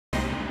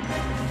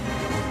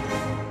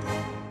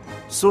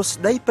សួស្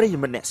តីប្រិយ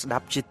មិត្តអ្នកស្ដា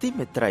ប់ជាទី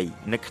មេត្រី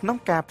នៅក្នុង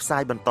ការផ្សា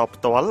យបន្ត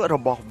ផ្ទាល់រ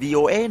បស់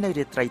VOA នៅ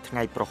រាត្រីថ្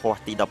ងៃប្រហ័ស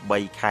ទី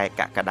13ខែ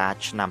កក្កដា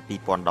ឆ្នាំ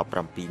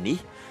2017នេះ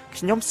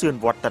ខ្ញុំសឿន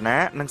វឌ្ឍនា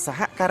និងសហ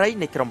ការី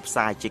នៃក្រុមផ្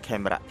សាយជាខេ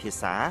មរៈភា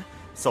សា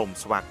សូម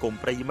ស្វាគមន៍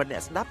ប្រិយមិត្តអ្ន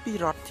កស្ដាប់ពី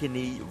រដ្ឋធា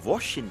នី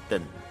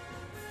Washington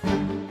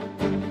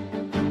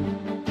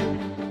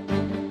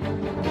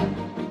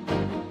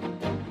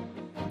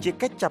ជា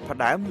កិច្ចចាប់ផ្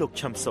ដើមលោក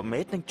ឈឹមសុមេ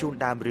តនឹងជួន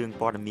ដើមរឿង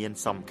ព័ត៌មាន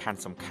សំ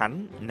ខាន់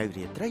នៅ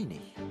រាត្រី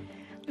នេះ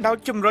ដោយ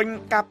ជំរុញ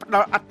ការផ្ដ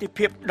ល់អធិ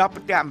ភាពដល់ប្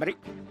រទេសអាមេរិក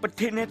ប្រ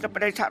ធានាធិប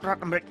តីសហរដ្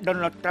ឋអាមេរិក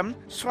Donald Trump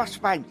ស្វា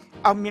ស្វែង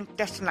ឲ្យមាន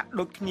ទស្សនៈ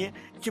ដូចគ្នា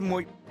ជាមួ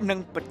យនឹង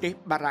ប្រទេស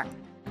បារាំង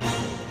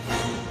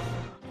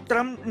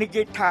Trump និ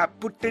យាយថា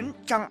Putin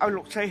ចង់ឲ្យ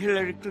លោកស្រី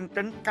Hillary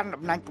Clinton កាន់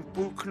តំណែងកំ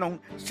ពូលក្នុង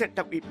សេដ្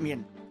ឋវិមាន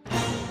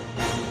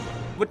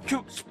វិទ្យុ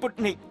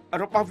Sputnik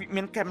របស់វិ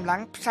មានកម្លាំ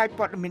ងផ្សាយ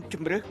ព័ត៌មាន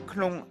ជំរឿសក្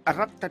នុង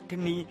រដ្ឋធា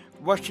នី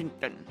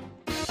Washington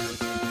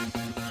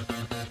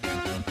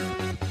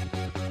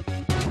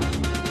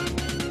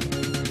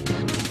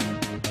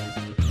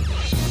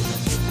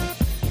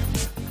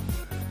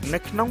នៅ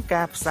ក្នុង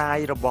ការផ្សាយ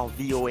របស់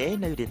VOA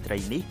នៅរាត្រី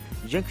នេះ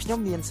យើងខ្ញុំ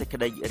មានសេចក្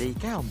តីរាយ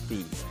ការណ៍អំពី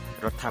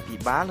រដ្ឋាភិ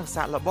បាល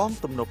សាកល្បង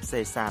ទំនប់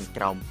សេសាន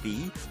ក្រោម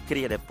2គ្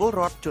រាដែលពល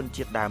រដ្ឋជន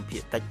ជាតិដើមភា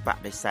គតិចប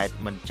ដិសេធ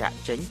មិនចាក់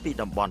ចេញពី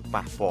តំបន់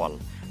ប៉ះពាល់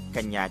ក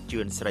ញ្ញាជឿ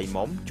នស្រី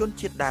មុំជន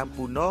ជាតិដើម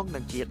ពូនងនិ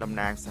ងជាតំ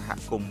ណាងសហ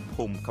គមន៍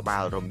ភូមិក្បា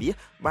លរមាស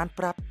បាន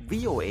ប្រាប់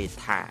VOA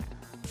ថា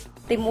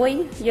ទី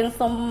1យើង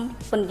សូម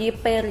ពន្យា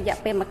ពេលរយៈ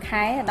ពេល1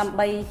ខែដើម្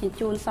បីជញ្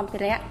ជូនសម្ភា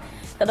រៈ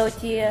ក៏ដូច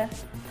ជា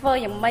ធ្វើ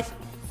យ៉ាងម៉េច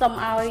សូម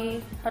ឲ្យ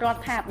រ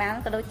ដ្ឋាភិបាល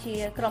ក៏ដូចជា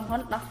ក្រុមហ៊ុ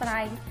នដោះស្រា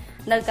យ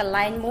នៅកន្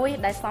លែងមួយ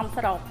ដែលសម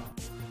ស្រប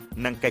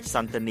នឹងកិច្ចស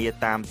ន្ទនា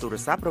តាមទូរ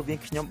ស័ព្ទរវាង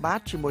ខ្ញុំបាទ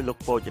ជាមួយលោក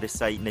ពូចរិ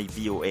ស័យនៃ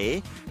VOA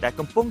ដែល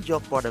កំពុងយ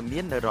កព័ត៌មា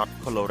ននៅរដ្ឋ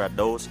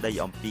Colorado ស្ដី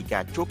អំពីកា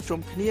រជួបជុំ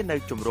គ្នានៅ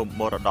ជំរំ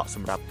មរតកស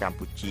ម្រាប់កម្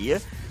ពុជា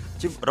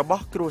រប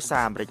ស់គ្រួ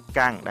សារអាមេរិក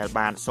កាំងដែល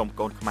បានសូម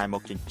កូនខ្មែរម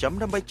កចិញ្ចឹម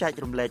ដើម្បីចែក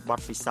រំលែកប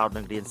ទពិសោធន៍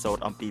និងរៀនសូត្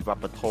រអំពីវ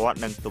ប្បធម៌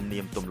និងទំនៀ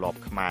មទម្លាប់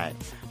ខ្មែរ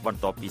បន្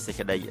ទាប់ពីសេច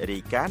ក្តីរា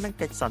យការណ៍និង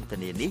កិច្ចសន្ទ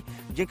នានេះ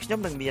យើងខ្ញុំ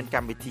នឹងមានក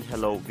ម្មវិធី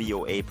Hello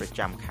VOA ប្រ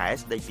ចាំខែ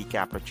ស្ដីពី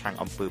ការប្រឆាំង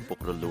អំពើពុក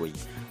រលួយ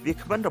វា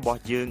គ្មិនរបស់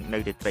យើងនៅ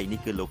រាត្រីនេះ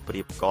គឺលោកព្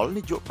រាបកុល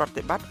នាយកប្រ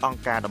តិបត្តិអង្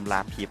គការដំឡា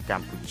ភិបក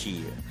ម្ពុជា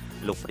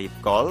លោកព្រាប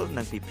កុល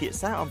នឹងពិភាក្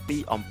សាអំពី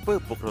អំពើ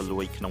ពុករ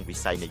លួយក្នុងវិ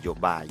ស័យនយោ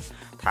បាយ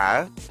ថា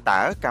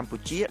តើកម្ពុ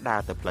ជាដើ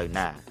រទៅផ្លូវ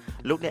ណា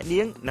លោកអ្នក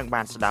នាងនឹង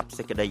បានស្ដាប់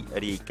សេចក្តី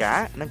រាយការ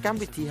ណ៍នឹងកម្ម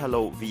វិធី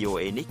Hello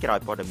VOA នេះក្រោយ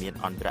ព័ត៌មាន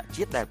អន្តរ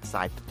ជាតិដែលផ្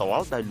សាយផ្ទា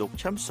ល់ដោយលោក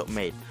ឈឹមសុ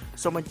មេត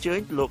សូមអញ្ជើញ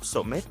លោក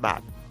សុមេតបា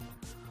ទ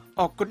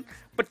អរគុណ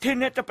ប្រធា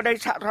នាធិបតី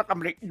សហរដ្ឋអា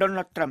មេរិក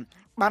Donald Trump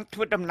បានធ្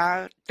វើដំណើរ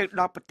ទៅ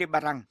ដល់ប្រទេស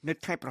បារាំងនៅ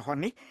ថ្ងៃប្រហ័ស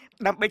នេះ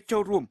ដើម្បីចូ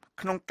លរួម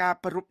ក្នុងការ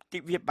ប្រារព្ធទិ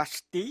វាបា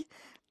ស្ទី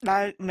ដែ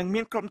លនឹង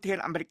មានក្រុមធាន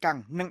អាមេរិក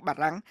និងបា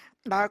រាំង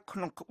ដើរក្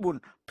នុងក្បួន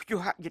ព្យុ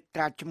ហយាត្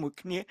រាជាមួយ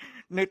គ្នា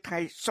នៅថ្ងៃ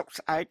សុក្រ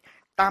ស្អែក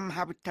តាមម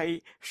ហាវិថី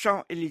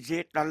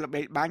Champs-Élysées ដល់ល្បី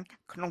ល្បាញ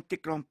ក្នុងទី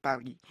ក្រុងប៉ា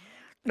រីស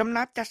ដំ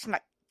ណើរទស្សន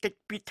កិច្ច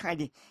ពីថ្ងៃ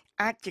នេះ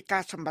អាចជាកា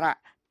រសម្រាក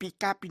ពី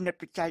ការពិនិត្យ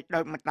វិจัยដោ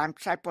យបណ្ដាញ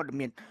ផ្សាយព័ត៌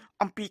មាន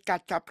អំពីការ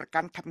ចោទប្រកា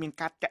ន់ថាមាន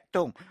ការតាក់ទ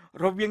ង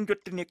រវាងយុ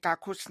ទ្ធនាការ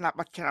ឃោសនា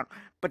បោះឆ្នោត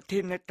ប្រធា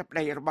នាធិប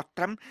តីរបស់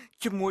ត្រឹម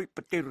ជាមួយ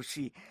ប្រទេសរុស្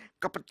ស៊ី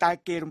ក៏ប៉ុន្តែ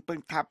គេរំពឹង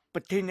ថាប្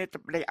រធានាធិ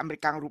បតីអាមេរិ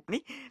ករូប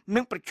នេះនឹ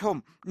ងប្រឈម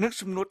នឹង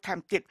សំណួរថែម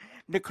ទៀត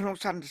នៅក្នុង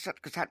សន្និសីទ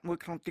កសែតមួយ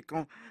ក្នុងទីក្រុ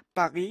ង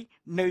ប៉ារីស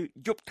នៅ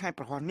យប់ថ្ងៃ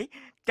ប្រហ័សនេះ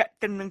តាក់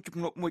ទិននឹងជំ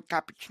នួបមួយកា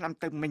លពីឆ្នាំ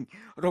ទៅមិញ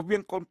រវា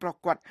ងកូនប្រុស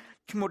គាត់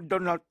ឈ្មោះ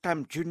Donald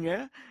Trump Jr.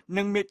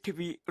 និងមេធា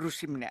វីរុស្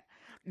ស៊ីម្នាក់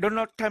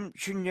Donald Trump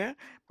Jr.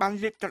 បាន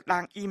លាតត្រដា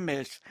ង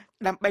email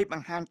ដើម្បីប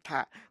ង្ហាញថា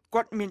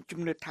គាត់មានជំ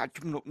នឿថា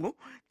ជំនួបនោះ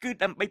គឺ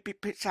ដើម្បីពិ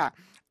ភាក្សា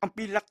អំ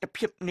ពីលទ្ធ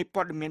ភាពនៃ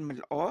ព័ត៌មានមិន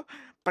ល្អ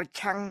ប្រ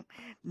ឆាំង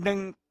នឹង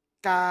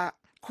ការ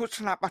ឃោស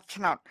នាបោះ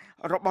ឆ្នោត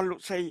របស់លោក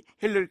ស្រី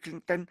Hillary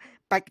Clinton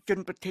បេក្ខជន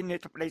ប្រធានា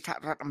ធិបតីសហ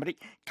រដ្ឋអាមេរិក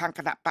ខាងគ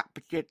ណៈបក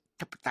ប្រជា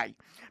ធិបតេយ្យ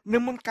នៅ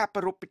មុនការប្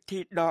រារព្ធពិធី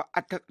ដ៏អ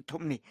ធិកធ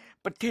មនេះ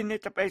ប្រធានា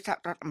ធិបតីសហ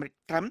រដ្ឋអាមេរិក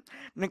ត្រឹម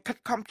នឹងខិត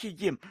ខំព្យា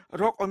យាម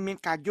រកឲ្យមាន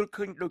ការយល់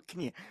ឃើញដូចគ្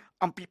នា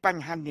អំពីប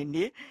ញ្ហានា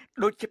នា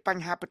ដូចជាប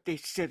ញ្ហាប្រទេស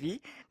សេរី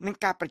និង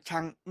ការប្រ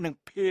ឆាំងនឹង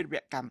ភេរវ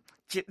កម្ម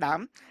ជាដើម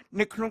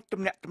នៅក្នុង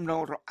ទំនាក់ទំន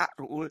ងរអាក់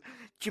រអួល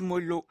ជាមួ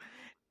យលោក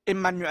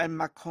Emmanuel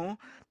Macron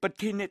ប្រ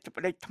ធានាធិប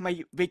តីថ្មី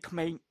វ័យក្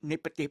មេងនៃ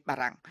ប្រទេសបា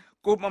រាំង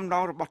គោលបំណ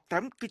ងរបស់ត្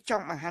រឹមគឺច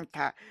ង់បង្ហាញ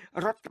ថា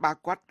រដ្ឋបាល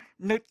គាត់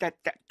នៅតែ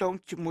តាក់ទង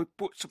ជាមួយ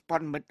ពួកសម្ព័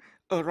ន្ធមិត្ត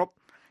អឺរ៉ុប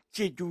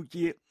ជាយូរ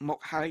យារមក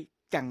ហើយ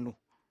ទាំងនោះ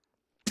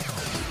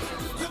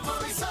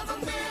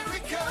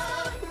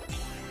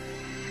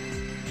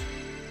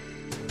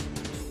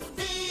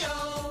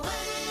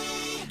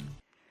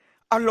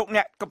អស់លោក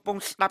អ្នកកំពុង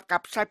ស្ដាប់កា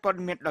រផ្សាយព័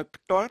ត៌មានដោយ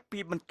ផ្ទាល់ពី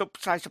បន្ទប់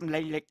ផ្សាយសម្លេ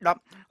ងលេខ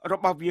10រ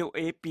បស់ VOA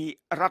ពី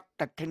រដ្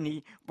ឋធានី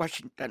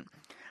Washington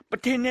ប្រ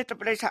ធានាធិប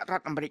តីសហរ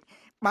ដ្ឋអាមេរិក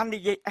បាននិ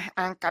យាយអះ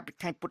អាងកាលពី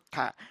ថ្ងៃពុធ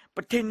ថា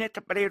ប្រធានា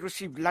ធិបតីរុស្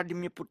ស៊ី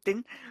Vladimir Putin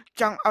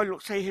ចង់ឲ្យលោក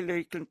ស្រី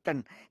Hillary Clinton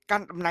កា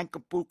ន់តំណែង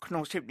កំពូលក្នុ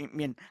ងសេដ្ឋវិ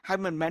មានហើយ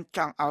មិនមែនច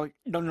ង់ឲ្យ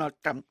Donald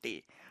Trump ទេ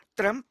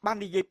Trump បាន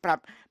និយាយប្រា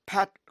ប់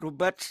Pat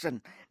Robertson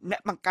អ្នក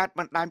បង្កើត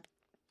បណ្ដាញ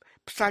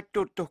ផ្សាយ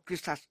ទូរទស្សន៍គ្រិ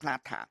ស្តសាសនា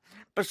ថា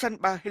ប្រសិន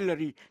បើ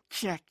Hillary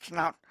ឈ្នះឆ្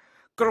នោត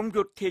ក្រម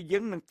យោធាយើ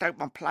ងនឹងត្រូវ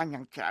បំផ្លាញ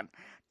យ៉ាងច្រើន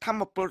ធម្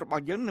មពលរប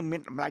ស់យើងនឹងមា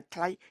នតម្លៃថ្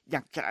លៃ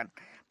យ៉ាងច្រើន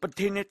ប្រ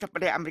ធានាធិប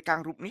តីអាមេរិក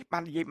រូបនេះបា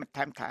ននិយាយបន្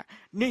ថែមថា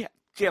នេះ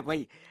ជាអ្វី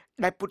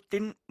ដែលពូទី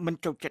នមិន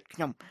ចូលចិត្តខ្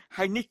ញុំ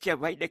ហើយនេះជា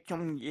អ្វីដែលខ្ញុំ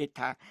និយាយ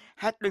ថា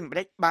ហេតុដូចម្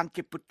តេចបាន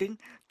ជាពូទីន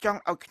ចង់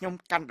ឲ្យខ្ញុំ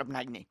កាន់តំ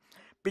ណែងនេះ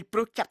ពីព្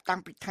រោះចាប់តាំ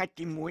ងពីថ្ងៃ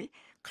ទី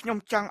1ខ្ញុំ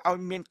ចង់ឲ្យ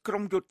មានក្រ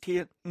មយោធា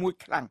មួយ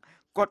ខ្លាំង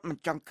គាត់មិន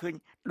ចង់ឃើញ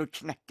ដូ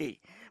ច្នេះទេ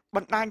ប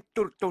ណ្ដាញ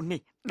ទូរទស្សន៍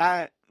នេះដែល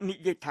និ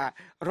យាយថា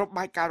រ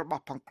បាយការណ៍រប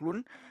ស់ផងខ្លួន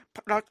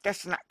ផ្ដល់ទស្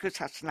សនៈគឺ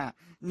សាសនា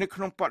នៅក្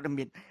នុងព័ត៌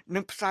មាននិ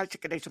ងផ្សាយសេច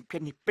ក្តីសម្ភាស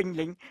ន៍នេះពេញ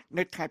លេញ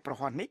នៅថ្ងៃប្រ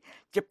ហ័ននេះ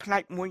ជាផ្នែ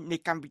កមួយនៃ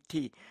កម្មវិ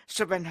ធី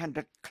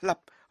700 Club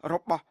រ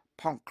បស់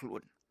ផងខ្លួ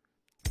ន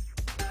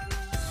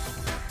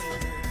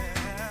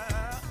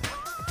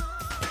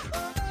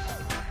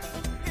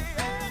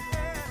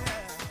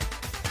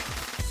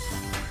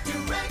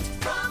Direct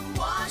from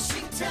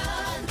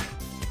Washington,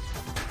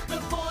 the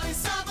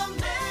voice of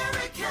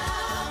America,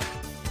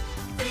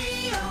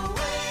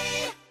 VOA.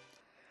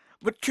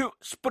 វិទ្យុ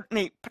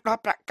Sputnik ផ្ដល់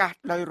ប្រកាស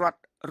ដោយរដ្ឋ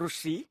រុស្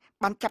ស៊ី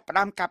បានចាប់ផ្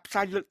ដើមការផ្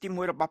សាយលើកទី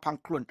1របស់ផង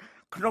ខ្លួន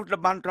ក្នុង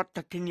តំបន់រដ្ឋ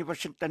ធានី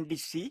Washington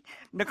DC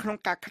នៅក្នុង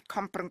ការខិត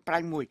ខំប្រឹងប្រែ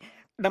ងមួយ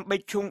ដើម្បី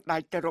ឈូងដៃ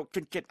ទៅរកជ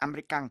នជាតិអាមេ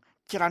រិក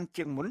ច្រើន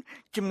ជាងមុន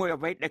ជាមួយ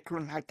អ្វីដែលខ្លួ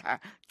នហៅថា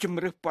ជំ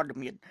រឿសព័ត៌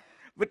មាន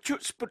វិទ្យុ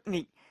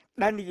Sputnik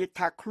ដែលនិយាយ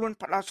ថាខ្លួន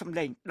ផ្ដល់សម្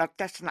លេងដល់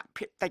ទស្សនៈ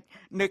ភាគតិច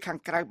នៅខាង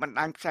ក្រៅបណ្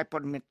ដាញផ្សាយព័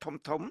ត៌មានធំ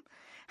ៗ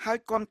ហើយ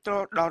គ្រប់គ្រ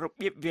ងដល់រ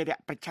បៀបវារៈ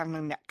ប្រឆាំងនឹ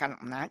ងអ្នកកាន់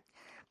អំណាច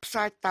ផ្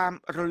សាយតាម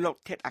រលក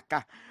ធាតុអាកា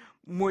ស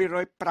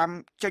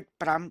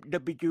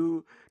 105.5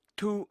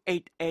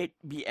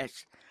 W288BS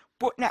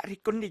ពួកអ្នករិះ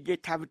គន់និយាយ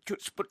ថាវិទ្យុ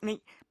Sputnik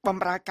ប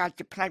ម្រើការ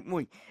ជាផ្នែកមួ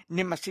យ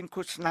នៃម៉ាស៊ីន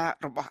ឃោសនា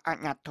របស់អា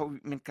ជ្ញាធរវិ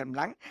មានកម្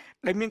លាំង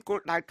ដែលមានគោល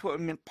ដៅធ្វើឲ្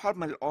យមានផល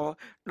មិនល្អ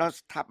ដល់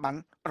ស្ថាប័ន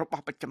រប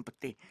ស់ប្រចាំប្រ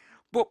ទេស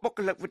ពួកបុគ្គ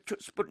លិកវិទ្យុ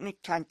Sputnik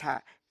ថ្លែងថា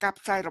ការ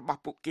ផ្សាយរបស់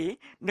ពួកគេ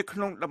នៅក្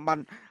នុងតំប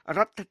ន់រ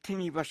ដ្ឋធា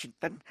នី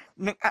Washington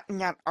នឹងអនុ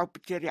ញ្ញាតឲ្យប្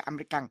រជារាស្ត្រអាមេ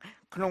រិក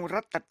ក្នុងរ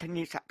ដ្ឋធា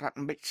នីសហរដ្ឋ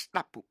អាមេរិកស្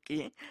ដាប់ពួកគេ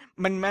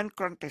មិនមែន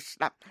គ្រាន់តែស្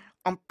ដាប់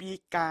អំពី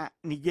ការ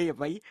និយាយអ្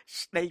វី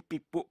ស្ដីពី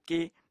ពួកគេ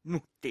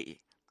នោះទេ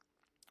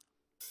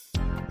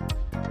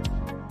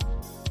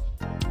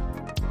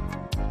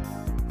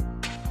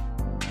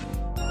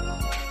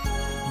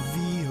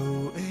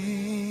VOA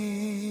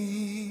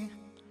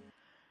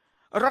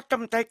រដ្ឋ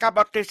មន្ត្រីការប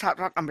រទេសសហ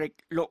រដ្ឋអាមេរិក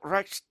លោក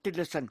Rex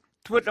Tillerson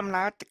ធ្វើដំ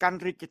ណើរទៅកាន់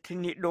រាជធា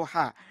នី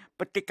Doha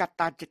ប្រទេសកា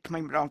តាជាថ្មី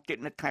ម្ដងទៀត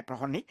នៅថ្ងៃប្រ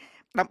ហ័ននេះ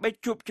ដើម្បី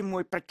ជួបជាមួ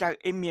យប្រជា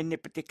អេមៀននៃ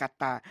ប្រទេសកា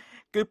តា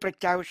គឺប្រ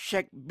ជា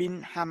Sheikh bin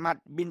Hamad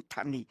bin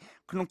Thani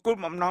ក្នុងគោល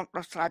បំណង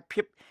ដោះស្រាយ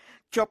ភាព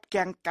ជាប់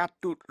គាំងការ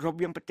ទូតរ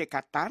វាងប្រទេស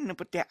កាតានិង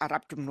ប្រទេសអារ៉ា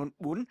ប់ចំនួន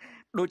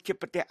4ដូចជា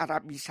ប្រទេសអារ៉ា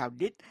ប៊ីសាអូ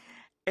ឌីត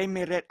អេ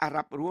មីរ៉េតអា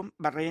រ៉ាប់រួម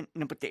បារ៉េន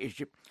និងប្រទេសអេ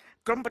ស៊ីប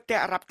ក្រុមប្រទេស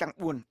អារ៉ាប់ទាំង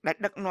4ដែល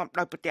ដឹកនាំ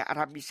ដោយប្រទេសអា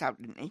រ៉ាប៊ីសាអូ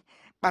ឌីតនេះ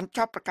បាន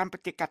ចោទប្រកាន់ប្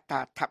រទេសកាតា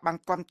ថាបាន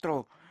គ្រប់គ្រ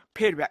ង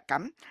ភេរវក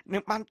ម្មនិ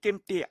ងបានទាម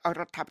ទារឲ្យ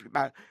រដ្ឋាភិ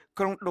បាល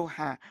ក្រុងដូ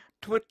ហា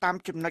ធ្វើតាម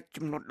ចំណុច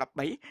ចំនួន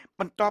13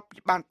បន្ទាប់ពី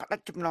បានផ្ដា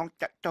ច់ចំណង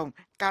តាក់ទង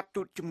ការ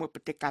ទូតជាមួយប្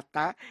រទេសកា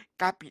តា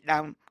កាលពីដើ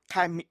ម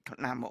ខែមិថុ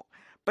នាមក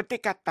ប្រទេស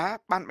កាតា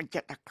បានបញ្ជា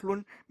ក់ថាខ្លួន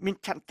មាន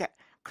ឆន្ទៈ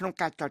ក្នុង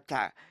ការចរ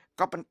ចា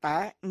ក៏ប៉ុន្តែ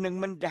នឹង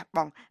មិនលះប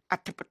ង់អ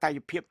ធិបតេយ្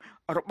យភាព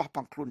របស់ផ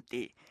ងខ្លួន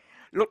ទេ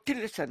លោក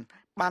Tillerson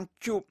បាន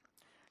ជួប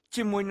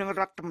ជាមួយនឹង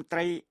រដ្ឋមន្ត្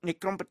រីនៃ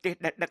ក្រមប្រទេស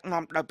ដែលដឹក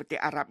នាំដោយប្រទេស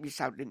អារ៉ាប៊ី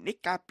សាអូឌីតនេះ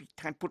កាលពី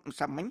ថ្ងៃពុធម្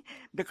សិលមិញ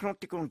នៅក្នុង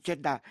ទីក្រុង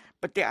Jeddah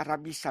ប្រទេសអារ៉ា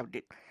ប៊ីសាអូ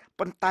ឌីត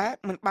ប៉ុន្តែ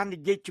មិនបាននិ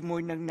យាយជាមួ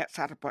យនឹងអ្នក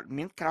សារព័ត៌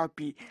មានក្រោយ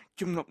ពី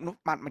ជំនុំនោះ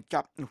បានបញ្ច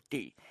ប់នោះ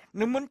ទេ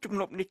នៅមុនជំ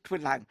នុំនេះធ្វើ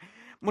ឡើង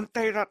មន្ត្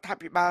រីរដ្ឋា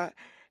ភិបាល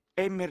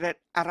អេមីរ៉េត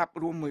អារ៉ាប់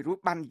រួមមួយរូប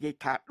បាននិយាយ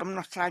ថាដំ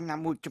ណោះស្រាយណា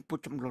មួយចំពោះ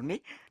ចំនួននេះ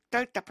ត្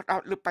រូវតែផ្ដោ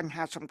តលើបញ្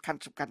ហាសំខាន់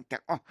ៗ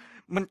ទាំងអស់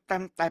មិនត្រឹ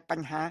មតែប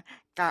ញ្ហា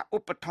ការឧ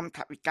បត្ថម្ភថ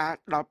វិកា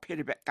ដល់ភេ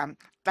រវកម្ម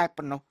តែ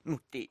ប៉ុណ្ណោះនោះ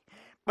ទេ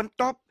បន្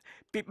ទាប់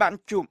ពីបាន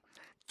ជួប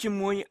ជា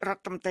មួយរ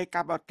ដ្ឋមន្ត្រី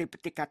ការបរទេសប្រ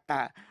ទេសកាតា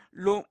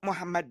លោក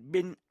Mohammed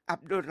bin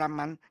Abdul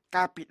Rahman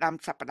កាលពីដើម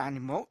សប្តាហ៍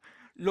នេះមក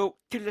លោក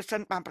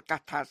Tillerson បានប្រកាស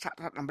ថាសហ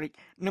រដ្ឋអាមេរិក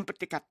និងប្រ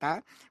ទេសកាតា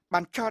បា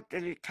នចោទ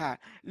លេខា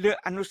លើ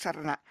អនុស្សរ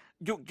ណៈ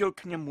យោគយល់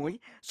គ្នាមួយ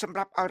សម្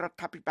រាប់ឲ្យរដ្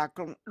ឋាភិបាល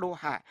ក្រុងដូ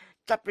ហា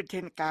ចាត់វិធា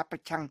នការប្រ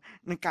ឆាំង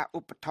នឹងការឧ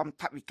បត្ថម្ភ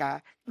ថវិកា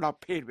ដល់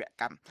ភេរវ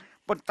កម្ម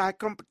ប៉ុន្តែ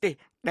ក្រុមប្រទេស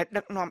ដែល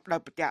ដឹកនាំដោយ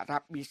ប្រទេសអារ៉ា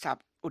ប៊ីសា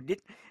អូឌីត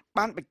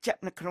បានបញ្ជាក់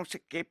នៅក្នុងសេ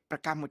ចក្តីប្រ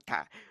កាសមួយថា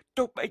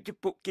ទោះបីជា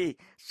ពួកគេ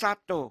សា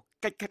ទរ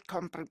កិច្ចខិត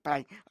ខំប្រឹងប្រែ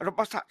ងរប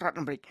ស់សហរដ្ឋ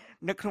អាមេរិក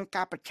នៅក្នុង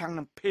ការប្រឆាំង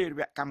នឹងភេរ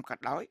វកម្មក៏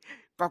ដោយ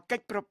ក៏កិ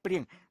ច្ចប្រឹងប្រែ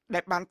ងដែ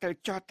លបានទៅ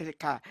ចោទលេ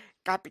ខា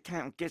កាលពីថ្ងៃ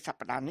អង្គារស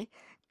ប្តាហ៍នេះ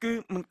គឺ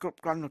មិនគ្រប់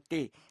គ្រាន់នោះ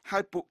ទេហើ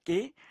យពួកគេ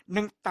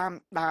នឹងតាម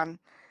ដាន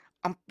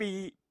អំពី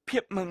ភា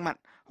ពម៉ឺងម៉ា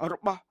ត់រ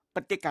បស់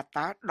ប្រទេសកា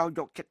តាដោយយ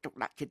កចិត្តទុក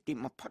ដាក់ជាទី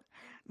បំផុត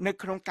នៅ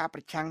ក្នុងការប្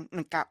រឆាំង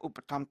នឹងការឧប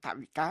ត្ថម្ភថ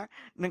វិកា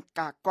និង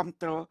ការគ្រប់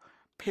គ្រង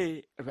ភេរ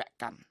វ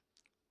កម្ម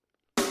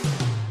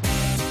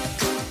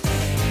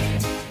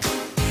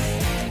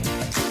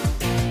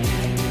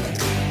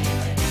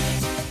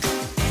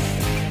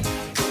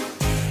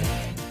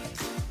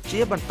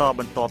ជាបន្ត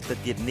ទៅ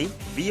ទៀតនេះ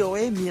VOA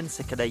មាន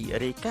សេចក្តី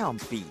រាយការណ៍អំ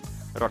ពី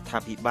រដ្ឋា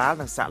ភិបាល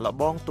នឹងសាក់ល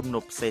បងទំន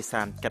ប់សេ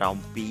សានក្រោម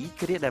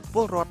2គ្រាដែលព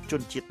លរដ្ឋជ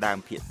នជាតិដើម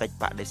ភាគតិច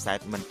បដិសេធ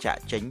មិនចា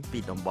ក់ចេញពី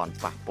តំបន់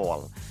ប៉ះពា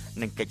ល់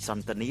នឹងកិច្ចស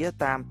ន្ទនា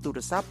តាមទូរ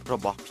ស័ព្ទរ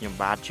បស់ខ្ញុំ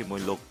បាទជាមួ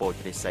យលោកពូច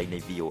រិស័យនៃ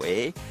VOA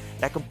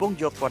ដែលកំពុង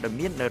យកព័ត៌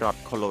មាននៅរដ្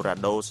ឋ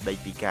Colorado ស្ដី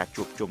ពីការ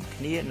ជួបជុំ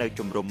គ្នានៅ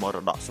ជំរំមរ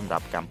តកសម្រា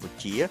ប់កម្ពុ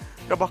ជា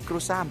របស់គ្រួ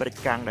សារអាមេរិក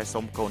កាំងដែល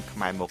សូមកូនខ្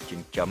មែរមកចិ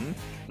ញ្ចឹម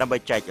ដើម្បី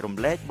ចែករំ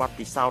លែកបទ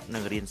ពិសោធន៍និ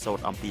ងរៀនសូ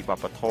ត្រអំពីវ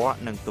ប្បធម៌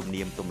និងទំ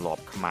នៀមទម្លា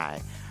ប់ខ្មែរ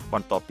ប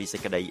ន្ទាប់ពីសេ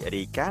ចក្តី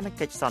រាយការណ៍នៃ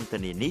កិច្ចសន្ទ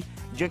នានេះ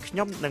យើងខ្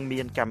ញុំនឹង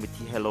មានកម្មវិ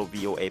ធី Hello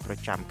VOA ប្រ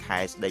ចាំខែ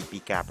ស្ដីពី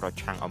ការប្រ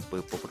ឆាំងអំពើ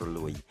ពុករ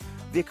លួយ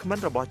វាគ្មិន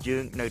របស់យើ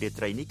ងនៅរា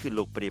ត្រីនេះគឺ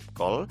លោកព្រាប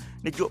កុល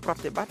នាយកប្រ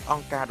តិបត្តិអ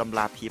ង្គការដំ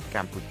ឡាភិបក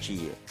ម្ពុជា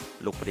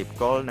លោកព្រាប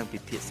កុលនឹងពិ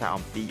ភាក្សា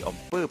អំពីអំ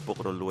ពើពុក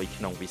រលួយ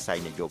ក្នុងវិស័យ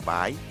នយោ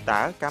បាយ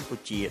តើកម្ពុ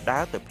ជាដើ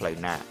រទៅផ្លូវ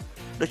ណា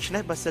ដូច្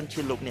នេះបើសិនជា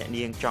លោកអ្នក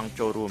នាងចង់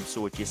ចូលរួម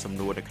សួរជាសំ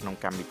ណួរនៅក្នុង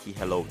កម្មវិធី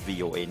Hello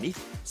VOA នេះ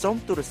សូម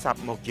ទូរស័ព្ទ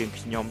មកយើង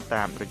ខ្ញុំ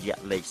តាមរយៈ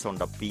លេខ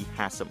012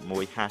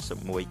 51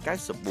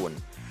 51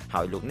 94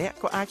ហើយលោកអ្នក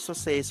ក៏អាចសរ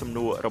សេរសំ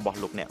ណួររបស់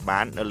លោកអ្នក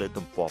បាននៅលើ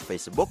ទំព័រ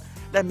Facebook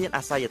ដែលមាន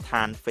អាសយដ្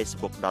ឋាន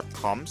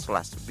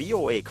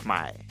facebook.com/voa ខ្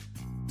មែរ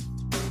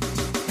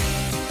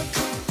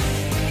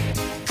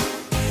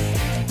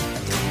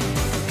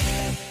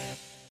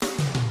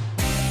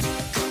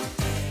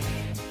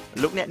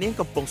លោកអ្នកនាង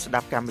កំពុងស្ដា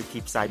ប់កម្មវិធី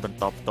ផ្សាយបន្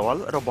តផ្ទាល់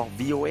របស់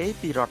VOA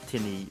ពីរដ្ឋធា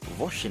នី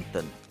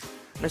Washington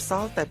នៅស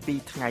ល់តែ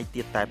2ថ្ងៃ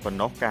ទៀតតែប៉ុណ្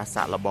ណោះការ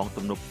សាកល្បង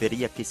ទំនប់វារី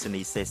អគ្គិស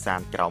នីសេសា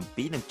នក្រោម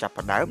2នឹងចាប់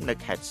ផ្ដើមនៅ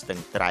ខេត្តស្ទឹង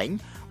ត្រែង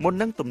មុន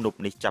នឹងទំនប់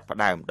នេះចាប់ផ្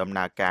ដើមដំ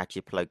ណើរការជា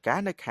ផ្លូវការ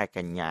នៅខែក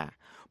ញ្ញា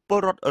ព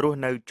លរដ្ឋរស់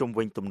នៅជុំ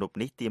វិញទំនប់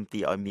នេះទាមទា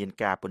រឲ្យមាន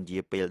ការពន្យា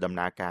ពេលដំ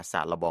ណើរការ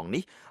សាកល្បង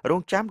នេះរ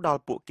ងចាំដ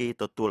ល់ពួកគេ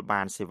ទទួល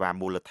បានសេវា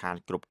មូលដ្ឋាន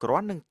គ្រប់គ្រា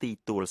ន់និងទី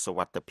ទួលសុវ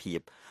ត្ថិភាព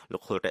លោ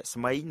កខុលរស្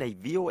មីនៃ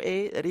VOA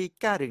រាយ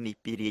ការណ៍រឿងនេះ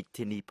ពីរាជ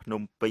ធានីភ្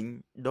នំពេញ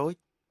ដូច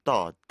ត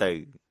ទៅ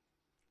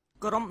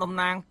ក្រុមតំ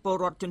ណាងពល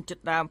រដ្ឋជនជា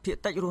តិដើមភាគ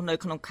តិចរស់នៅ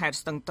ក្នុងខេត្ត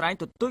ស្ទឹងត្រែង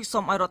ទទូចសូ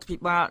មឲ្យរដ្ឋាភិ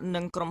បាល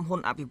និងក្រុមហ៊ុ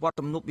នអភិវឌ្ឍ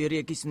ទំនប់វារី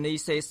អគ្គិសនី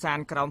សេសាន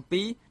ក្រោម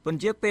2ព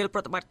ន្យាពេលប្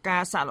រតិបត្តិកា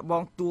រសាកល្ប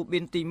ងតួបៀ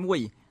នទី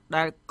1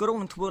ដែលក្រុង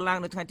នឹងធ្វើឡើង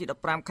នៅថ្ងៃទី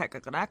15ខែក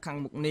ក្កដាខាង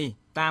មុខនេះ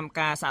តាម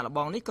ការសាកល្ប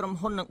ងនេះក្រុម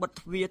ហ៊ុននឹងបិទ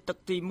ទ្វារទឹក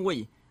ទី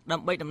1ដើ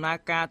ម្បីដំណើរ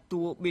ការ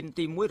តួបៀន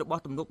ទី1រប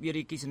ស់ទំនប់វា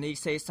រីអគ្គិសនី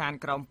សេសាន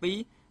ក្រោម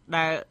2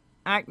ដែល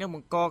អាចនឹងប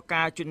ង្ក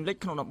ការជន់លិច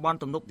ក្នុងតំបន់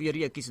ទំនប់វា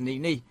រីអគ្គិសនី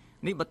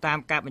នេះបើតាម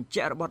ការបញ្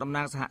ជាក់របស់តំ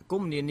ណាងសហគ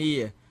មន៍នានា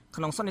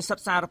ក្នុងសន្និសីទ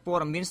សារព័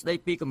ត៌មានស្ដី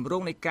ពីគម្រោ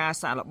ងនៃការ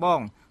សាកល្បង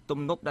ទំ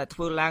នប់ដែលធ្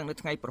វើឡើងនៅ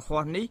ថ្ងៃប្រហ័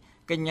សនេះ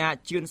កញ្ញា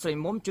ជឿនស្រី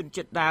មុំជន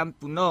ជាតិដើម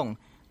ពូនង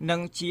និ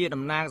ងជា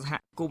តំណាងសហ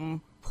គមន៍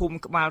ភូមិ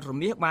ក្បាលរ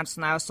មាសបាន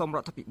ស្នើសុំរ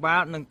ដ្ឋាភិបា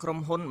លនិងក្រុម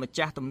ហ៊ុនម្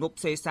ចាស់ទំនប់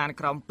សេសាន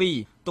ក្រោម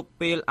2ទុក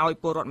ពេលឲ្យ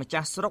ពលរដ្ឋម្ចា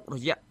ស់ស្រុករ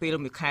យៈពេល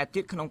1ខែ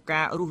ទៀតក្នុង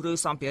ការរុះរើ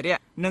សម្ភារៈ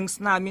និង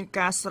ស្នើមាន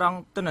ការស្រង់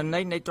ទិន្នន័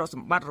យនៃទ្រព្យស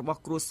ម្បត្តិរបស់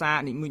គ្រួសារ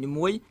នី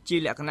មួយៗជា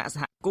លក្ខណៈស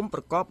ហគមន៍ប្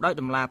រកបដោយ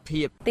តម្លា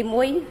ភាពទី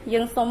1យើ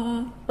ងសូម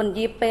ពន្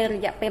យាពេលរ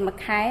យៈពេល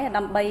1ខែ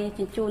ដើម្បីជ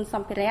ញ្ជូនស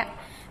ម្ភារៈ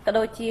ក៏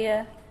ដូចជា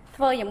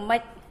ធ្វើយ៉ាងម៉េ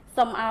ច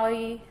សូមឲ្យ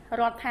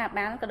រដ្ឋាភិ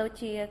បាលក៏ដូច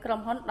ជាក្រុម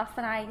ហ៊ុនដោះ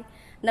ស្រាយ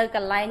នៅក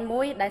ន្លែង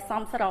មួយដែលស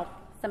មស្រប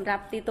សម្រា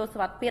ប់ទីទួលសុ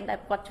វត្ថិភាពដែល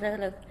គាត់ជ្រើស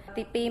រើស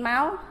ទី2ម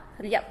ក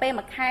រយៈពេល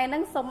1ខែហ្នឹ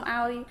ងសូម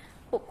ឲ្យ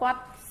ពួកគា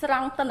ត់ស្រ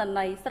ង់ទិន្ន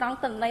ន័យហ្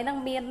នឹង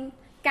មាន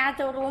ការ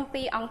ចូលរួម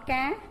ពីអង្គ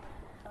ការ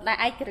ដែល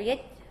ឯករាជ្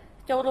យ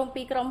ចូលរួម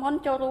ពីក្រុមហ៊ុន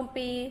ចូលរួម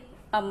ពី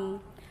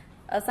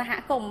សហ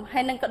គមន៍ហើ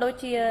យនឹងក៏ដូច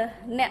ជា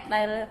អ្នក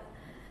ដែល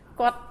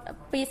គាត់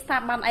ពីស្ថា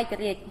ប័នឯក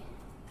រាជ្យ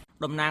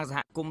តំណាងសហ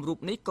គមន៍រូប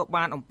នេះក៏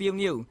បានអំពាវ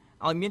នាវ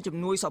ឲ្យមានជំ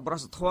នួយសប្បុរ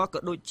សធម៌ក៏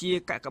ដូចជា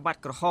កាកបាទ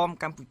ក្រហម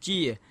កម្ពុ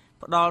ជា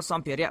ផ្ដល់ស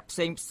ម្ភារៈផ្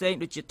សេង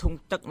ដូចជាធុង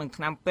ទឹកនិង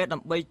ថ្នាំពេទ្យដើ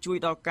ម្បីជួយ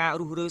ដល់ការ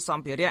រុះរើស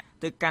ម្ភារៈ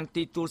ទៅកាន់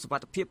ទីទួលសុវ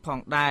ត្ថិភាពផង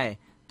ដែរ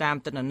តាម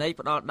ទិន្នន័យ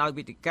ផ្ដល់ដោយ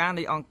វេទិកា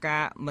នៃអង្គកា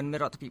រមិនមែន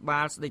រដ្ឋាភិបា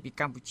លស្ដីពី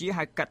កម្ពុជា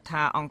ហៅកាត់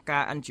ថាអង្គកា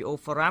រ NGO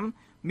Forum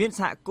មាន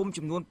សហគមន៍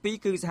ចំនួន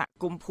2គឺសហ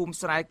គមន៍ភូមិ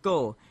ស្រែគោ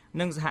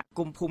និងសហគ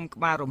មន៍ភូមិក្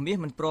បាលរមាស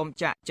មិនព្រម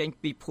ចាក់ចេញ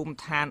ពីភូមិ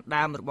ឋាន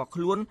ដើមរបស់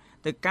ខ្លួន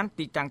ទៅកាន់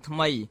ទីតាំងថ្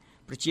មី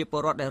ប្រជាពល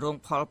រដ្ឋដែលរង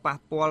ផលប៉ះ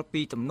ពាល់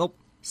ពីទំនប់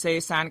សេ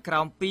សានក្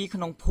រោម2ក្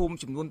នុងភូមិ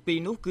ចំនួន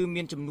2នោះគឺ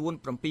មានចំនួន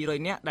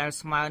700នាក់ដែល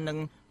ស្មើនឹង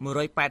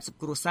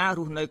180គ្រួសាររ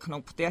ស់នៅក្នុ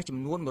ងផ្ទះចំ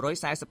នួន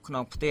140ខ្ន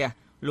ងផ្ទះ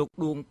លោក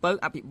ដួងពៅ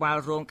អភិបាល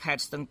រងខេត្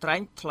តស្ទឹងត្រែ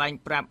ងថ្លែង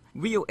ប្រាប់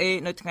VOA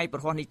នៅថ្ងៃប្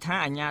រហ័សនេះថា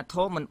អាជ្ញាធ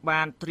រមិន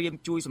បានត្រៀម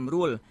ជួយសម្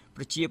រួល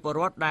ប្រជាពលរ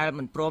ដ្ឋដែល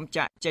មិនព្រម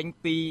ចាក់ចេញ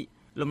ពី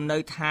លំនៅ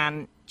ឋាន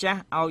ចា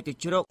ស់ឲ្យទៅ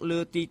ជ្រកលើ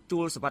ទីទួ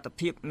លសុវត្ថិ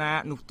ភាពណា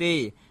នោះទេ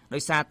ដោ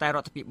យសារតែរ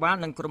ដ្ឋាភិបាល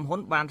និងក្រុមហ៊ុ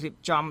នបានរៀប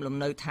ចំលំ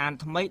នៅឋាន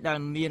ថ្មីដែល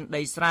មាន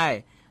ដីស្រែ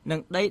និង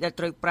ដីដែល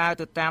ត្រូវប្រើ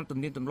ទៅតាមទំ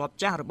នៀមទម្លាប់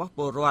ចាស់របស់ព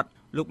លរដ្ឋ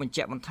លោកបញ្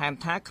ជាក់បន្ថែម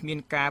ថាគ្មាន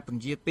ការព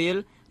ន្យាពេល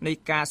នៃ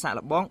ការសាក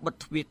ល្បងបិទ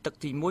ទ្វារទឹក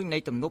ទី1នៃ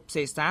ទំនប់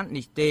សេសាន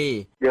នេះទេ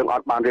យើងអ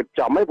ត់បានរៀប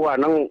ចំទេព្រោះអា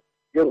ហ្នឹង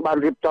យើងបាន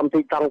រៀបចំ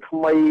ទីតាំងថ្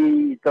មី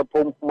ទៅ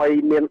ភូមិថ្មី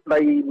មាន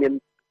ដី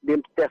មាន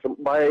ផ្ទះស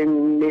ម្បែង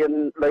មាន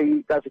ដី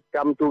កសិក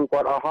ម្មជូនគា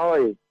ត់អស់ហើ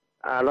យ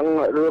អាហ្នឹង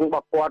រឿងរប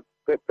ស់គាត់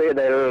ពេល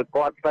ដែល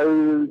គាត់ទៅ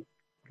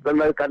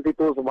នៅកាន់ទី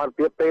ទួលសុវត្ថិ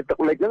ភាពពេលទឹក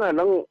លិចហ្នឹងអាហ្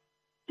នឹង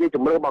ជា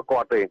ជំរឿរបស់គា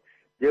ត់ទេ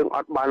យើងអ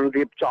ត់បាន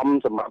រៀបចំ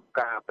សម្រាប់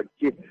ការបញ្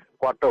ជា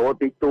គាត់ទៅ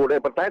ទីទួលទេ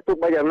ប៉ុន្តែទោះ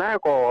បីយ៉ាងណា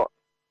ក៏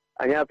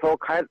អាជ្ញាធរ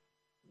ខេត្ត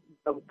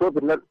ต้องត្រួត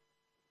ពិនិត្យ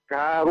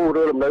ការរុះ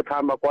រើលំនៅឋា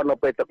នរបស់គាត់នៅ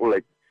ពេលទឹកលិ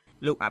ច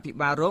លោកអភិ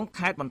បាលរង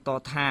ខេត្តបន្ត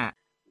ថា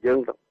យើង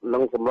នឹ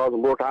ងសម្របស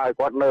ម្រួលថាឲ្យ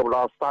គាត់នៅម្ដ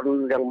ងសន្ន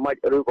យ៉ាងម៉េច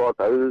ឬក៏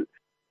ត្រូវ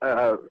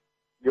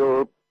យ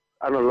ល់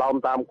អនុលោម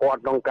តាមគាត់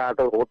ក្នុងការ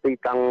ទៅរកទី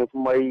តាំង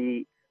ថ្មី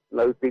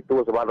នៅទីទួល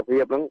សុវត្ថិភា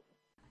ពហ្នឹង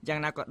យ៉ាង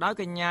ណាក៏ដោយ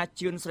កញ្ញា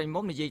ជឿនស្រី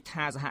មុំនិយាយ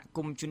ថាសហគ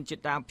មន៍ជនជា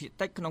តិដើមភាគ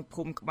តិចក្នុង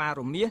ភូមិក្បាល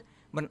រមៀស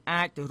មិន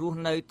អាចទៅរស់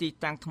នៅទី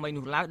តាំងថ្មី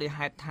នោះឡើយដោយ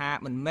ហេតុថា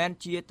មិនមែន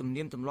ជាទំ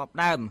នៀមទម្លាប់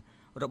ដើម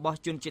របស់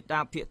ជនជាតិ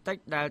ដើមភាគតិច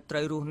ដែលត្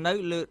រូវរស់នៅ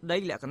លើដី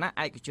លក្ខណៈ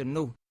ឯកជន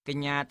នោះក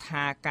ញ្ញា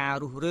ថាការ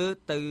រុះរើ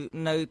ទៅ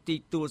នៅទី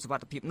ទួលសុវ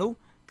ត្ថិភាពនោះ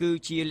គឺ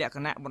ជាលក្ខ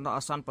ណៈបណ្ដោះ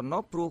អាសន្នប៉ុណ្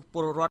ណោះព្រោះព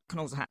លរដ្ឋក្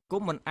នុងសហគ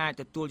មន៍មិនអាច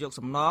ទទួលយក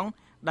សំណង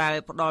ដែល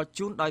ផ្ដល់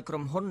ជូនដោយក្រុ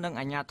មហ៊ុននិង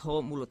អាជ្ញាធរ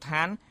មូលដ្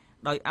ឋាន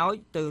ដោយឲ្យ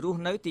ទៅរ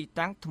ស់នៅទី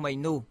តាំងថ្មី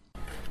នោះ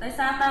ដោយ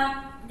សារតែ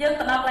យើង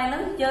ទៅដល់កន្លែងហ្នឹ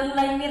ងយើង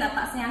លែងមានអត្ត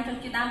សញ្ញាណជន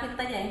ជាតិដើមភាគ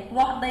តិចហើយ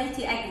វាស់ដី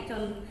ជាឯកជ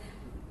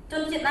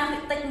នជាតិដើមភា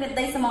គតិចមាន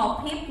ដីសមរ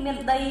ភាពមាន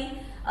ដី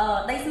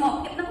សមរ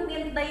ភាពហ្នឹងមា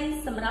នដី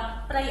សម្រាប់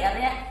ព្រៃអ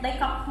រិយដី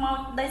កប់ខ្មោច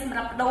ដីសម្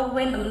រាប់បដូរ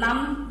វេនដំណាំ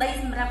ដី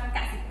សម្រាប់ក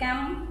សិកម្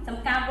មចំ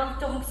ការវល់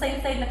ជុំផ្សេង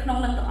ៗនៅក្នុង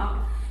នឹងទាំងអស់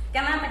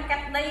កាលណាតែកា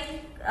ត់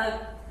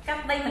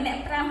ដីម្នាក់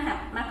5ហា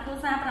ត់មកគ្រួ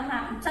សារ5ហា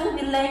ត់អញ្ចឹង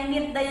វាលែងមា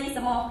នដីស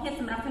មរភាព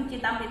សម្រាប់ជនជា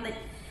តិដើមភាគតិច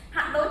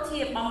ហាក់ដូចជា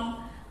បំ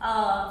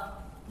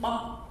បត្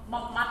តិ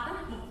បំ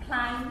ផ្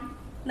លាញ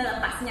នៅអ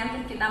ត្តសញ្ញាណជ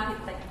នជាតិដើមភាគ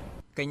តិច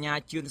កញ្ញា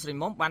ជឿនស្រី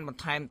មុំបានបន្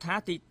ថែមថា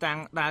ទីតាំង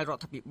ដែលរ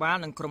ដ្ឋាភិបាល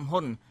និងក្រុម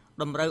ហ៊ុន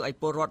តម្រូវឲ្យ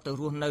ពលរដ្ឋទៅ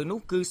រស់នៅនោះ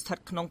គឺស្ថិត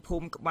ក្នុងភូ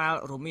មិក្បាល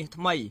រមៀស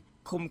ថ្មី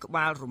ឃុំក្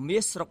បាលរមៀ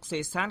សស្រុកសេ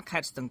សានខេ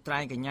ត្តស្ទឹងត្រែ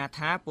ងកញ្ញា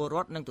ថាពលរ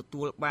ដ្ឋនឹងទ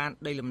ទួលបាន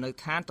ដីលំនៅ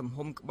ឋានទំ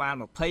ហំក្បាល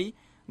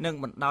20និង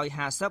បណ្ដោយ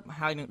50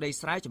ហើយនឹងដី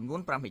ស្រែចំនួន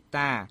5ហិក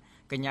តា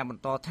កញ្ញាប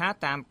ន្តថា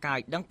តាមការ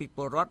ឲ្យដឹងពីព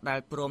លរដ្ឋដែល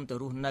ព្រមទៅ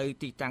រស់នៅ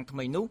ទីតាំងថ្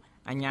មីនោះ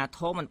អាជ្ញាធ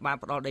រមិនបាន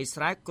ផ្ដល់ដី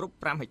ស្រែគ្រប់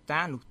5ហិក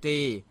តានោះទេ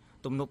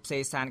ទំនប់សេ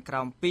សានក្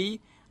រោម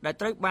2ដែល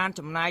ត្រូវបាន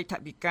ចំណាយថ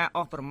វិកាអ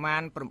ស់ប្រមា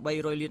ណ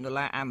$800 លាន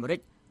អាមេរិ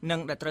កនិង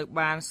ដែលត្រូវ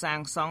បានសាង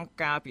សង់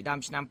កាលពីដើម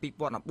ឆ្នាំ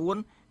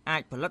2014អា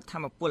ចផលិតថា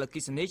មពលអគ្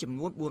គិសនីចំ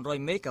នួន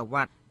400មេហ្គា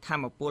វ៉ាត់ថា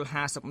មពល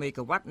50មេហ្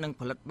គាវ៉ាត់និង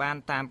ផលិតបាន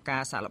តាមកា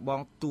រសាកល្ប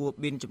ងតួ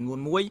ប៊ីនចំនួន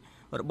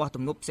1របស់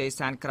ទំនប់សេ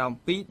សានក្រោម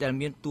2ដែល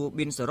មានតួ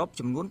ប៊ីនសរុប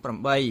ចំនួន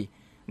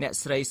8អ្នក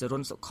ស្រីសរុ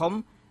នសុខុម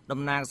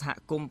តំណាងសហ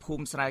គមន៍ភូ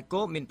មិស្រែ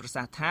គោមានប្រ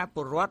សាសន៍ថាព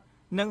លរដ្ឋ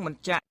នឹងមិន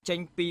ចាក់ចេញ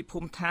ពីភូ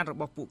មិឋានរ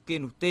បស់ពួកគេ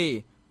នោះទេ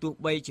ទោះ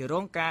បីជារ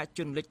ងការជ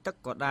ន់លិចទឹក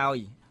ក៏ដោយ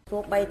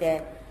ទោះបីតែ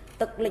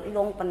ទឹកលិចល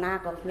ង់ប៉ុណ្ណា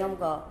ក៏ខ្ញុំ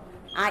ក៏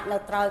អាចនៅ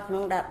ត្រើយក្នុ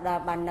ងដែល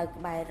បាននៅ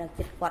ក្បែរនឹង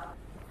ចិត្តគាត់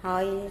ហើ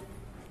យ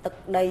ទឹក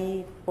ដី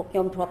ពួកខ្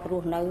ញុំធ្លាប់រ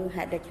ស់នៅ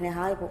ហេតុដូច្នេះ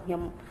ហើយពួកខ្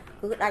ញុំ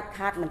គឺដាច់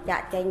ខាតមិនចា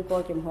ក់ចែងគោ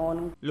លជំហរ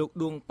នឹងលោក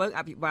ដួងពៅ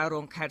អភិបាលរ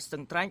ងខេត្តស្ទឹ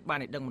ងត្រែងបាន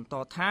ឲ្យដឹងបន្ត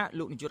ថា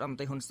លោកនាយករដ្ឋមន្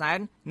ត្រីហ៊ុនសែន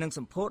នឹងស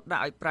ម្ពោធដា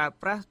ក់ឲ្យប្រើ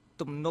ប្រាស់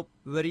ទំនប់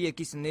វារីអគ្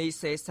គិសនី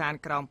សេសាន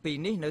ក្រោម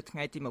2នេះនៅថ្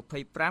ងៃទី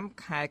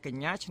25ខែក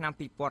ញ្ញាឆ្នាំ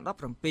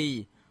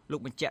2017លោក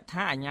បញ្ជាក់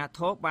ថាអាជ្ញាធ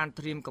របាន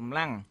ត្រៀមកម្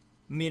លាំង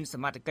មានស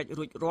មត្ថកិច្ច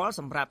រួចរាល់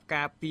សម្រាប់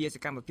ការពារស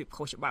កម្មភាព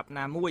ខុសច្បាប់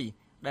ណាមួយ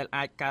ដែល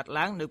អាចកើត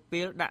ឡើងនៅ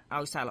ពេលដាក់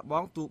ឲ្យសាកល្ប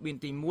ងទូប៊ីន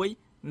ទី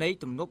1នៃ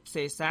ទំនប់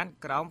សេសាន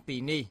ក្រោម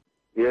2នេះ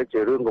វាជា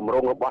រឿងគម្រោ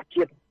ងរបស់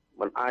ជាតិ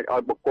មិនអាចឲ្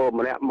យបុគ្គល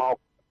ម្នាក់មក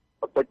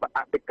បន្តិចអ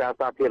តិកា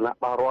សាធារណៈរ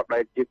បស់រដ្ឋដែ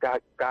លជា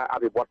ការអ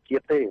ភិវឌ្ឍជា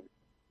តិទេអ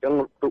ញ្ចឹង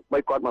ទោះបី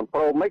គាត់មិនព្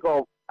រមមិនក៏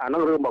អានឹ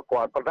ងរឿងរបស់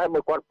គាត់ប៉ុន្តែ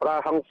បើគាត់ប្រើ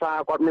ហិង្សា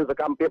គាត់មានស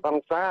កម្មភាពហិ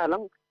ង្សាហ្នឹ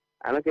ង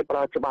អានឹងគេប្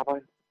រើច្បាប់ហើ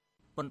យ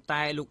ប៉ុន្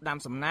តែលោកដាំ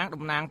សំណាង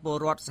តំណាងពល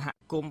រដ្ឋសហ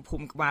គមន៍ភូ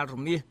មិក្បាលរ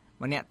មៀស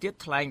ម្នាក់ទៀត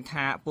ថ្លែង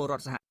ថាពលរ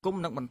ដ្ឋសហគម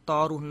ន៍នឹងបន្ត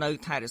រស់នៅ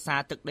ថែរក្សា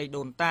ទឹកដី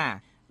ដូនតា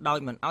ដោយ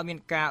មិនឲ្យមាន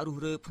ការរុះ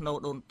រើភ្នូរ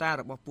ដូនតា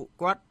របស់ពួក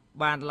គាត់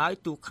បានឡើយ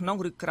ទូក្នុង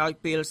ឬក្រោយ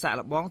ពេលសាក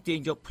ល្បងទាញ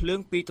យកភ្លើង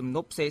ពីទំន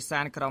ប់សេសា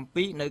នក្រោម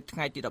2នៅថ្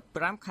ងៃទី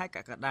15ខែក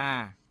ក្កដា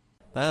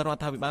តែរ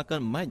ដ្ឋាភិបាលក៏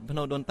មិនភ្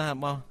នូរដូនតារ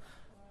បស់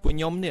ពួក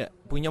ខ្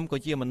ញុំក៏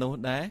ជាមនុស្ស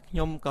ដែរខ្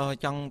ញុំក៏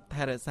ចង់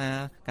ថែរក្សា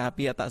ការ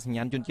ពារអត្តសញ្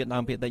ញាណជនជាតិដើ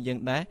មភាគតិចយើង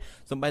ដែរ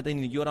សូម្បីតែ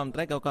នាយករដ្ឋមន្ត្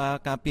រីក៏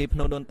ការពារភ្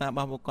នូរដូនតារប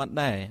ស់ពួកគាត់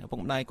ដែរឪពុក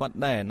ម្ដាយគាត់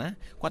ដែរណា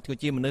គាត់ក៏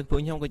ជាមនុស្សពួក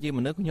ខ្ញុំក៏ជាម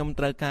នុស្សខ្ញុំ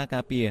ត្រូវកា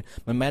រពារ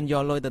មិនមែនយ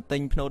កលុយទៅទិ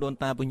ញភ្នូរដូន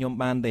តាពួកខ្ញុំ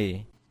បានទេ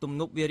ទំ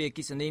នប់វារីអគ្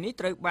គិសនីនេះ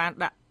ត្រូវបាន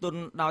ដាក់ទុន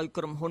ដោយ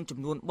ក្រុមហ៊ុនចំ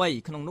នួន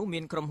3ក្នុងនោះមា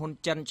នក្រុមហ៊ុន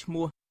ចិនឈ្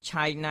មោះ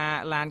China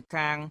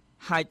Lankang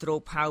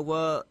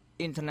Hydropower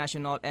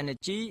International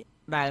Energy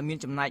ដែលមាន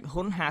ចំណែក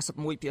ហ៊ុន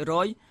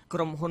 51% ក្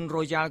រុមហ៊ុន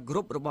Royal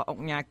Group របស់អ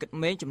ង្គការគិត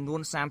មេងចំនួ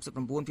ន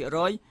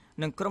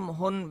 39% និងក្រុម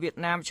ហ៊ុនវៀត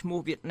ណាមឈ្មោះ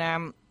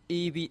Vietnam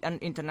EVN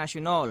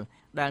International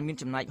ដែលមាន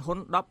ចំណែកហ៊ុន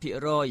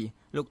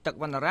 10% លោកទឹក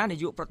វណ្ណរានា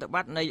យកប្រតិប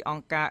ត្តិនៃអ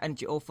ង្គការ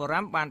NGO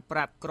Forum បានប្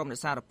រាប់ក្រុមអ្ន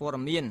កសារព័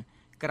ត៌មាន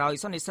ក្រោយ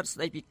សន្និសីទស្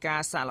ដីពីកា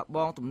រសាកល្ប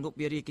ងទំនប់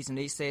វារីអគ្គិស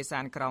នីសេសា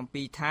នក្រោម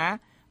2ថា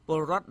ពល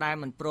រដ្ឋដែល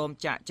មិនព្រម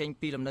ចាក់ចេញ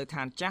ពីលំនៅ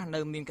ឋានចាស់នៅ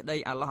មានក្តី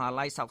អាឡោះអា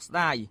ល័យសោកស្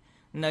ដាយ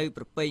នៅ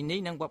ប្រពៃណី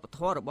និងវប្បធ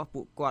ម៌របស់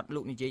ពួកគាត់លោ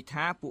កនិយាយ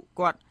ថាពួក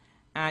គាត់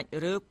អាច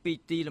រើពី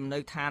ទីលំនៅ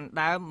ឋាន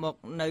ដើមមក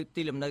នៅ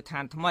ទីលំនៅឋា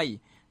នថ្មី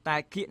តែ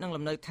គៀកនឹង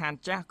លំនៅឋាន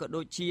ចាស់ក៏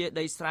ដូចជា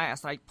ដីស្រែអា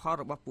ស្រ័យផល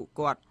របស់ពួក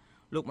គាត់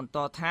លោកបន្ត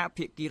ថា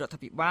ភាគីរដ្ឋា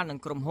ភិបាលនិង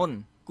ក្រុមហ៊ុន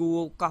គ គួរ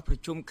កោះប្រ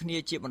ជុំគ្នា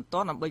ជាបន្ត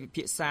ដើម្បីពិ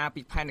ភាក្សា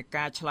ពីផែន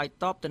ការឆ្លើយ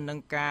តបទៅនឹង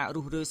ការ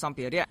រុះរើសម្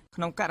ភារៈ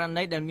ក្នុងករ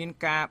ណីដែលមាន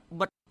ការ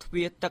បិទទ្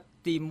វារទឹក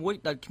ទី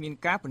1ដោយគ្មាន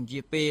ការពន្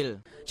យាពេល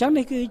ចឹង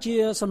នេះគឺជា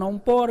សំណុំ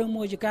ពរឬ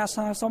មួយជាការ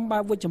សាសំបែ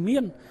បវិជ្ជមា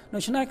នដូ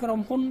ច្នេះក្រុម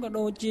ហ៊ុនក៏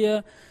ដូចជា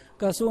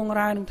ក្រសួង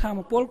រាយនឹងធម្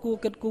មពលគួរ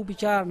គិតគូរពិ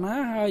ចារណា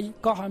ហើយ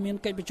ក៏ឲ្យមាន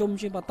កិច្ចប្រជុំ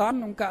ជាបន្ត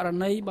ក្នុងករ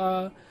ណីបើ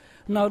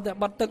នៅតែ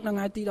បាត់ទឹកនៅថ្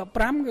ងៃទី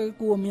15គឺ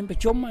គួរមានប្រ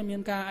ជុំឲ្យមា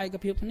នការឯក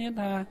ភាពគ្នា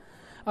ថា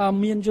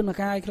មានយន្ត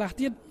ការខ្លះ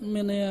ទៀត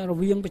មានរ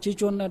វាងប្រជា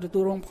ជនដែលទទួ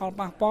លរងផល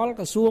ប៉ះពាល់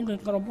ក្រសួងនិង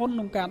ក្រុមហ៊ុនក្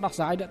នុងការដោះ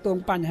ស្រាយទាក់ទង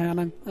បញ្ហាហ្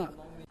នឹង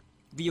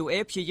VOA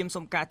ព្យាយាម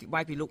សុំការអធិប្បា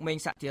យពីលោកមេង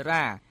សក្តិ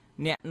រា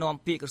អ្នកនាំ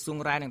ពាក្យក្រសួង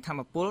រាយនឹងធម្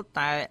មពល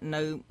តែ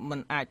នៅមិន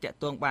អាចតាក់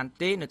ទងបាន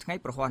ទេនៅថ្ងៃ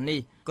ប្រហ័សនេះ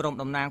ក្រុម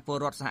តំណាងពល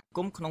រដ្ឋសហគ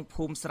មន៍ក្នុង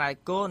ភូមិស្រែ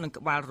គោនិង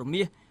ក្បាលរ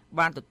មាស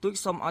បានទទូច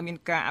សុំឲ្យមាន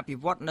ការអភិ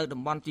វឌ្ឍនៅ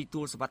តំបន់ទី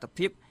ទួលសុវត្ថិ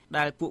ភាព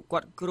ដែលពួកគា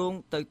ត់គ្រោង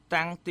ទៅ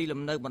តាំងទី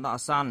លំនៅបណ្ដោះ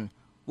អាសន្ន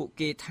ពួក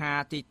គេថា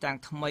ទីតាំង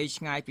ថ្មី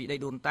ឆ្ងាយពីដី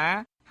ដូនតា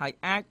ហើយ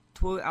អាច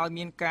ធ្វើឲ្យ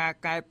មានការ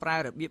កែប្រែ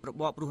របៀបរ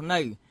បបរស់នៅ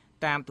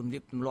តាមទំនៀ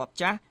មទម្លាប់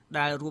ចាស់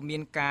ដែលរួមមា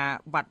នការ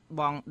បាត់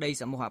បង់ដី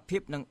សមូហភា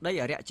ពនិងដី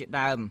អារក្សជា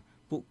ដើម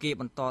ពួកគេ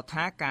បន្ត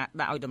ថាការ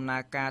ដាក់ឲ្យដំណើ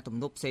រការទំ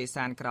នប់សេ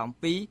សានក្រោម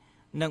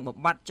2និងបំ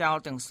បត្តិចោល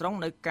ទាំងស្រុង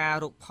នៅការ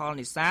រកផល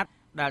នេសាទ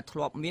ដែលធ្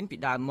លាប់មានពី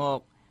ដើមមក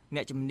អ្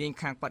នកជំនាញ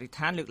ខាងបរិស្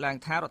ថានលើកឡើង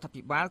ថារដ្ឋា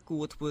ភិបាលគួ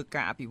រធ្វើ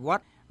ការអភិវឌ្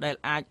ឍដែល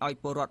អាចឲ្យ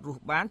ពលរដ្ឋរ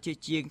ស់បានជា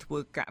ជាងធ្វើ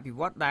ការអភិ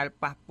វឌ្ឍដែល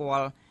ប៉ះពា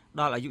ល់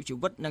ដល់អាយុជី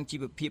វិតនិងជី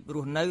វភាពរ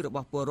ស់នៅរប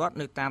ស់ពលរដ្ឋ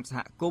នៅតាមសហ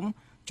គមន៍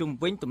ជុំ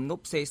វិញទំន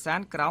ប់សេសាន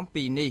ក្រោម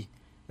2នេះ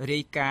រា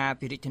យការណ៍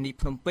ពីរាជធានី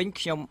ភ្នំពេញ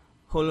ខ្ញុំ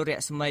ហុលរ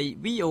ស្មី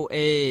VOA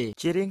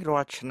ជារៀងរា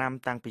ល់ឆ្នាំ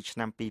តាំងពីឆ្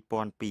នាំ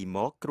2002ម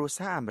កគ្រួ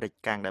សារអាមេរិក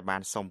កាំងដែលបា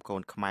នសុំកូ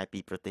នខ្មែរពី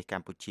ប្រទេសក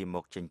ម្ពុជាម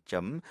កចិញ្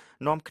ចឹម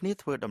នាំគ្នា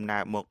ធ្វើដំណើ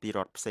រមកពីរ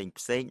ដ្ឋផ្សេ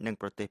ងៗនិង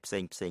ប្រទេសផ្សេ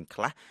ងៗ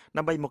ខ្លះ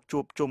ដើម្បីមកជួ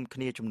បជុំគ្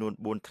នាចំនួន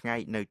4ថ្ងៃ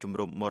នៅជំ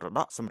រំមរត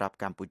កសម្រាប់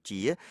កម្ពុ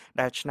ជា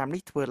ដែលឆ្នាំ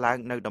នេះធ្វើឡើង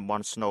នៅតំប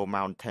ន់ Snow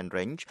Mountain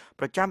Range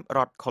ប្រចាំរ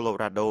ដ្ឋ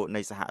Colorado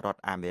នៃសហរដ្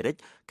ឋអាមេរិក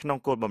ក្នុង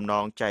គោលបំណ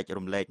ងចែក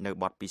រំលែកនៅ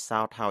បទពិសោ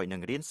ធន៍ហើយនឹ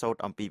ងរៀនសូត្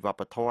រអំពីវប្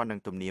បធម៌និង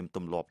ទំនៀមទ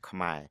ម្លាប់ខ្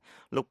មែរ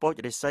លោកពូច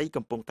រិស័យ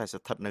កំពុងតែ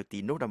ស្ថិតនៅទី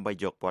នោះដើម្បី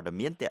យកព័ត៌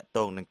មានតាក់ទ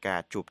ងនឹងការ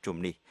ជួបជុំ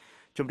នេះ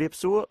ជំរាប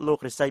សួរលោក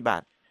រិស័យបា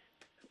ទ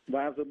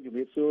សូមជំ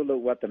រាបសួរលោក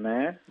វឌ្ឍនា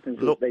និង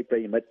លោកដីប្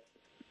រិមិត្ត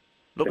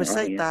លោករិ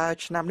ស័យតើ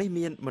ឆ្នាំនេះ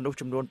មានមនុស្ស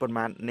ចំនួនប៉ុន្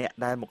មានអ្នក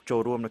ដែលមកចូល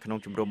រួមនៅក្នុង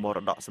ជំរំមរ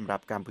តកសម្រា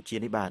ប់កម្ពុជា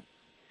នេះបាទ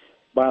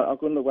អរ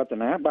គុណលោកវឌ្ឍ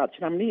នាបាទ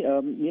ឆ្នាំនេះ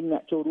មានអ្ន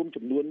កចូលរួម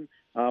ចំនួន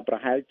ប្រ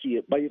ហែលជា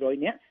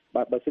300នាក់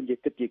បាទបើសិនជា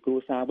គិតជាគ្រួ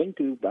សារវិញ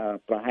គឺ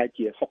ប្រហែល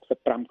ជា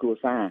65គ្រួ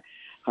សារ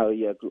ហើ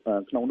យ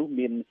ក្នុងនោះ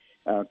មាន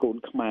កូន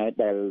ខ្មែរ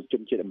ដែលជ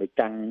នជាតិអាមេរិ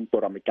កប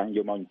រមអាមេរិកយ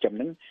កមកចិញ្ចឹម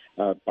ហ្នឹង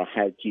ប្រ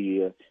ហែលជា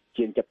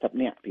ជាង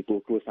70នាក់ពីព្រោះ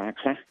គ្រួសារ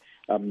ខ្លះ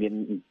មាន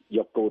យ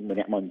កកូនម្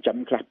នាក់មកចិញ្ចឹម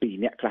ខ្លះ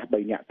2នាក់ខ្លះ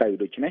3នាក់ទៅ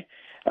ដូច្នេះ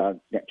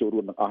អ្នកចូលរួ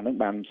មទាំងអស់ហ្នឹង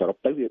បានសរុប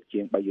ទៅវាជា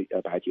ងប្រ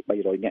ហែលជា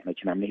300នាក់នៅ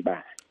ឆ្នាំនេះ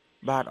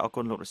បាទអរ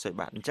គុណលោករិស័យ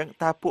បាទអញ្ចឹង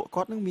តើពួក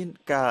គាត់នឹងមាន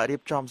ការរៀ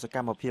បចំសក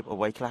ម្មភាពអ្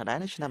វីខ្លះដែរ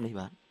នៅឆ្នាំនេះ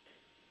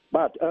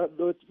បាទ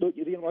ដូច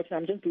រៀងរាល់ឆ្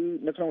នាំអញ្ចឹងគឺ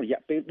នៅក្នុងរយៈ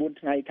ពេល4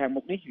ថ្ងៃខាង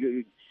មុខនេះគឺ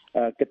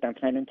គិតតាម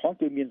ថ្ងៃហ្នឹងផង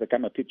គឺមានសក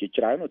ម្មភាពជា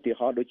ច្រើនឧទា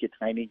ហរណ៍ដូចជា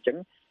ថ្ងៃនេះអញ្ចឹង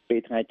ពេ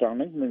លថ្ងៃត្រង់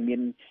ហ្នឹងនឹងមា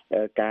ន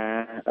ការ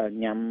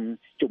ញ៉ាំ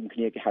ជុំគ្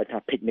នាគេហៅថា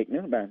picnic ហ្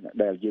នឹងបាទ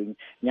ដែលយើង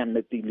ញ៉ាំ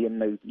នៅទីលាន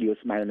នៅយាល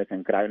ស្មៅនៅខា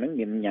ងក្រៅហ្នឹង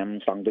មានញ៉ាំ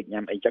សង់វិច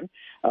ញ៉ាំអីចឹង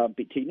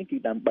ពិធីនេះគឺ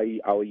ដើម្បី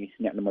ឲ្យ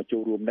អ្នកមកចូ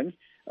លរួមហ្នឹង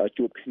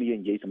ជួបគ្នា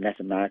និយាយសំណេះ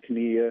សំណាលគ្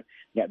នា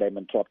អ្នកដែល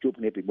មិនធ្លាប់ជួប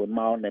គ្នាពីមុន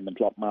មកដែលមិន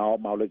ធ្លាប់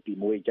មកលើកទី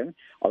1អញ្ចឹង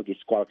ឲ្យគេ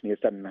ស្គាល់គ្នា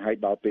សិនហើយ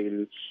ដល់ពេល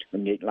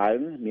ល្ងាចឡើង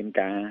មាន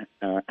ការ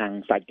អាំង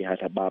សាច់គេហៅ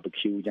ថា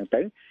barbecue អញ្ចឹង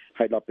ទៅ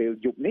ហើយដល់ពេល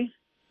យប់នេះ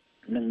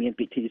នឹងមាន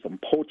ពិធីស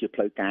ម្ពោធជាផ្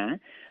លូវការ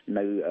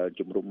នៅ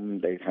ជំរំ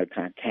ដែលហៅ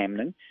ថា camp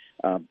ហ្នឹង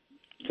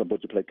សម្ពោធ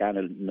ជាផ្លូវការ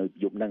នៅ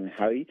យប់ហ្នឹង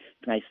ហើយ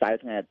ថ្ងៃសៅរ៍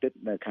ថ្ងៃអាទិត្យ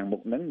នៅខាងមុ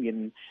ខហ្នឹងមាន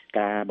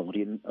ការបង្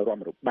រៀនរាំ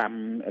របាំ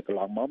កន្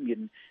លងមកមាន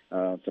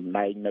សម្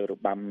ដែងនៅរ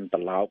បាំត្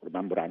រឡោករ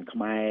បាំបុរាណខ្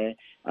មែរ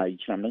ហើយ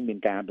ឆ្នាំហ្នឹងមាន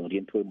ការបង្រៀ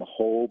នធ្វើម្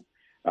ហូប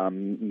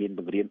មាន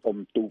បង្រៀន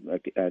ទូក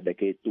ដែល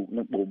គេទូកហ្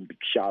នឹងបូមពី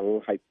ខ្យល់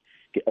ហើយ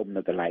គេអុំ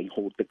នៅកន្លែង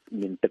ហូរទឹក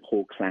មានទឹកហូ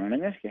រខ្លាំងហ្នឹ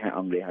ងគេហៅ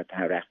អង់គ្លេសហៅ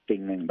ថា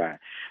rafting ហ្នឹងបាទ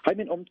ហើយ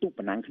មានអុំទូក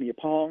ប៉ុណ្ណឹងគ្នា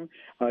ផង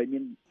ហើយមា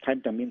នថែម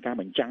ទាំងមានការ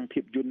បញ្ចាំងភា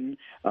ពយន្ត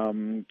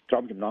ក្រុ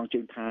មចំណងជើ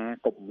ងថា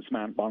កុំស្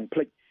មានបងភ្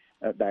លេច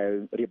ដែល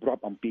រៀបរា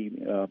ប់អំពី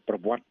ប្រ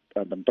វត្តិ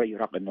តន្ត្រី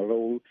rock and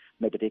roll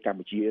នៅប្រទេសកម្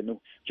ពុជានោះ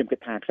ខ្ញុំគិត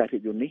ថាខ្សែភា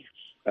ពយន្តនេះ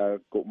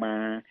កុមា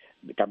រ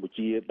កម្ពុ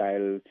ជាដែល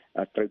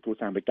ត្រូវគ្រួ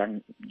សារអាមេរិក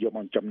យកម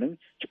កចំនឹង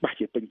ច្បាស់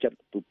ជាពេញចិត្ត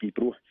ពី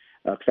ព្រោះ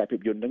ខ្សែភាព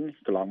យន្តហ្នឹង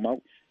កន្លងមក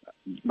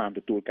បានទ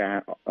ទួលការ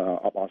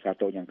អបអរសា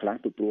ទរយ៉ាងខ្លាំង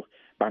ពីព្រោះ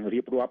បានរៀ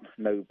បរាប់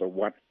នៅប្រ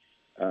វត្តិ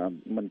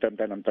មិនត្រឹម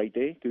តែតន្ត្រី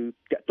ទេគឺ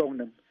តាក់ទង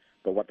នឹង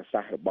ប្រវត្តិសា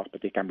ស្ត្ររបស់ប្រ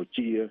ទេសកម្ពុ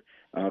ជា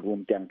រួម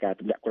ទាំងការ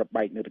ទម្លាក់គ្រាប់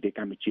បែកនៅប្រទេស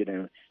កម្ពុជាដែល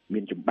មា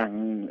នចម្បាំង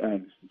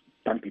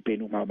តាំងពីពេល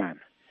នោះមកបាទ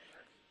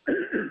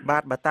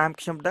បើតាម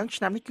ខ្ញុំដឹង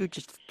ឆ្នាំនេះគឺ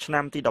ជាឆ្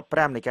នាំទី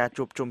15នៃការ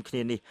ជួបជុំគ្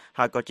នានេះ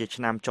ហើយក៏ជា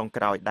ឆ្នាំចុង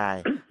ក្រោយដែរ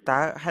តើ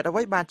ហេតុអ្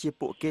វីបានជា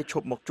ពួកគេឈ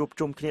ប់មកជួប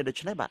ជុំគ្នាដូ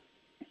ច្នេះបាទ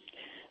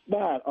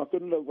អរគុ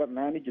ណលោកវណ្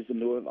ណានេះជាសំ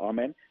ណួរល្អ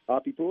មែន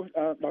ពីព្រោះ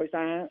ដោយ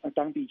សារ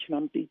តាំងពីឆ្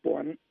នាំ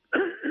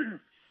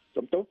2000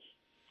សំទោស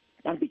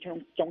តាំងពី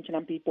ចុងឆ្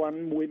នាំ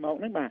2001មក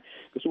ហ្នឹងបាទ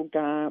ក្រសួង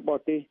ការបរ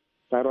ទេស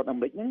សហរដ្ឋអា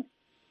មេរិកហ្នឹង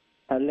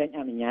លែង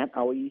អនុញ្ញាត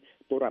ឲ្យ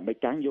ពលរដ្ឋអាមេរិ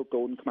កយក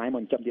កូនខ្មែរម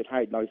កចិញ្ចឹមទៀតហើ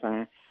យដោយសារ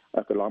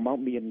កន្លងមក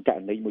មានក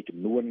រណីមួយចំ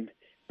នួន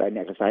តែអ្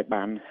នកកសែត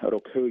បានរ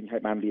កឃើញហើ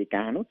យបានរាយ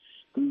ការណ៍នោះ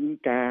គឺ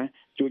ការ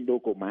ជួញដូរ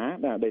កុមារ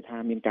ដែលថា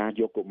មានការ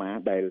យកកុមារ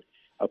ដែល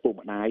ឪពុក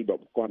ម្ដាយរប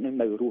ស់គាត់នឹង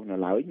នៅរស់នៅ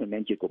ឡើយមិនមែ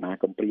នជាកុមារ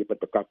កំព្រាពិត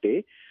ប្រាកដទេ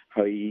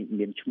ហើយ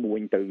មានឈ្មួញ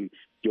ទៅ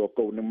យក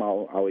កូននឹងមក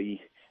ឲ្យ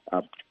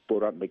ពល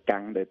រដ្ឋអាមេរិក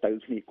ដែលទៅ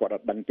គ្នាគាត់អ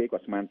ត់ដឹងទេគា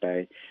ត់ស្មានតែ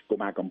កុ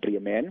មារកំព្រា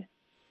មែន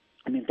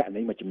មានករ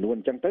ណីមួយចំនួន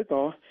អញ្ចឹងទៅ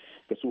ក៏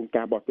ក្រសួង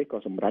ការបរទេសក៏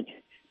សម្រេច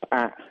ផ្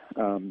អាក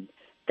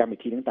កម្មវិ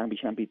ធីនឹងតាំងពី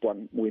ឆ្នាំ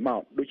2001ម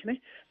កដូច្នេះ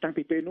តាំង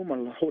ពីពេលនោះមក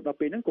រហូតដល់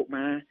ពេលហ្នឹងកុ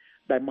មារ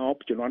ដែលមក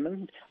ជំនាន់ហ្នឹង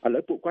ឥឡូ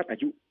វពួកគាត់អា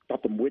យុ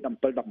16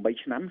 17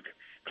 18ឆ្នាំ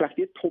ខ្លះ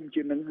ទៀតធំ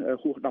ជាងនឹង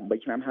ហួស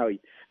18ឆ្នាំហើយ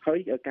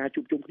ការ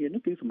ជួបជុំគ្នា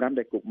នេះគឺសម្រាប់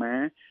តែកុមារ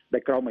ដែ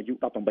លក្រោមអាយុ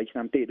18ឆ្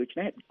នាំទេដូច្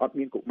នេះអត់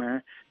មានកុមារ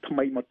ថ្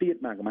មីមកទៀត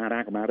បាទកុ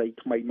មារី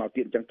ថ្មីមក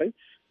ទៀតអញ្ចឹងទៅ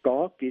ក៏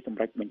គេសម្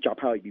រេចបញ្ចប់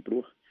ហើយពីព្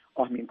រោះ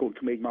អស់មានកូន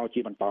ក្មេងមកជា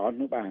បន្ត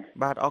នោះ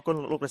បាទអរគុណ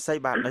លោករិស័យ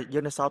បាទយើ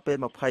ងនៅសល់ពេល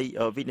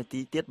20វិនាទី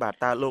ទៀតបាទ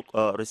តើលោក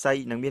រិស័យ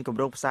នឹងមានគ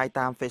ម្រោងផ្សាយ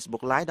តាម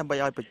Facebook Live ដើម្បី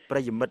ឲ្យប្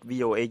រិយមិត្ត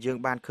VOA យើង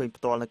បានឃើញ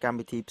ផ្ទាល់នៅកម្ម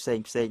វិធីផ្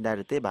សេងដែ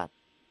រទេបាទ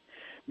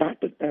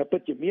ពិ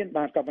តជាមាន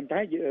បាទក៏ប៉ុន្តែ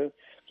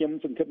ខ្ញុំ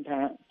សង្ឃឹមថា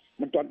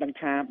មិនទាន់ដឹង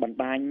ថាបណ្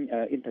ដាញ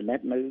អ៊ីនធឺណិត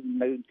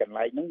នៅកន្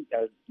លែងហ្នឹង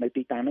នៅ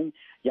ទីតាំងហ្នឹង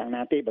យ៉ាង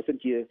ណាទេបើសិន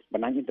ជាប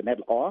ណ្ដាញអ៊ីនធឺណិត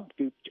ល្អ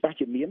គឺច្បាស់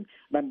ជាមាន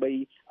ដើម្បី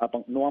ប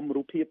ង្នាំ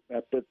រូបភាព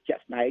ពិតជា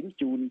ក់ស្ដែង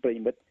ជូនប្រិយ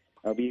មិត្ត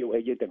VOA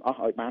យើងទាំងអស់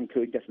ឲ្យបាន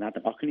ឃើញទស្សនៈ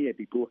ទាំងអស់គ្នា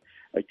ពីព្រោះ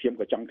ខ្ញុំ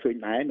ក៏ចង់ឃើញ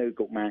ដែរនៅ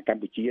កុមារក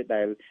ម្ពុជា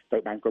ដែលត្រូ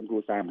វបានក្រុមគ្រួ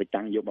សារអាមេរិក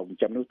យកមកចិ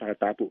ញ្ចឹមនោះ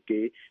តើពួកគេ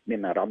មាន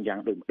អារម្មណ៍យ៉ាង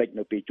ដូចម្ដេច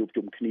នៅពេលជួប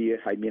ជុំគ្នា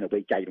ហើយមានអ្វី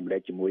ចែករំលែ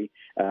កជាមួយ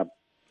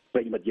ប្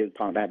រិយមិត្តយើង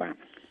ផងដែរ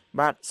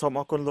បាទសូម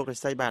អរគុណលោករិ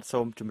ស័យបាទសូ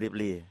មជម្រាប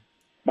លា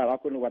បាទអរ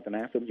គុណលោកវឌ្ឍ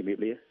នាសូមជម្រាប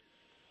លា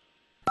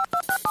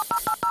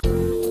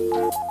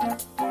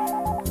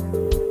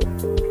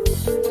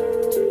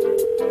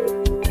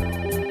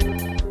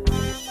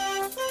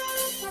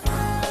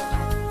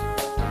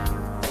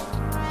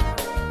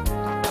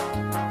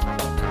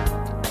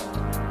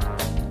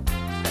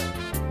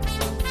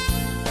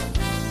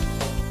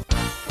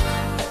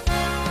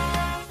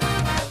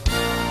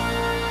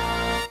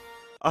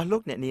អស់លោ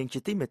កអ្នកនាងជា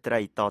ទីមេត្រី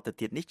តទៅ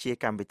ទៀតនេះជា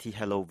កម្មវិធី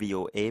Hello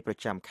VOA ប្រ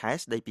ចាំខែ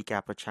ស្ដីពីកា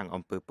រប្រឆាំង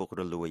អំពើពុក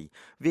រលួយ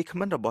វាគ្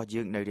មិនរបស់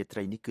យើងនៅរាត្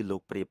រីនេះគឺលោ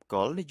កព្រាប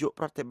កុលនាយក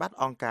ប្រតិបត្តិ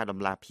អង្គការដំ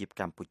ឡាភិប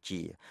កម្ពុ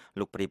ជា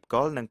លោកព្រាប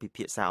កុលនឹងពិ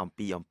ភាក្សាអំ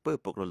ពីអំពើ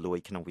ពុករលួយ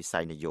ក្នុងវិស័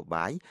យនយោ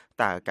បាយ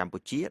តើកម្ពុ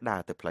ជាដើ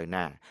រទៅផ្លូវ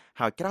ណា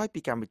ហើយក្រោយ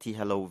ពីកម្មវិធី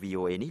Hello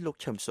VOA នេះលោក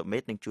ឈឹមសុមេ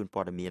តនឹងជួន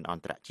ព័ត៌មានអ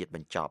ន្តរជាតិប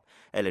ញ្ចប់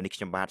ឥឡូវនេះខ្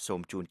ញុំបាទសូ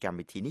មជូនកម្ម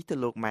វិធីនេះទៅ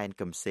លោកម៉ែន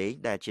កឹមសេង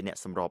ដែលជាអ្នក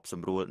សម្របស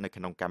ម្រួលនៅ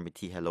ក្នុងកម្មវិ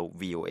ធី Hello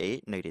VOA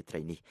នៅរាត្រី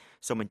នេះ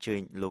សូមអញ្ជើ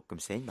ញលោកកឹម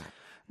សេង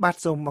បាទ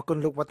សូមអរគុណ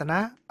លោកវឌ្ឍនា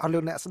អរលោ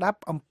កអ្នកស្ដាប់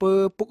អំពើ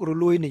ពុករ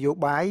លួយនយោ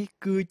បាយ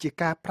គឺជា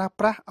ការប្រើ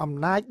ប្រាស់អំ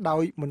ណាចដោ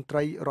យមន្ត្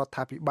រីរដ្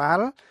ឋាភិបាល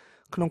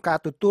ក្នុងការ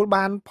ទទួល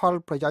បានផល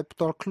ប្រយោជន៍ផ្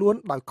ទាល់ខ្លួន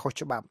ដោយខុស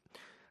ច្បាប់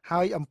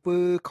ហើយអំពើ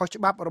ខុស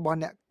ច្បាប់របស់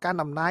អ្នកកាន់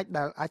អំណាច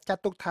ដែលអាចចា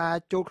ត់ទុកថា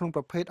ចូលក្នុង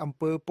ប្រភេទអំ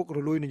ពើពុករ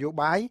លួយនយោ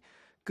បាយ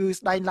គឺ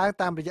ស្ដែងឡើង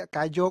តាមរយៈ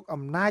ការយក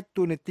អំណាច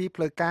ទូនាទី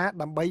ផ្លូវការ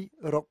ដើម្បី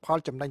រកផល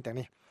ចំណេញទាំង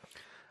នេះ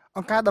អ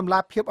ង្គការដំឡា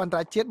ភិបអន្ត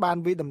រជាតិបាន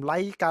វិតម្លៃ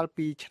កាល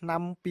ពីឆ្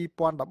នាំ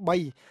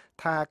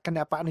2013ថាគណ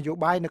បកនយោ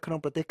បាយនៅក្នុង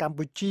ប្រទេសកម្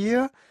ពុជា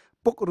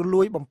ពុករ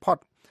លួយបំផុត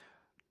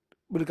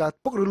ឬក៏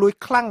ពុករលួយ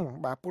ខ្លាំង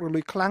បាទពុករ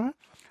លួយខ្លាំង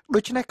ដូ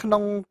ច្នេះក្នុ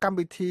ងកម្ម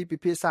វិធីពិ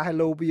ភាក្សា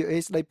Hello VOA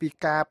ស្ដីពី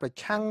ការប្រ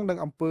ឆាំងនឹង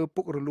អំពើ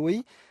ពុករលួយ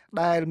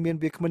ដែលមាន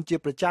វាគ្មិនជា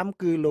ប្រចាំ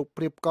គឺលោក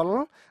ព្រាបកុល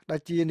ដែល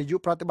ជានាយក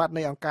ប្រតិបត្តិ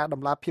នៃអង្គការ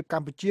ដំឡាភិបក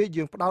ម្ពុជា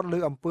យើងផ្ដោតលើ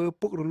អំពើ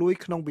ពុករលួយ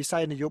ក្នុងវិស័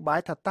យនយោបាយ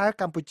ថាតើ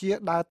កម្ពុជា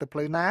ដើរទៅផ្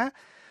លូវណា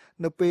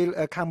នៅពេល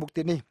ខាងមុខ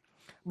ទៀតនេះ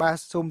បាទ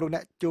សូមលោកអ្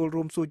នកចូល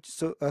រួមសួរ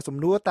សំ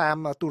ណួរតាម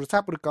ទូរស័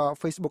ព្ទឬក៏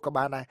Facebook ក៏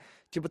បានដែរ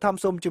ជាបឋម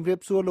សូមជម្រាប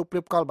សួរលោកព្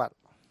រាបកុលបា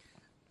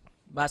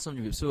ទសូមជ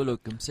ម្រាបសួរលោក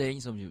កឹមសេង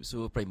សូមជម្រាបសួ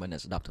រប្រិយមិត្តអ្ន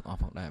កស្ដាប់ទាំងអស់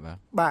ផងដែរបា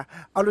ទ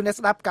អរលោកអ្នក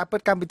ស្ដាប់ការពិ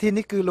តកម្មវិធី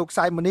នេះគឺលោក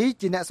សៃមនី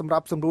ជាអ្នកសម្រ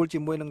បសម្រួលជា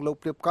មួយនឹងលោក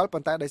ព្រាបកុលប៉ុ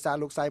ន្តែដោយសារ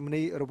លោកសៃម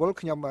នីរវល់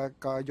ខ្ញុំ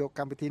ក៏យកក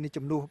ម្មវិធីនេះ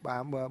ជំនួសបា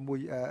ទមួយ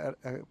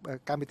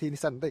កម្មវិធីនេះ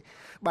សិនបន្តិច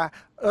បាទ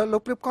លោ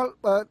កព្រាបកុល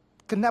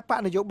គណៈបក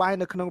នយោបាយ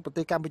នៅក្នុងប្រ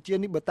ទេសកម្ពុជា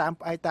នេះបើតាម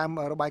ផ្អែកតាម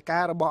របាយកា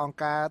រណ៍របស់អង្គ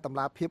ការតម្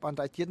លាភាពអន្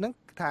តរជាតិហ្នឹង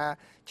ថា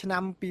ឆ្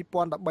នាំ2013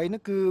ហ្នឹ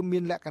ងគឺមា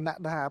នលក្ខណៈ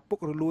ថាពុក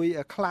រលួយ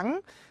ខ្លាំង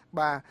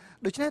បាទ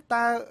ដូច្នេះ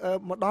តើ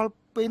មកដល់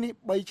ពេលនេះ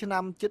3ឆ្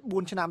នាំជិត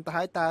4ឆ្នាំទៅ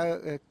ហើយតើ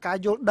ការ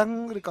យល់ដឹង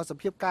ឬក៏ស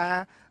ភាពការ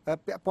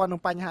ពាក់ព័ន្ធនឹ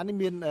ងបញ្ហានេះ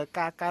មាន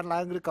ការកើនឡើ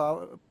ងឬក៏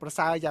ប្រ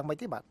សើរយ៉ាងម៉េច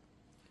ទេ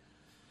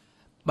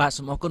បាទ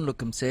សូមអរគុណលោក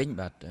កឹមសេង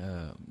បាទ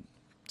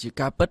ជា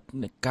ការពិត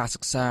ការសិ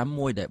ក្សា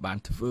មួយដែលបាន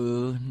ធ្វើ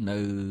នៅ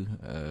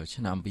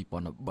ឆ្នាំ2013គឺ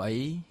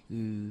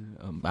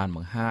បានប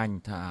ង្ហាញ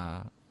ថា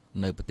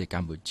នៅប្រទេសក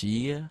ម្ពុជា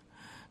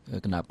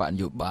គណៈបកន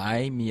យោបាយ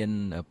មាន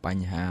ប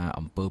ញ្ហា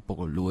អំពើពុក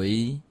រលួយ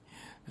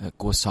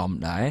គួរសម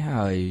ដែរ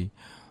ហើយ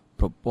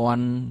ប្រព័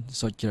ន្ធ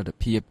សុចរិត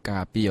ភាពកា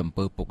រពារអំ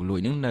ពើពុករលួយ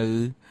នឹងនៅ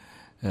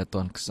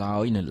ទាន់ខ្សោ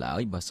យនៅឡើ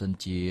យបើសិន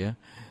ជា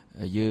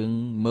យើង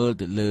មើល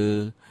ទៅលើ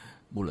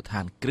មូលដ្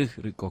ឋានគ្រឹះ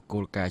ឬក៏គោ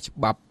លការណ៍ច្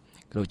បាប់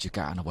ដូចជា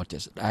ការអនុវត្តជា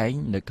ក់ស្ដែង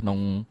នៅក្នុង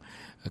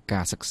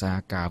ការសិក្សា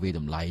ការវិ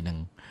តម្លៃនឹង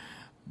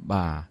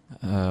បា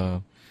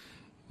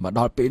ទ មកដ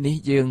ល់ពេលនេះ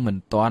យើងមិន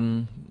ទាន់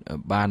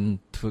បាន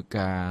ធ្វើ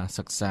ការ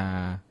សិក្សា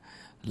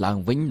ឡើង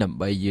វិញដើម្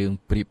បីយើង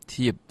ប្រៀប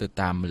ធៀបទៅ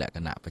តាមលក្ខ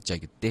ណៈបច្ចេក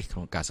ទេសក្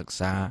នុងការសិក្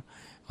សា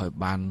ឲ្យ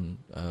បាន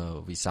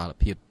វិសាល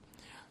ភាព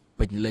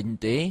ពេញលេញ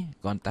ទេ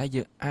គ្រាន់តែ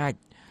យើងអាច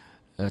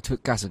ធ្វើ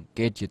ការសង្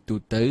កេតជាទូ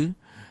ទៅ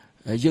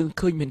យើង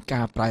ឃើញមាន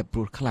ការប្រែប្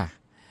រួលខ្លះ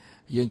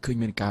យើងឃើញ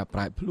មានការប្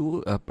រែប្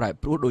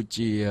រួលដូច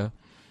ជា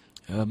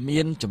មា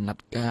នចំណា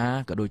ត់ការ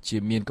ក៏ដូចជា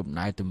មានកំ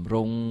ណែទម្រ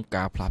ង់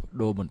ការផ្លាស់ប្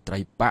ដូរមន្ត្រី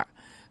បក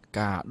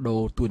ការដូ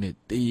រតួនា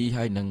ទី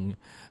ហើយនឹង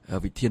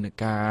វិធាន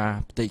ការ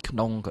ផ្ទៃក្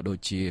នុងក៏ដូច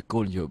ជាគោ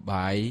លនយោ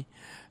បាយ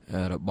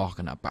របស់គ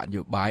ណៈបកន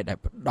យោបាយដែល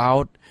បដោ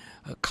ត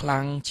ខ្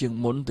លាំងជាង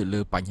មុនទៅ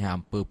លើបញ្ហា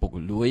អំពើពុក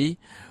រលួយ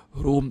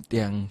រួម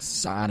ទាំង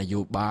សារន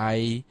យោបាយ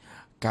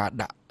ការ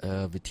ដាក់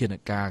វិធាន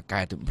ការ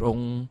កែតម្រ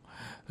ង់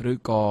ឬ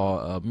ក៏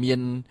មា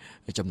ន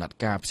ចំណាត់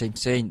ការផ្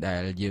សេងៗដែ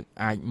លយើង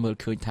អាចមើល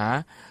ឃើញថា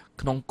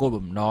ក្នុងគោល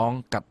បំណង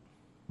កាត់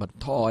បន្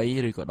ថយ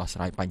ឬក៏ដោះស្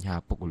រាយបញ្ហា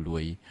ពុករលួ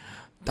យ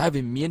តែ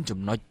វាមានចំ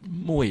ណុច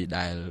មួយ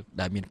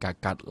ដែលមានការ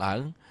កាត់ឡើង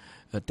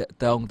តក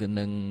តងទៅ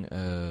នឹង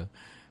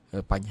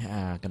បញ្ហា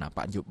គណៈប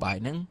កនយោបាយ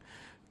ហ្នឹង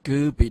គឺ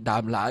ពីដើ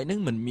មឡើយហ្នឹង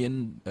มันមាន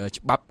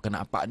ច្បាប់គណៈ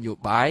បកនយោ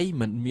បាយ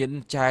มันមាន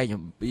ចែង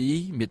អំពី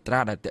មាត្រា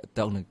ដែលតកត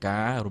ងនឹងកា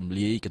ររំ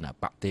លាយគណៈ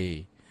បកទេ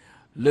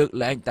លើក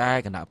លែងតែ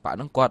គណៈបកហ្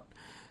នឹងគាត់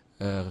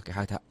គេ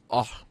ហៅថាអ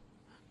ស់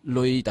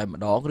លុយតែ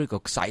ម្ដងឬក៏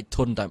ខ្សែធ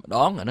នតែម្ដ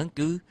ងអាហ្នឹង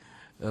គឺ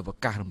ប្រ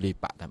កាសរំលាយ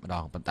បកតែម្ដ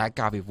ងប៉ុន្តែ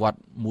ការវិវត្ត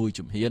មួយ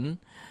ជំហាន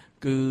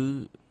គឺ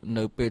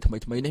នៅពេលថ្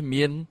មីនេះ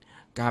មាន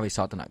ការវិ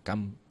សោធនកម្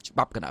មច្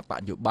បាប់គណៈបក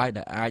នយោបាយ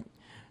ដែលអាច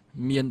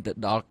មានទៅ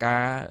ដល់កា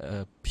រ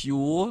ព្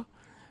យួរ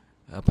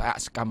ផ្អាក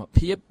សកម្ម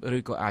ភាពឬ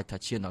ក៏អាចថា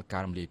ឈានដល់កា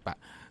ររំលាយបក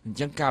អញ្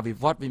ចឹងការវិ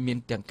វត្តវាមាន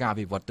ទាំងការ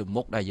វិវត្តទៅ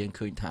មុខដែលយើង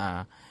ឃើញថា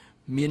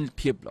មាន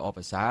ភាពល្អ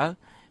ប្រសើរ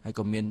ហើយ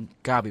ក៏មាន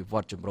ការវិវ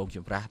ត្តចម្រូងច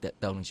ម្រាសទាក់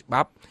ទងនឹងច្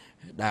បាប់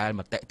ដែល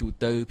មតិទូ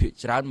ទៅភាគ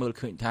ច្រើនមើល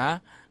ឃើញថា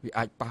វា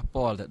អាចប៉ះ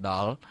ពាល់ទៅដ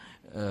ល់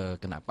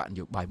គណៈបកន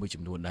យោបាយមួយ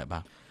ចំនួនដែរបា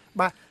ទ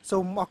សូ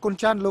មអរគុណ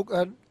ច្រើនលោក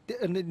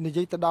និ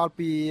យាយទៅដល់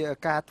ពី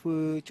ការធ្វើ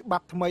ច្បា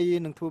ប់ថ្មី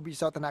និងធ្វើវិ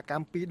សោធនក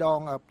ម្មពីរដង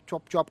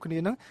ជាប់គ្នា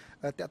ហ្នឹង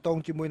តាក់ទង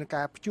ជាមួយនឹង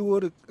ការព្យួរ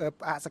ឬ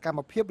អសកម្ម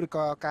ភាពឬ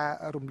ក៏ការ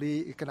រំលាយ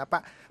គណៈបក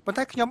ប៉ុន្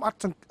តែខ្ញុំអត់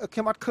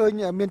ឃើញ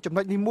មានចំ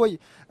ណុចនេះមួយ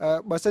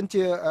បើសិន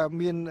ជា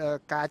មាន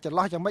ការចន្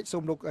លោះយ៉ាងម៉េចសូ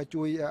មលោក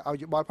ជួយឲ្យ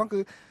យោបល់ផង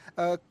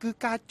គឺ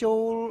ការចូ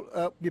ល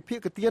វិភាគ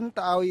ទាន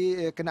ទៅឲ្យ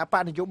គណៈប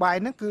កនយោបាយ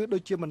ហ្នឹងគឺដូ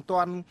ចជាមិន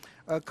ទាន់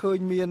ឃើញ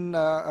មាន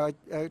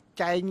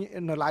ចែង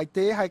នៅឡើយ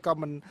ទេហើយក៏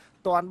មិន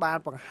ទាន់បាន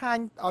បង្ហាញ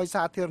ឲ្យ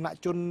សាធារណ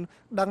ជន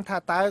ដឹងថា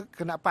តើ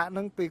គណៈបក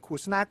នឹងពេលឃោ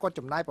សនាគាត់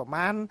ចំណាយប្រ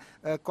មាណ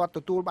គាត់ទ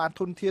ទួលបាន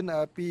ធនធាន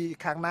ពី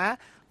ខាងណា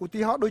ឧ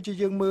ទាហរណ៍ដូចជា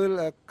យើងមើល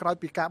ក្រោយ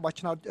ពីការបោះ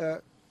ឆ្នោត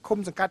ឃុំ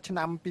សង្កាត់ឆ្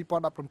នាំ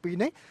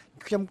2017នេះ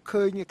ខ្ញុំ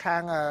ឃើញខា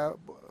ង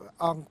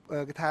អង្គ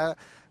គេថា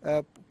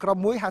ក្រុម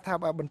មួយហៅថា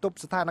បន្ទប់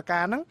ស្ថានភាព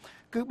ហ្នឹង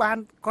គឺបាន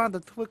គ្រាន់តែ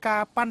ធ្វើការ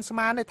ប៉ាន់ស្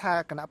មានទេថា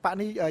គណៈបក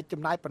នេះ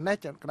ចំណាយប៉ុណ្ណេះ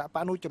គណៈប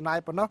កនោះចំណាយ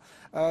ប៉ុណ្ណោះ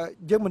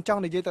យើងមិនចង់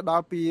និយាយទៅដ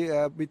ល់ពី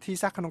វិធី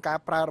សាស្ត្រក្នុងការ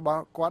ប្រើរបស់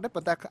គាត់ទេ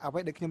ប៉ុន្តែអ្វី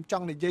ដែលខ្ញុំច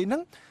ង់និយាយហ្នឹ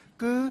ង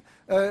គឺ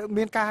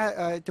មានការ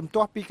ជំ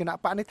ទាស់ពីគណៈ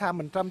បកនេះថា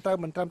មិនត្រឹមត្រូវ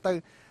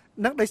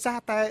នឹងដោយសារ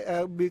តែ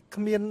វា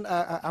គ្មាន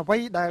អ្វី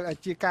ដែល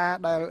ជាការ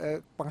ដែល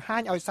បង្ហា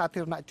ញឲ្យសាធា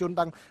រណជន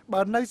ដឹងបើ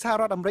នៅសហ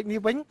រដ្ឋអាមេរិកនេះ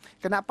វិញ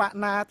គណៈបក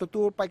ណាទ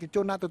ទួលបេក្ខជ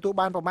នណាទទួល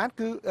បានប្រមាណ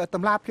គឺត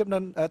ម្លាភាពនៅ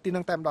ទីនឹ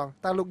ងតែម្ដង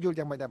តើលោកយល់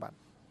យ៉ាងម៉េចដែរ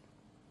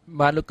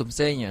បាទលោកកំ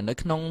សែងនៅ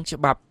ក្នុងច្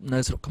បាប់នៅ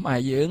ស្រុកខ្មែរ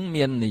យើង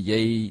មាននិយា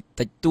យ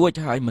តិចតួច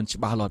ហើយមិនច្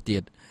បាស់លាស់ទៀ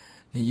ត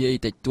និយាយ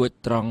តិចតួច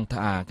ត្រង់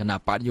ថាគណៈ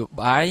បកនយោ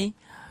បាយ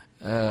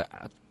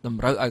ត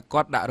ម្រូវឲ្យ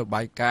គាត់ដាក់រ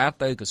បាយការណ៍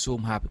ទៅក្រសួង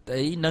មហាផ្ទៃ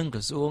និងក្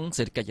រសួង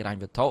សេដ្ឋកិច្ចហិរញ្ញ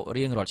វត្ថុ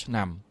រៀងរាល់ឆ្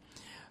នាំ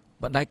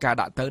ប៉ុន្តែការ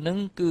ដាក់ទៅហ្នឹង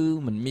គឺ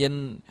មិនមាន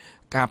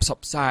ការផ្សព្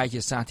វផ្សាយជា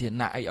សាធារ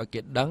ណៈអីឲ្យ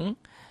គេដឹង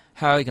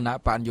ហើយគណៈ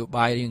បកនយោ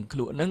បាយរៀងខ្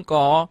លួនហ្នឹង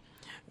ក៏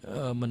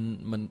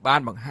មិនបា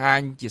នបង្ហាញ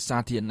ជាសា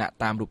ធារណៈ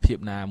តាមរូបភាព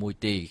ណាមួយ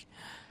ទេ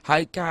ហើ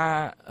យការ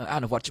អ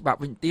នុវត្តច្បាប់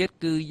វិញទៀត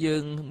គឺយើ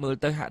ងមើល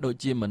ទៅហាក់ដូច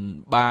ជាមិន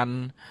បាន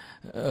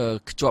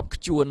ខ្ជាប់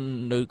ខ្ជួន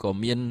នៅក៏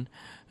មាន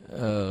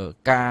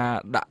ការ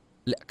ដាក់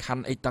លក្ខខ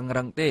ណ្ឌអីតឹង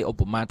រឹងទេឧ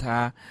បមាថា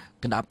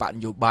គណៈបកន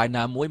យោបាយ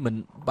ណាមួយមិន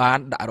បាន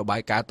ដាក់របា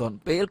យការណ៍ទាន់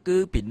ពេលគឺ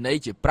ពិន័យ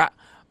ជាប្រាក់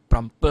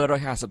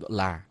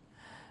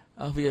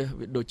$750វា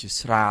ដូចជា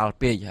ស្រាល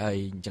ពេកហើយ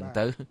អញ្ចឹង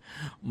ទៅ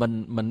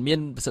มันមាន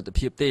ប្រសិទ្ធ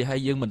ភាពទេហើយ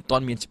យើងមិនទា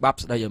ន់មានច្បាប់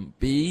ស្ដីអំ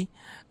ពី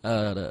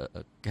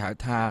គេហៅ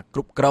ថាគ្រ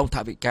ប់គ្រងថ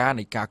វិកា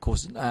នៃការឃោ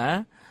សនា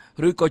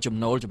ឬក៏ចំ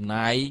ណូលចំ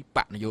ណាយប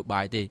កនយោ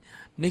បាយទេ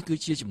នេះគឺ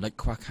ជាចំណុច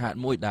ខ្វះខាត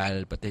មួយដែល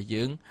ប្រទេស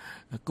យើង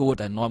គួរ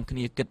តែនាំគ្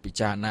នាគិតពិ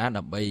ចារណា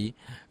ដើម្បី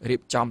រៀ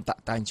បចំតា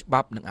ក់តែងច្បា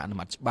ប់និងអនុ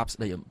ម័តច្បាប់ស្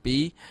ដីអំពី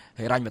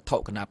ហិរញ្ញវត្ថុ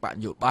គណៈបកន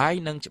យោបាយ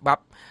និងច្បា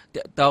ប់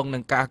ទាក់ទងនឹ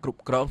ងការគ្រប់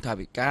គ្រងថ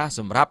វិកាស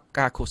ម្រាប់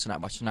ការឃោសនា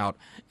បោះឆ្នោត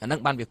អានឹង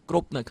បានវាគ្រ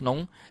ប់នៅក្នុង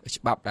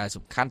ច្បាប់ដែល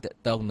សំខាន់ទាក់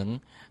ទងនឹង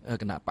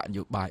គណៈបកន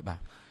យោបាយ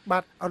បា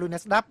ទអរលោកអ្ន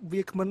កស្ដាប់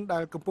វាគ្មិនដែ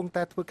លកំពុង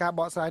តែធ្វើការប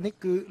កស្រាយនេះ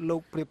គឺលោ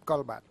កព្រៀបកុ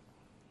លបាទ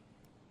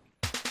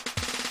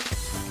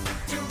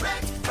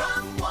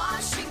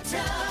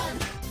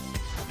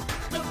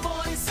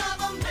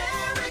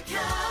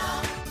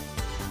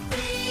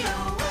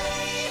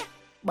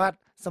បាទ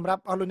សម្រា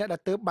ប់អស់លោកអ្នកដែ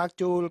លទើបបើក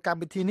ចូលកម្ម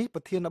វិធីនេះប្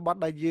រធានបទ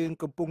ដែលយើង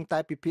កំពុងតែ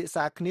ពិភាក្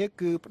សាគ្នា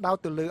គឺផ្ដោត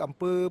ទៅលើអំ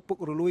ពើពុក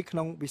រលួយក្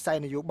នុងវិស័យ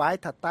នយោបាយ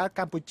ថាតើក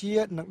ម្ពុជា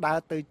នឹងដើរ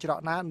ទៅច្រក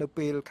ណានៅ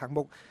ពេលខាង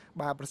មុខ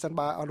បាទប្រសិន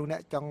បើអស់លោកអ្ន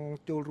កចង់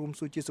ចូលរួម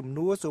សួរជាសំ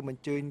ណួរសូមអ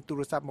ញ្ជើញទូ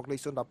រស័ព្ទមកលេខ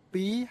012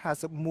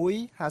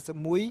 51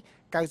 51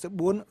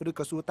 94ឬ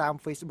ក៏សួរតាម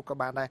Facebook ក៏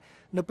បានដែរ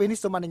នៅពេលនេះ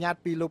សូមអនុញ្ញាត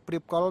ពីលោកព្រៀ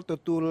បកុលទ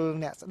ទួល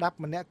អ្នកស្ដាប់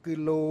ម្នាក់គឺ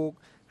លោក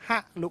ហា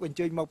ក់លោកអញ្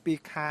ជើញមកពី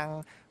ខាង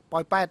ប៉ោ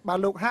យប៉ែតបាទ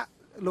លោកហាក់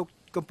លោក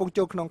កំពុង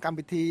ចូលក្នុងកម្ម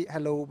វិធី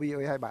Hello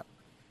VOA ហើយបាទ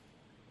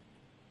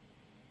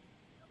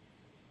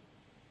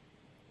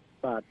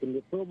បាទជំ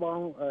រាបសួរបង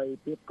អី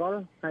ព្រៀបកុល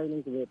ហើយនឹង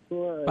ជំរាបសួ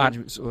របាទ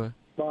ជំរាបសួរ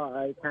បង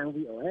អីខាង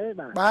VOA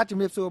បាទជំ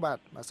រាបសួរបាទ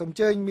សូមអញ្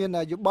ជើញមាន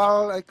យោបល់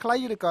ខ្លី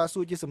ឬក៏សួ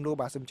រជាសំណួរ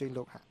បាទសូមអញ្ជើញ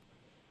លោកហាក់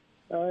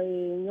ហើយ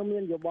ខ្ញុំមា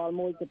នយោបល់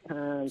មួយគិត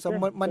ថាសូម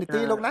មួយនា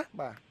ទីលោកណា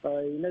បាទហើ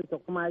យនៅស្រុ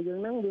កខ្មែរយើង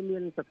ហ្នឹងវាមា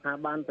នស្ថា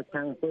ប័នប្រ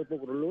ឆាំងអំពើពុក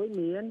រលួយ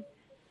មាន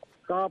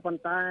ក៏ប៉ុ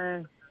ន្តែ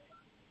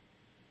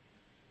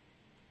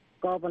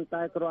គ្រា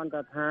ន់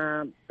តែថា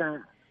ការ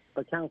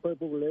ប្រឆាំងអំពើ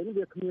ពុករលួយនេះ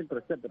វាគ្មានប្រ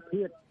សិទ្ធ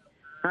ភាព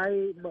ហើយ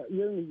បើ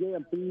យើងនិយាយ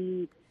អំពី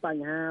ប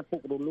ញ្ហាពុ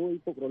ករលួយ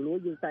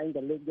យើងតែង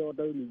តែលើកយក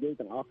ទៅនិយាយ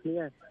ទាំងអស់គ្នា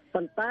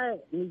ប៉ុន្តែ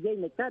និយាយ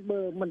មិនកើតបើ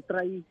មន្ត្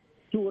រី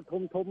ជួរ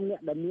ធំអ្នក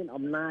ដែលមាន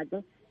អំណាចហ្នឹ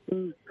ង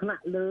ថ្នា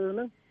ក់លើហ្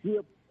នឹងវា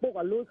ពុក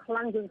រលួយខ្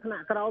លាំងជាងថ្នា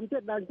ក់ក្រោមទៀ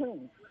តដល់អញ្ចឹង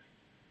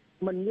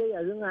មិននិយាយ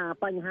ឲ្យរឿង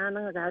បញ្ហាហ្នឹ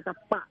ងគេហៅថា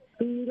បក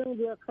ទីហ្នឹង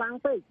វាខ្លាំង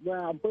ពេកវា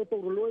អំពើពុក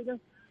រលួយហ្នឹង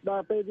ដ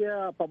ល់ពេលវា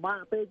ពិបាក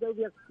ពេកទៅ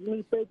វា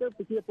នេះពេកទៅ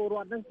ប្រជាពលរ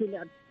ដ្ឋហ្នឹងជាអ្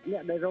នក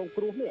ដែលរង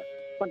គ្រោះនេះ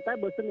ប៉ុន្តែ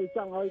បើសិនជាច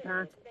ង់ឲ្យថា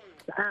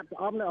ស្អាតស្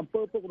អំនៅអំ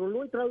ពើពុករ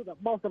លួយត្រូវតែ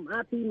បោះសម្អា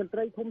តពីមន្ត្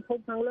រីធំ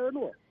ខាងលើ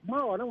នោះម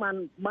កហ្នឹង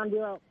បាន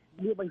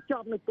វាបញ្ច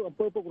ប់នៅអំ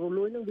ពើពុករ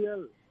លួយហ្នឹង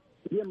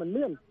វាមិន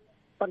មាន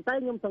ប៉ុន្តែ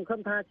ខ្ញុំសង្ឃឹម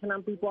ថាឆ្នាំ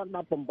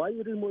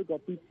2018ឬមួយក៏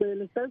ពីពេល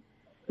នេះទៅ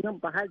ខ្ញុំ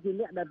ប្រហែលជា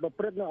អ្នកដែលប្រ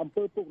ព្រឹត្តនៅអំ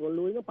ពើពុករ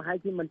លួយនោះប្រហែល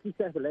ជាមិនជិះ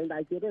សេះប្រឡែងដៃ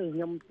ទៀតទេ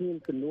ខ្ញុំមាន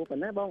ជំនួសប៉ុ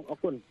ណ្ណេះបងអរ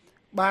គុណ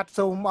បាទ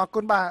សូមអរគុ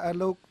ណបាទ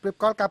លោកព្រៀប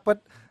កុលការពិត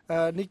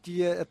នេះជា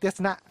ទស្ស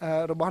នៈ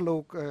របស់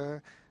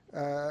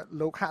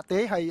លោកហាក់ទេ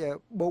ហើយ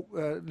បូក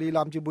លី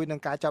ឡំជាមួយនឹង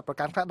ការចាប់ប្រ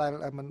កាន់ខ្លះដែល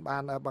មិនបា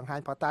នបង្ហាញ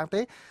ផតតាំង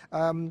ទេ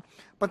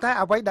ប៉ុន្តែ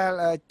អ្វីដែល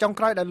ចុង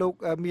ក្រោយដែលលោក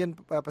មាន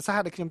ប្រសាស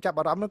ន៍ដែលខ្ញុំចាប់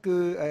អារម្មណ៍នោះគឺ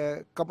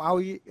កុំឲ្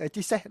យ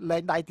ជីសេះលែ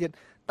ងដៃទៀត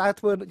តើ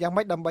ធ្វើយ៉ាង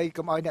ម៉េចដើម្បី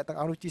កុំឲ្យអ្នកទាំង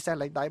អស់នោះជីសេះ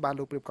លែងដៃបាន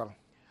លោកព្រៀបកុល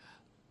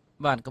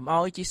បានកុំ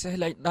ឲ្យជីសេះ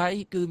លែងដៃ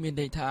គឺមាន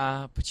ន័យថា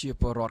ប្រជា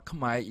ពលរដ្ឋខ្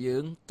មែរយើ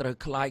ងត្រូវ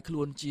คลายខ្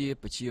លួនជា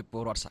ប្រជាព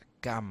លរដ្ឋស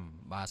កម្ម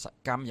បាទស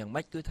កម្មយ៉ាង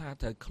ម៉េចគឺថា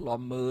ត្រូវឃ្លាំ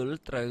មើល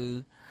ត្រូវ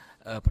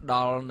ផ្ដ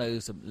ល់នៅ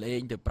សម្លេង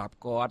ទៅប្រាប់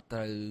គាត់ត្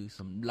រូវ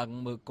សម្លឹង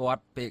មើលគា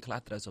ត់ពេលខ្លះ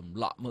ត្រូវសម្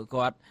លក់មើល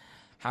គាត់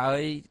ហើ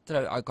យត្រូ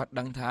វឲ្យគាត់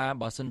ដឹងថា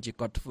បើសិនជា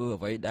គាត់ធ្វើ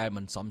អ្វីដែល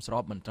មិនសមស្រ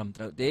បមិនត្រឹម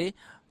ត្រូវទេ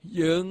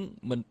យើង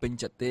មិនពេញ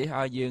ចិត្តទេ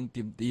ហើយយើង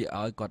ទាមទារ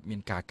ឲ្យគាត់មាន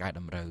ការកែ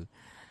តម្រូវ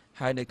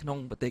ហើយនៅក្នុង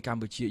ប្រទេសក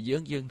ម្ពុជាយើ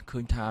ងឃើ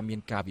ញថាមាន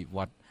ការវិវ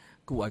ត្ត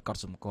គួរឲ្យក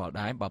ត់សម្គាល់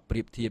ដែរបើប្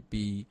រៀបធៀប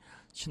ពី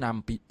ឆ្នាំ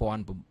2007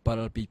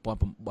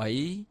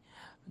 2008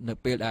នៅ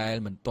ពេលដែល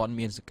មិនទាន់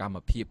មានសកម្ម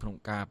ភាពក្នុង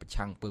ការប្រ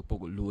ឆាំងអំពើពុក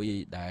រលួយ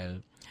ដែល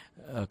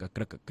កក្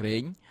រឹកកក្រែ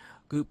ង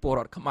គឺពលរ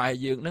ដ្ឋខ្មែរ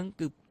យើងហ្នឹង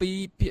គឺ2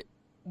ភាគ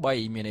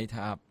3មានន័យ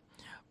ថា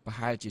ប្រ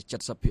ហែលជា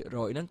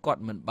 70% ហ្នឹងគា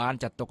ត់មិនបាន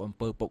ចាត់ទុកអំ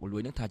ពើពុករលួ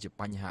យហ្នឹងថាជា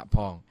បញ្ហាផ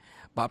ង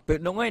បាទពេល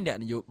នោះឯងអ្នក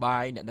នយោបា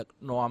យអ្នកដឹក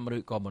នាំឬ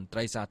ក៏មន្ត្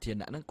រីសាធារ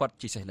ណៈហ្នឹងគាត់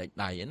ជិះសេះលេខ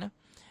ដៃណា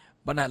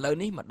ប៉ុន្តែឥឡូវ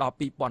នេះមកដល់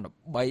2013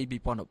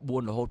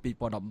 2014រហូត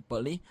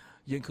2017នេះ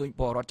យើងឃើញ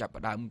ពលរដ្ឋចាប់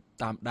ផ្ដើម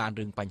តាមដាន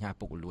រឿងបញ្ហា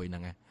ពុករលួយហ្នឹ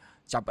ង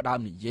ចាប់ផ្ដើម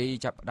និយាយ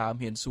ចាប់ផ្ដើម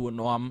ហ៊ានសួរ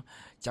នាំ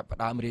ចាប់ផ្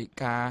ដើមរាយ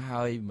ការណ៍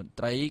ហើយមន្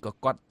ត្រីក៏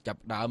គាត់ចាប់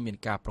ផ្ដើមមាន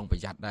ការប្រុងប្រ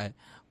យ័ត្នដែរ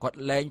គាត់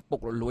លែងពុក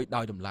រលួយ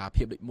ដោយតម្លា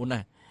ភាពដូចមុនណា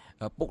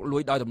ពុករលួ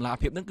យដោយតម្លា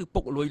ភាពហ្នឹងគឺ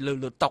ពុករលួយ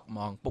លើតុហ្ម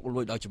ងពុករ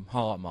លួយដោយចំហ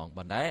ហ្មង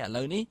ប៉ុន្តែឥ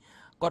ឡូវនេះ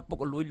គាត់ពុក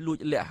រលួយលួច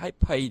លាក់ឲ្យ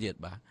ភ័យទៀត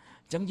បាទ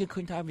អញ្ចឹងយើងឃើ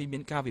ញថាវាមា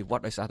នការវិវត្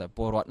តដោយសារតែព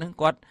លរដ្ឋហ្នឹង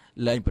គាត់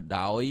លែងប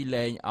ដោយ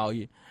លែងឲ្យ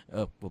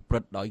ប្រព្រឹ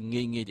ត្តដោយ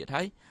ងាយទៀត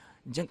ហើយ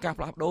អញ្ចឹងការ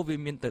ផ្លាស់ប្ដូរវា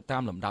មានទៅតា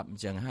មលំដាប់អ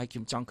ញ្ចឹងហើយខ្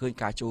ញុំចង់ឃើញ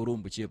ការចូលរួម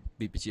ប្រជា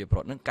ពលរ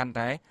ដ្ឋហ្នឹងកាន់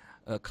តែ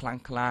ខ្លាំង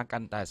ក្លាកា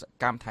ន់តែស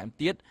កម្មថែម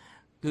ទៀត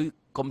គឺ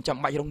កុំចាំ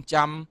បាច់រង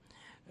ចាំ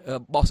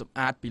បោះសម្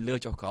អាតពីលើ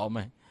ចុះក្រោមហ្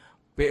នឹង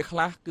ពេលខ្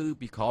លះគឺ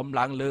ពីក្រោម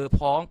ឡើងលើ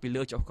ផងពី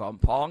លើចុះក្រោម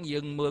ផងយើ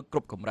ងមើលគ្រ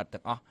ប់កម្រិត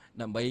ទាំងអស់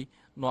ដើម្បី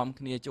នាំ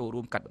គ្នាចូល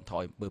រួមកាត់បន្ថ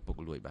យអំពើពុក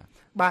រលួយ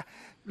បាទ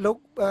លោក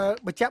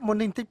បញ្ជាក់មុន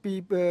នេះបន្តិចពី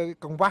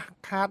កង្វះ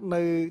ខាត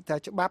នៅតែ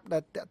ច្បាប់ដែ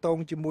លតាក់ទង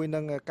ជាមួយនឹ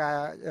ងការ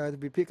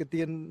វិភាគ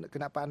ទានគ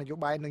ណៈបកនយោ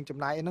បាយនិងចំ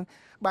ណាយហ្នឹង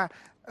បាទ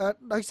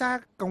ដោយសារ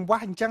កង្វះ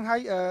អញ្ចឹងហើយ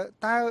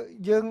តើ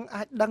យើង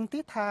អាចដឹងទេ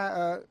ថា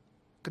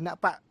គណៈ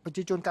បកប្រ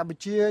ជាជនកម្ពុ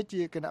ជា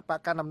ជាគណៈបក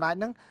កណ្ដាលអំណាច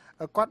ហ្នឹង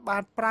គាត់បា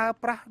នប្រើ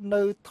ប្រាស់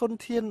នៅធន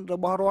ធានរ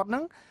បស់រដ្ឋហ្នឹ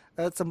ង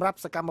សម្រាប់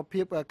សកម្ម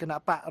ភាពគណៈ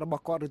បករប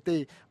ស់គាត់ឬទេ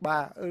បា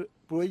ទ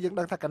ព្រោះយើង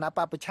ដឹងថាគណៈប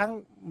កប្រឆាំង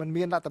មិន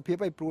មានលទ្ធភាព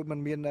អីព្រោះมัน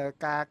មាន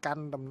ការកា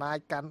ន់អំណាច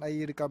កាន់អី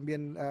ឬក៏មា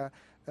ន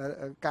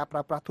ការប្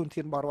រើប្រាស់ធន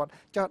ធានរបស់រដ្ឋ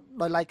ចុះ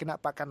ដោយឡែកគណៈ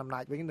បកកាន់អំណា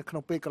ចវិញនៅក្នុ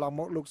ងពេលកន្លង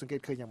មកលោកសង្កេត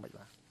ឃើញយ៉ាងម៉េច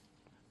បាទ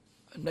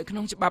នៅក្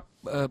នុងច្បាប់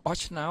បោះ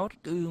ឆ្នោត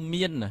គឺ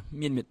មាន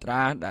មាត្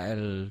រាដែល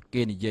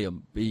គេនិយាយអំ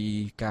ពី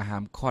ការហា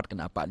មឃាត់គ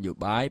ណៈបកនយោ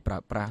បាយប្រើ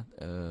ប្រាស់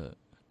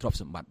ទ្រព្យ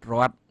សម្បត្តិរ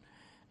ដ្ឋ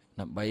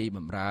ដើម្បីប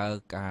ម្រើ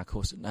ការឃោ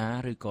សនា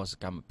ឬក៏ស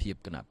កម្មភាព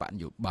គណៈបកន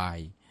យោបាយ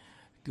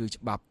គឺ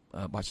ច្បាប់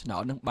បោះឆ្នោ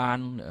តនឹងបាន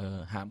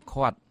ហាម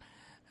ឃាត់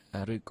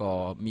ឬក៏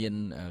មាន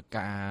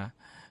ការ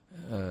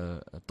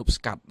ទប់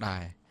ស្កាត់ដែ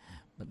រ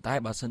ប៉ុន្តែ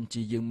បើសិន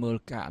ជាយើងមើល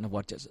ការអនុវ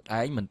ត្តជាក់ស្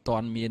ដែងមិនទា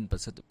ន់មានប្រ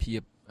សិទ្ធភា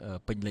ព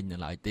ពេញលេញនៅ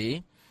ឡើយទេ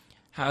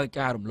ហើយ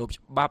ការរំលោភ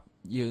ច្បាប់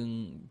យើង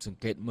សង្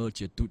កេតមើល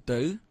ជាទូ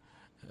ទៅ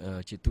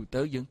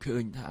យើងឃើ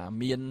ញថា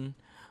មា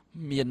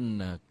ន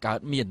កើត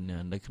មាន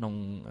នៅក្នុង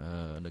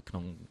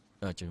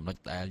ចំណុច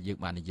ដែលយើង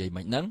បាននិយាយ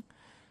មិញហ្នឹង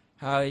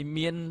ហើយ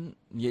មាន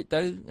និយាយ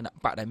ទៅគណៈ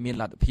បកដែលមាន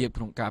លទ្ធភាព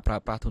ក្នុងការប្រើ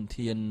ប្រាស់ធន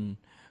ធាន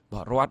រប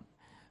ស់រដ្ឋ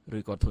ឬ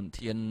ក៏ធន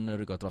ធាន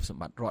ឬក៏ទ្រព្យស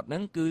ម្បត្តិរដ្ឋហ្នឹ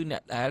ងគឺអ្ន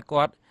កដែល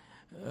គាត់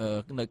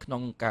នៅក្នុ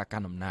ងការកា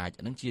ន់អំណាច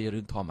ហ្នឹងជារឿ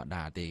ងធម្ម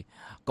តាទេ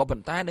ក៏ប៉ុ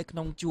ន្តែនៅក្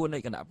នុងជួរនៃ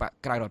គណៈបក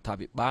ក្រៅរដ្ឋា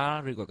ភិបាល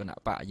ឬក៏គណៈ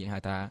បកយើងហៅ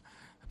ថា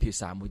ភា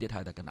សាមួយទៀត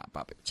ហៅថាគណៈប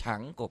កប្រឆាំ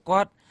ងក៏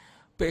គាត់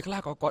ពេលខ្លះ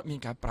ក៏គាត់មាន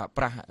ការប្រើ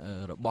ប្រាស់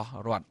របស់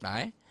រដ្ឋដែ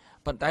រ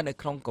ប៉ុន្តែនៅ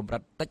ក្នុងកម្រិ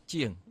តតិច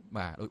ជាង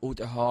បាទឧ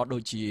ទាហរណ៍ដូ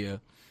ចជា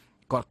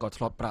គាត់ក៏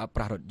ធ្លាប់ប្រើប្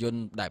រាស់រថយន្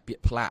តដែលពាក្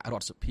យផ្លាករ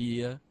ដ្ឋសភា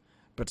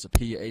ព្រឹទ្ធស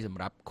ភាអីសម្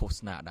រាប់ឃោស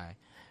នាដែរ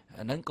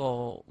ហ្នឹងក៏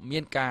មា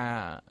នការ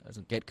ស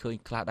ង្កេតឃើញ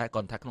ខ្លះដែរ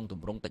គាត់ថាក្នុងទ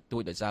ម្រង់តិចតួ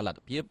ចដោយសារលទ្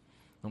ធភាព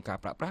ក្នុងការ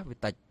ប្រើប្រាស់វា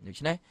តិចដូ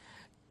ច្នេះ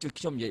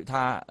ខ្ញុំនិយាយ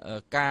ថា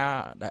ការ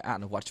ដែលអ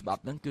នុវត្តច្បា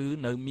ប់ហ្នឹងគឺ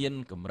នៅមាន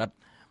កម្រិត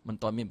មិន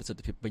ទាន់មានប្រសិទ្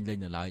ធភាពពេញលេញ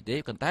នៅឡើយទេ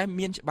ប៉ុន្តែ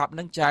មានច្បាប់ហ្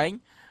នឹងចែង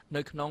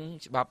នៅក្នុង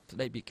ច្បាប់ស្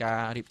តីពីការ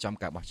រៀបចំ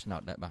ការបោះឆ្នោ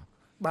តដែរបាទ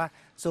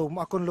សូម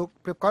អរគុណលោក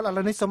ព្រៀបកលឥ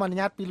ឡូវនេះសូមអនុ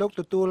ញ្ញាតពីលោក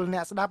ទទួលអ្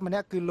នកស្ដាប់ម្នា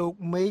ក់គឺលោក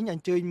មេងអ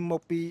ញ្ជើញម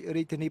កពី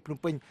រាជធានីភ្នំ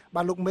ពេញ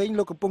បាទលោកមេង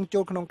លោកកំពុងចូ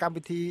លក្នុងកម្ម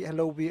វិធី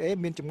Hello VOA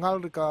មានចម្ងល់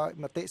ឬក៏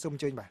មតិសូមអ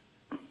ញ្ជើញ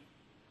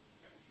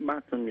បា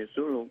ទជំរាប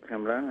សួរលោកកា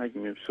មេរ៉ាហើយ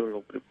ជំរាបសួរលោ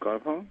កព្រៀបកល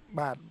ផង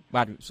បាទជំ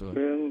រាបសួរ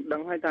យើងដឹ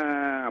ងហើយថា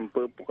អង្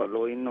គើពុករ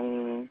លួយក្នុង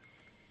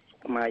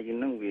ខ្មែរយើង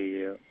ហ្នឹងវា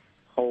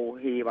ហូរ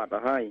ហៀបាត់ទៅ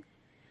ហើយ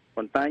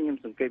ប៉ុន្តែខ្ញុំ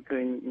សង្កេតឃើ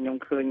ញអ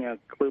ង្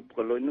គើពុក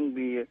រលួយហ្នឹង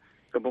វា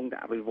កំពុងតែ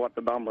អភិវឌ្ឍ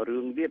ទៅដល់មួយ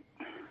រឿងទៀត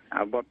អ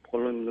ភិវឌ្ឍពុករ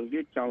លួយនឹង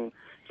ទៀតចង់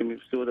ជំរា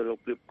បសួរទៅលោក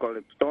ព្រៀបកល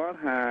ផ្ទាល់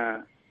ថា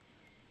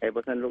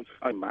បើសិនលោក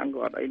ឲ្យបានក៏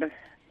អត់អីដែរ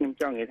ខ្ញុំ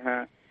ចង់និយាយថា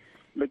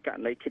ដោយករ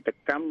ណីឃាត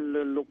កម្ម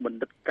លើលោកបណ្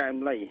ឌិតកែម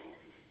លី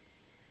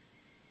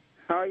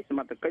ហើយសម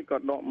ត្ថកិច្ចក៏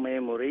ដក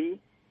memory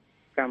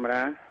កាមេ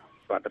រ៉ា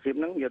សុវត្ថិភាព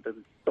ហ្នឹងយកទៅ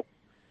ទុក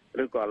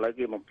ឬក៏ឥឡូវ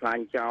គេបំផ្លាញ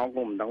ចោល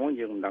ក៏មិនដឹង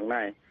យើងមិនដឹង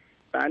ដែរ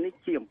តែនេះ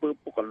ជាអំពើ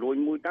ពុករលួយ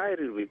មួយដែរ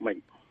ឬវាមិន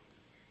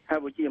ហើយ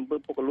បើជាអំពើ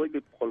ពុករលួយ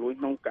វាពុករលួយ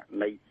ក្នុងករ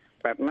ណី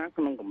បែបណា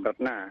ក្នុងកម្រិត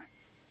ណា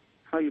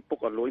ហើយពុក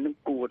រលួយនឹង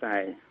គួរតែ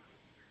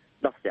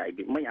ដោះស្រាយ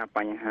ពីមិនអាប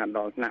ញ្ហាដ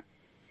ល់ថ្នាក់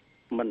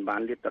មិនបា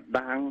នលាតត្រ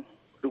ដាង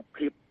រូប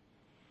ភាព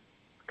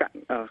ក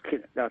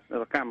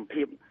ម្ម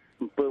ភាព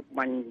អំពើ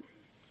បាញ់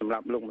សម្រា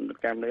ប់លោកមន្ត្រី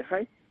កម្មនេះហើ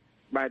យ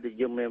បែរទៅ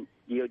យ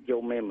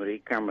ក memory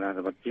កាមេរ៉ា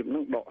សុវត្ថិភាពនឹ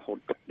ងដកហូត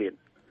ទុកទៀត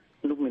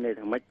នោះមានន័យ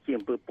ថាម៉េចជា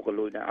អំពើពុករ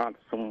លួយដែរអត់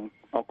សូម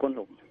អរគុណ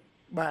លោក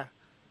បាទ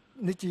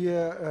នេះជា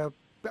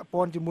ពាក់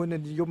ព័ន្ធជាមួយនឹ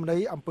ងនិយមន័យ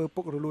អំពើ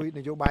ពុករលួយន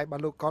យោបាយបាទ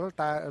លោកកល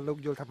តើលោក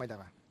យល់ថាម៉េចដែរ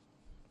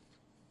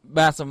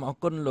បាទសូមអរ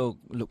គុណ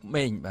លោក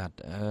មេងបាទ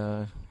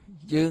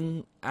យើង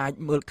អាច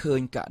មើលឃើញ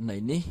ករណី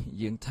នេះ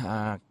យើងថា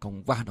ក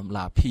ង្វះដំ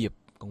ណាភាព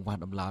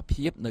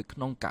នៅក្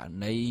នុងករ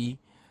ណី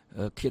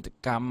ឃាត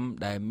កម្ម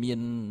ដែលមា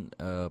ន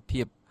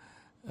ភាព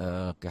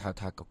គេហៅ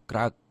ថាកក្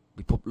រើក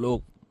ពិភពលោក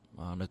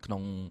នៅក្នុ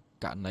ង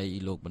ករណី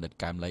លោកបណ្ឌិត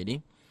កែមលីនេះ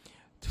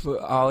ធ្វើ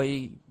ឲ្យ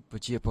ប្រ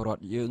ជាពលរដ្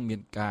ឋយើងមា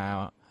នការ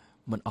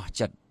មិនអស់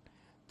ចិត្ត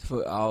ធ្វើ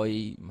ឲ្យ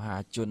មហា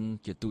ជន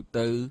ជាទូ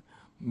ទៅ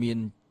មាន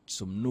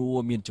សំណួរ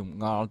មានចម្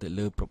ងល់ទៅ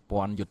លើប្រ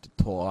ព័ន្ធយុត្តិ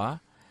ធម៌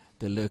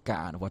ទៅលើការ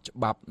អនុវត្តច្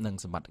បាប់និង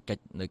សមត្ថកិច្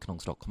ចនៅក្នុង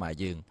ស្រុកខ្មែរ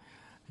យើង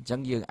អញ្ចឹង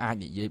យើងអាច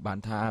និយាយបាន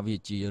ថាវា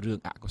ជារឿង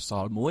អកុស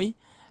លមួយ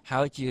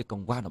ហើយជាក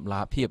ង្វះដំណា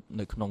ភាព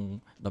នៅក្នុង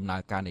ដំណើ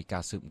រការនៃកា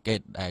រស៊ើបអង្កេត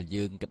ដែល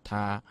យើងគិត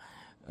ថា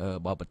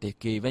បើប្រទេស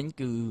គេវិញ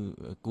គឺ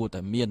គួរ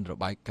តែមានរ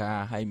បាយការ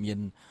ណ៍ហើយមាន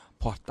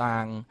ភស្តុតា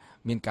ង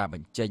មានការប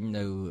ញ្ចេញ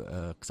នៅ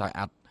ខ្សែ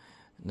អត្ថ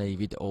នៃ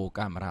វីដេអូ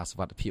កាមេរ៉ាសុ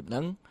វត្ថិភាពហ្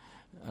នឹង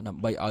ដើ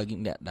ម្បីឲ្យ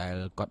អ្នកដែល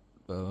គាត់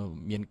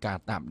មានការ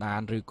តាមដា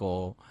នឬក៏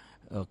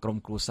ក្រុម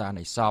គ្រួសារ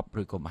នៃសព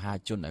ឬក៏មហា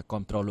ជនដែលគ្រ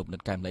ប់គ្រងលោកបណ្ឌិ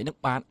តកែមលីនឹង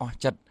បានអស់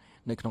ចិត្ត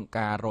នៅក្នុង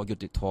ការរកយុ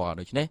ត្តិធម៌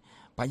ដូច្នេះ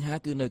បញ្ហា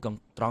គឺនៅ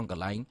ត្រង់ក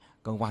ន្លែង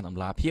កង្វះដំ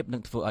ណាភាពនឹ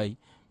ងធ្វើឲ្យ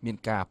មាន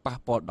ការប៉ះ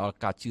ពាល់ដល់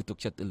ការជឿទុក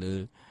ចិត្តទៅលើ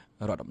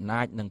រដ្ឋអំ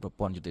ណាចនិងប្រ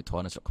ព័ន្ធយុត្តិធ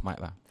ម៌នៅស្រុកខ្មែរ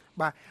បាទ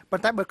ប៉ុ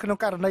ន្តែបើក្នុង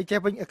ករណីចេះ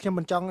វិញខ្ញុំ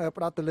មិនចង់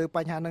ផ្ដោតទៅលើប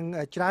ញ្ហានឹង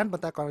ច្រើនប៉ុ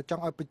ន្តែក៏ច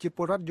ង់ឲ្យប្រជាព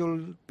លរដ្ឋយល់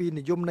ពី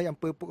និយមនៃអំ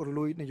ពើពុករ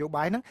លួយនយោ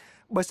បាយហ្នឹង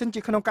បើសិនជា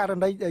ក្នុងករ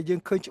ណីយើ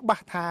ងឃើញច្បា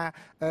ស់ថា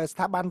ស្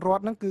ថាប័នរ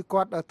ដ្ឋហ្នឹងគឺ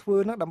គាត់ធ្វើ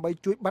ហ្នឹងដើម្បី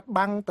ជួយបិទ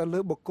បាំងទៅលើ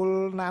បុគ្គល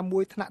ណាមួ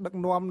យថ្នាក់ដឹក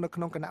នាំនៅក្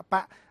នុងគណៈប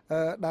ក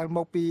ដែលម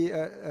កពី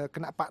គ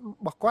ណៈបករ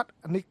បស់គាត់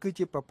នេះគឺ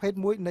ជាប្រភេទ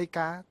មួយនៃ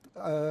ការ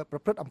ប្រ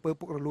ព្រឹត្តអំពើ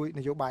ពុករលួយ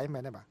នយោបាយមែ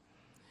នទេ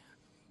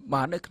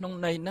បាទនៅក្នុង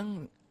ន័យហ្នឹង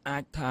អា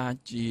ចថា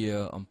ជា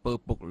អំពើ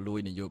ពុករលួយ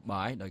នយោ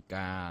បាយដោយ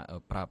ការ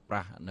ប្រើប្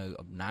រាស់នៅ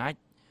អំណាច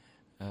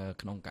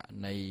ក្នុងករ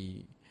ណី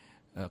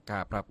កា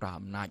រប្រើប្រាស់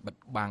អំណាចបិទ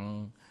បាំង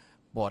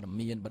ព័ត៌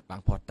មានបិទបាំ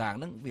ងភស្តុតាង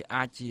ហ្នឹងវា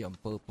អាចជាអំ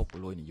ពើពុករ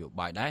លួយនយោ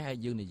បាយដែរហើយ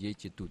យើងនិយាយ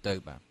ជាទូទៅ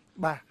បាទ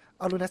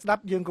អរលោកអ្នកស្ដា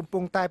ប់យើងកំពុ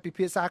ងតែពិ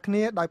ភាក្សាគ្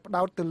នាដោយផ្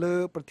ដោតទៅលើ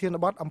ប្រធាន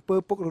បទអំពើ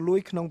ពុករលួយ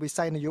ក្នុងវិ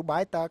ស័យនយោបា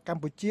យតើក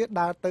ម្ពុជា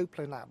ដើរទៅផ្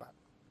លូវណាបាទ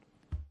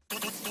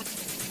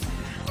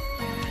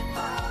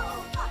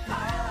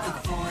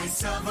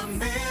Voice of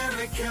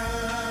America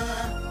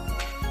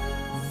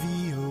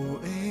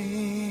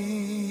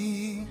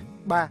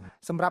បាទ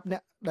សម្រាប់អ្ន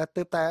កដែល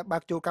ទើបតែបើ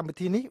កចូលកម្មវិ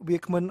ធីនេះវា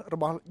គ្មិនរ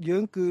បស់យើ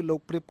ងគឺលោក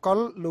ព្រៀបកុល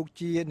លោក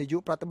ជានាយ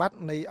កប្រតិបត្តិ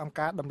នៃអង្គ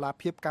ការដំឡា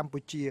ភិបកម្ពុ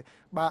ជា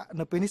បាទ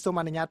នៅពេលនេះសូម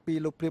អនុញ្ញាតពី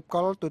លោកព្រៀប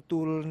កុលទទួ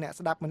លអ្នក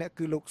ស្ដាប់ម្នាក់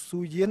គឺលោកស៊ូ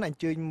យៀនអញ្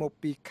ជើញមក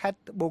ពីខេត្ត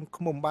ត្បូង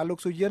ឃ្មុំបាទលោក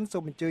ស៊ូយៀនសូ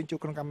មអញ្ជើញចូល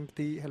ក្នុងកម្មវិ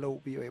ធី Hello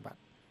VOA បាទ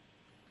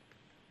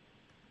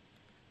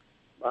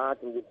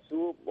ជំរាប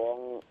សួរបង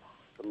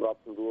សម្រាប់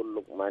ជំនួស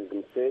លោកម៉ែន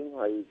កំសែង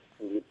ហើយ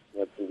ជំរាប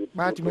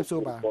បាទជំរាបសួរ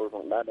បាទផ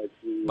ងដែរដែល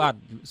ជាបាទ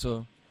សួរ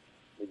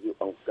នាយក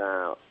អង្គកា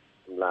រ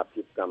ដំឡា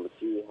ភិបកម្ពុ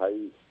ជាហើយ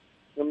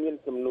ខ្ញុំមាន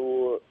សំណួរ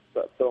ត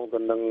កតងទៅ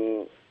នឹង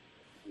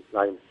ផ្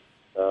នែក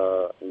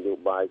នយោ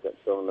បាយតក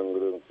តងនឹង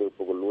រឿងធ្វើ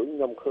ពុករលួយខ្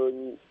ញុំឃើញ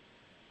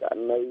ករ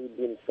ណី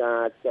មានកា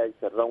រចែក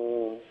សរង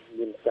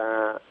មានកា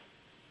រ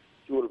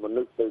ជួលម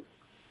នុស្សទៅ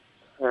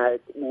ថ្ងៃ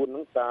ក្បួនហ្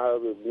នឹងតើ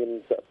វាមាន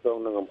តកតង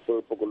នឹងអំពើ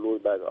ពុករលួយ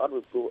ដែរអត់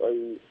វាព្រោះអី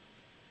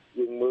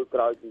យើងមើលក្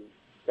រោយពី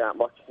ការ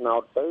បោះឆ្នោ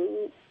តទៅ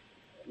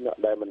អ្នក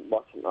ដែលមិន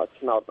បោះឆ្នោត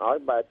ឲ្យ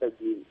បែរទៅ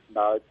ជា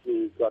ដើរជា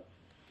គាត់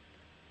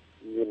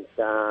មាន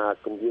ការ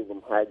គំរាម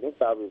កំហែងហ្នឹង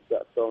តើវាត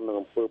កតងនឹង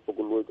អំពើពុក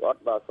រលួយក៏អ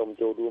ត់បាទសូម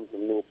ចូលរួម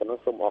ជំនួសប៉ុណ្ណឹង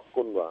សូមអរ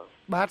គុណ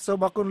បាទសូម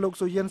អរគុណលោក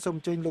ស៊ូយៀនសូមអ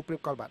ញ្ជើញលោកព្រៀ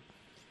បកុលបា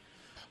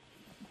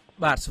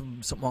ទ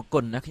សូមអរគុ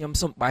ណណាខ្ញុំ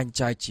សូមបែង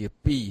ចែកជា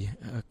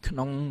2ក្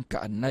នុងក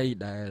រណី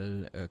ដែល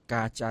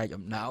ការចែក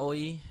អំណោយ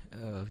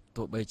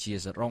ទោះបីជា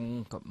សរង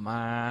កម្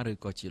មាឬ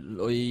ក៏ជា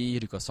លុយ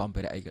ឬក៏សម្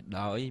ភារៈអីក៏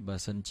ដោយបើ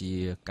សិនជា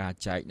ការ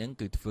ចែកហ្នឹង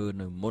គឺធ្វើ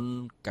នៅមុន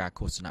ការ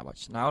ឃោសនាបោះ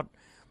ឆ្នោត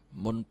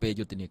មុនពេល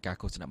យុទ្ធនាការ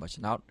ឃោសនាបោះ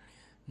ឆ្នោត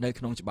នៅ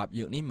ក្នុងច្បាប់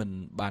យើងនេះមិន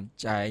បាន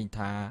ចែង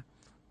ថា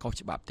ខុស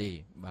ច្បាប់ទេ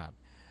បាទ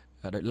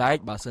ដោយឡែក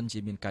បើសិនជា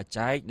មានការ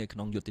ចែកនៅក្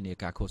នុងយុទ្ធនា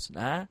ការឃោស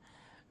នា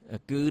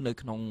គឺនៅ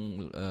ក្នុង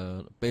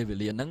ពេលវេ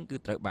លាហ្នឹងគឺ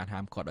ត្រូវបានហា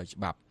មឃាត់ដោយច្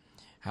បាប់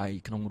ហើយ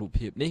ក្នុងរូប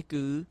ភាពនេះ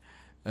គឺ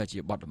ជា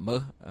បទល្មើ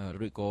ស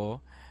ឬក៏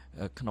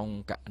ក្នុង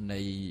ករ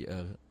ណី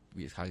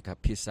វាហៅថា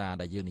ភាសា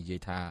ដែលយើងនិយាយ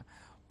ថា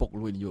ពុករ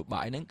លួយនយោ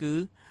បាយហ្នឹងគឺ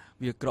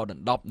វាក្រដ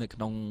ណ្ដប់នៅក្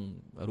នុង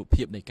រូប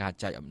ភាពនៃការ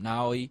ចែកអំ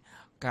ណោយ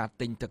ការ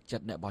ទិញទឹកចិ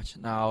ត្តអ្នកបោះឆ្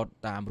នោត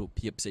តាមរូប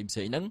ភាពផ្សេងៗ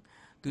ហ្នឹង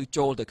គឺ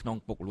ចូលទៅក្នុង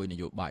ពុករលួយន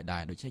យោបាយដែ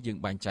រដូច្នេះយើង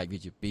បែងចែកវា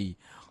ជា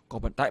2ក៏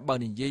ប៉ុន្តែបើ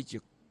និយាយជា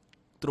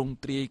ទ្រង់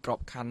ទ្រាយក្រប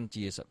ខ័ណ្ឌ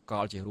ជាសក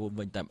លជារួម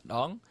វិញតែម្ដ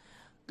ង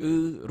គឺ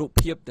រូប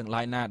ភាពទាំង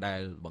ឡាយណាដែ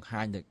លបង្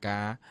ហាញទៅកា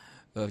រ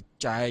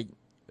ចែក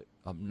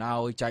អំណោ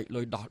យចែក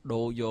លុយដោះ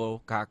ដូរយក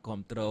ការគ្រ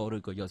ប់គ្រងឬ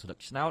ក៏យកស្លឹក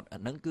ឆ្នោតអា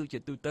ហ្នឹងគឺជា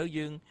ទូទៅ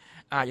យើង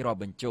អាចរាប់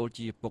បញ្ចូល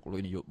ជាពុករលួ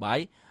យនយោបា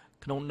យ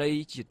ក្នុងន័យ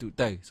ជាទូ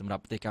ទៅសម្រា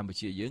ប់ប្រទេសកម្ពុ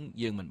ជា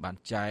យើងមិនបាន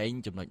ចែង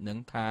ចំណុចហ្នឹង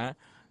ថា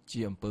ជា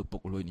អំពើពុ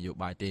ករលួយនយោ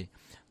បាយទេ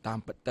តាម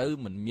ពិតទៅ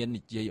មិនមាន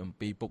និយាយអំ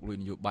ពីពុករលួយ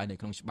នយោបាយនៅ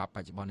ក្នុងច្បាប់ប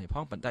ច្ចុប្បន្ននេះផ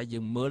ងប៉ុន្តែយើ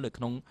ងមើលនៅ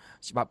ក្នុង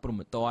ច្បាប់ព្រហ្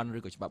មទណ្ឌឬ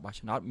ក៏ច្បាប់បោះ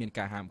ឆ្នោតមាន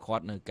ការហាមឃា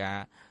ត់នៅការ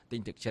ទិញ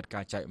ទឹកចិត្តកា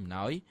រចែកអំ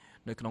ណោយ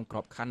នៅក្នុងក្រ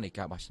បខ័ណ្ឌនៃ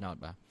ការបោះឆ្នោត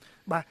បា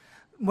ទ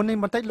មុននេះ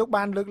បន្តិចលោក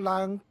បានលើកឡើ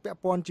ងពាក់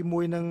ព័ន្ធជាមួ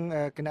យនឹង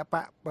គណៈប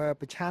ក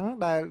ប្រឆាំង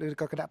ដែលឬ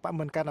ក៏គណៈបក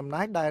មិនកាន់អំ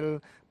ណាចដែល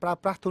ប្រើ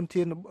ប្រាស់ធន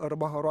ធានរ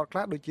បស់រដ្ឋខ្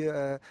លះដូចជា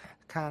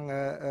ខាង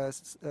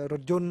រ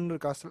ថយន្តឬ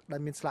ក៏ដែ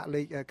លមានស្លាក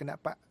លេខគណៈ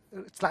បក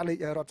ស្លាកលេខ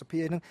រដ្ឋស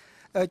ភាហ្នឹង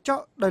ចុះ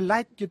ដោយឡែ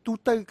កជាទូ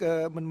ទៅ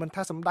មិន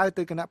ថាសំដៅ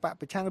ទៅគណៈបក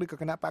ប្រឆាំងឬក៏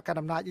គណៈបកកណ្ដា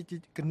លអំណាច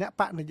គណៈ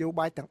បកនយោ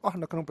បាយទាំងអស់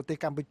នៅក្នុងប្រទេស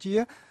កម្ពុជា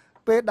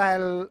ពេលដែល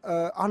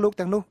អស់លោក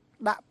ទាំងនោះ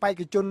ដាក់បេក្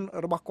ខជន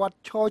របស់គាត់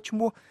ឈរឈ្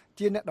មោះ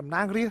ជាអ្នកតំ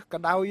ណាងរាស្ត្រក៏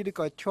ដោយឬ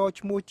ក៏ឈរ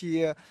ឈ្មោះជា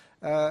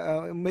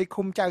មេ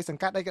ឃុំចៅស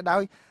ង្កាត់អីក៏ដោ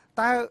យ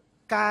តើ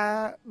ការ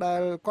ដែ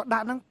លគាត់ដា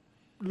ក់ហ្នឹង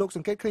លោកស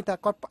ង្កេតឃើញថា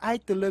គាត់ផ្អែក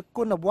ទៅលើ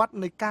គុណវត្ត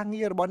នៃការ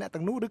ងាររបស់អ្នក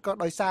ទាំងនោះឬក៏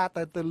ដោយសារ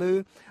ទៅលើ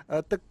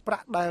ទឹកប្រា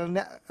ក់ដែល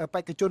អ្នកបេ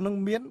ក្ខជននឹង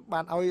មាន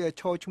បានឲ្យ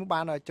ឈរឈ្មោះបា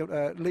ន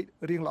លេខ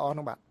រៀងល្អហ្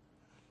នឹងបាទ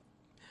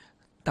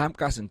តាម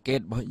ការសង្កេត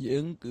របស់យើ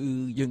ងគឺ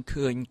យើង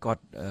ឃើញគា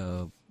ត់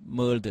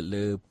មើលទៅ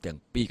លើទាំង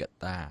ពីរកត្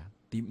តា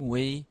ទី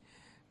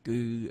1គឺ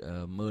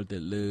មើលទៅ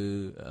លើ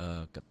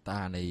កត្តា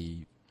នៃ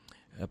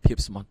ភាព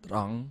ស្មោះត្រ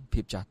ង់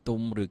ភាពចាស់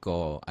ទុំឬក៏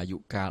អាយុ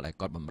កាលដែល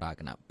គាត់បម្រើ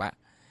គណៈបក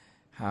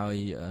ហើយ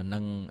នឹ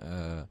ង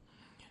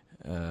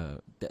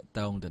តកត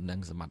ងទៅនឹង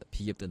សមត្ថ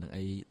ភាពទៅនឹង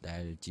អីដែ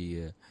លជា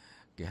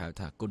គេហៅ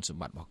ថាគុណសម្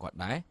បត្តិរបស់គាត់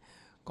ដែរ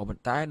ក៏ប៉ុ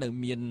ន្តែនៅ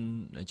មាន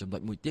ចំណុ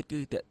ចមួយទៀតគឺ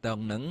តកតង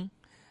នឹង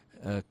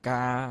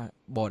ការ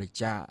បរិច្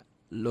ចាគ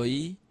លុយ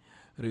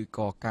ឬ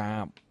ក៏ការ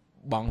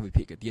បង់វិ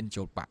ភាគទាន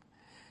ចូលបក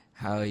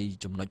ហើយ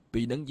ចំណុច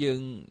ពីរហ្នឹងយើង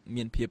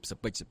មានភាពស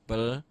ពេចសពិ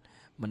ល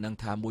មិនដឹង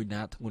ថាមួយ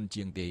ណាធ្ងន់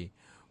ជាងទេ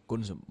គុ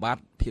ណសម្បត្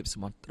តិភាពស្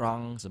មោះត្រ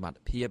ង់សមត្ថ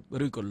ភាព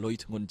ឬក៏លុយ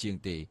ធ្ងន់ជាង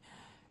ទេ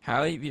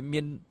ហើយវា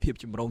មានភាព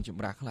ចម្រូងច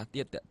ម្រាសខ្លះ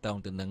ទៀតតកតង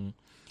ទៅនឹង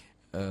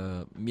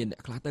មានអ្ន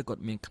កខ្លះទៅគា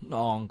ត់មានខ្ន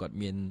ងគាត់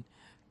មាន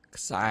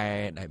ខ្សែ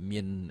ដែលមា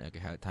នគេ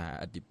ហៅថា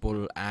ឥទ្ធិពល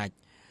អាច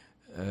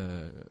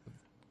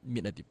មា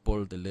នឥទ្ធិពល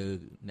ទៅលើ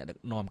អ្នកដឹក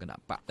នាំគណៈ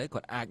បកទៅគា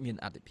ត់អាចមាន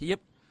អធិភាព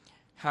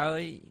ហើ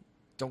យ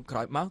ចុងក្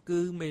រោយមកគឺ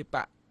មេប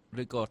ក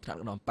ឬក៏ថ្នាក់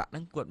ដឹកនាំបកហ្នឹ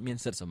ងគាត់មាន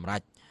សិទ្ធិសម្រេ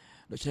ច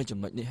ដូច្នេះចំ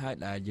ណុចនេះហើយ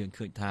ដែលយើង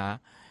ឃើញថា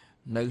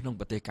នៅក្នុង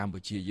ប្រទេសកម្ពុ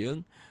ជាយើង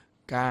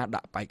ការ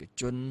ដាក់បេក្ខ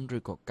ជនឬ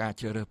ក៏ការ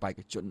ជ្រើសរើសបេក្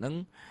ខជនហ្នឹង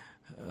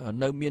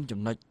នៅមានចំ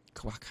ណុច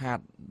ខ្វះខាត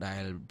ដែ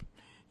ល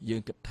យើ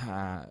ងគិតថា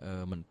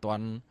មិនទា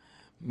ន់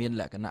មាន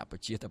លក្ខណៈប្រ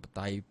ជាធិប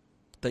តេយ្យ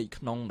ផ្ទៃ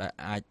ក្នុងដែល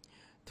អាច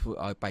ធ្វើ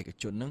ឲ្យបេក្ខ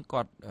ជនហ្នឹង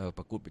គាត់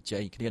ប្រកួតប្រជែ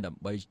ងគ្នាដើ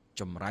ម្បី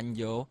ចម្រាញ់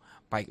យក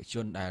បេក្ខជ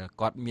នដែល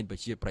គាត់មានប្រ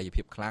ជាប្រិយ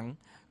ភាពខ្លាំង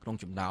ក្នុង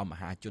ចំណោមម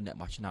ហាជនអ្នក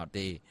បោះឆ្នោត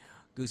ទេ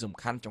គឺសំ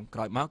ខាន់ចុងក្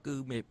រោយមកគឺ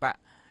មេបក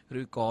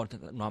ឬក៏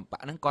នាំប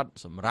កហ្នឹងគាត់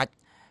សម្រេច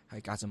ហើ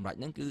យការសម្រេច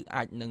ហ្នឹងគឺ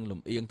អាចនឹងលំ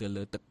អៀងទៅ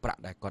លើទឹកប្រាក់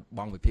ដែលគាត់ប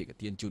ង់វិភាគ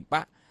ទានជូនប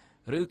ក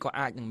ឬក៏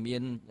អាចនឹងមា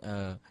ន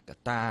ក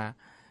ត្តា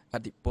អ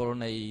ធិពល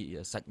នៃ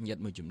សាច់ញាតិ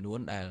មួយចំនួន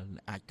ដែល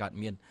អាចកើត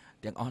មាន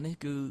ទាំងអស់នេះ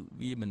គឺ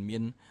វាមិនមា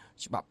ន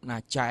ច្បាប់ណា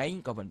ចែង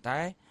ក៏ប៉ុន្តែ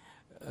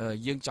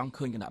យើងចង់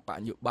ឃើញគណៈបក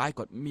នយោបាយ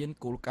គាត់មាន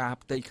គោលការណ៍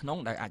ផ្ទៃក្នុង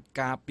ដែលអាច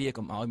ការពារ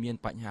កុំឲ្យមាន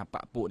បញ្ហាប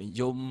កពួកនិ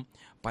យម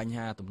បញ្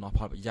ហាទំនាស់ផ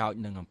លប្រយោជន៍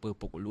និងអំពើ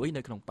ពុករលួយ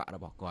នៅក្នុងបករ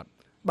បស់គាត់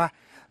បាទ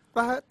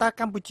តើ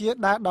កម្ពុជា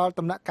đãដល់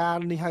ដំណាក់កាល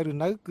នេះហើយឬ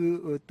នៅគឺ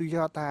ទូយ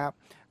កថា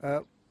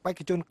បេក្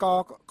ខជនខ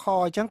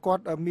អញ្ចឹងគា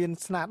ត់មាន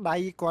ស្នាដៃ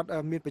គាត់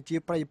មានប្រជា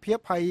ប្រិយភាព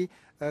ហើយ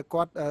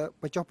គាត់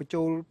បញ្ចុះបញ្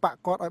ចូលបក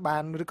គាត់ឲ្យបា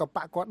នឬក៏ប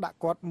កគាត់ដាក់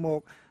គាត់ម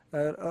ក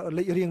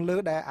លេខរៀងលើ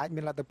ដែលអាច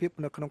មានលទ្ធភាព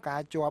នៅក្នុងការ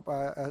ជាប់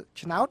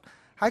ឆ្នោត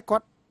ហើយគា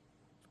ត់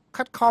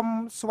ខិតខំ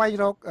ស្វែង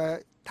រក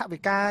ថវិ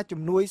កា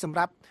ជំនួយសម្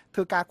រាប់ធ្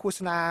វើការឃោស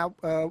នា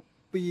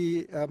ពី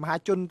មហា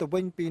ជនទៅវិ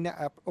ញពីអ្នក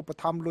ឧបត្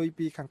ថម្ភលុយ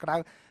ពីខាងក្រៅ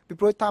ពី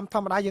ព្រោះតាមធ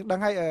ម្មតាយើងដឹង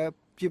ហើយ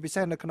ជាពិ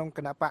សេសនៅក្នុងគ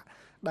ណៈបក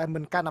ដែលមិ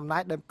នកាន់អំណា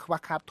ចដែលខ្វះ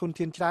ខាតធន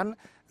ធានច្រើន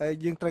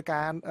យើងត្រូវ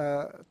ការ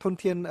ធន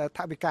ធានថ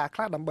វិកាខ្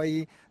លះដើម្បី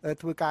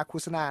ធ្វើការឃោ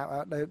សនា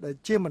ដែល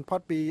ជាមិនផុត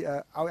ពី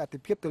ឲ្យអតិ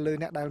ភិបទៅលើ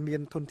អ្នកដែលមា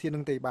នធនធាន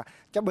នឹងទេបាទ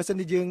ចាំបើសិន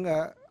ជាយើង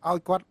ឲ្យ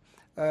គាត់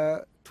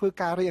ធ្វើ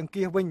ការរៃអង្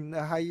គាសវិញ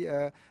ហើយ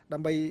ដើ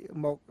ម្បី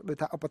មកដូច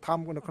ថាឧបត្ថ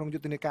ម្ភនៅក្នុងយុ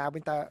ទ្ធនាការវិ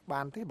ញតើ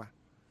បានទេ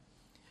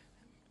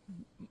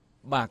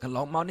បាទកន្ល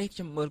ងមកនេះខ្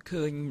ញុំមើល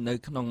ឃើញនៅ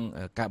ក្នុង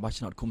ការបោះ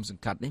ឆ្នោតឃុំស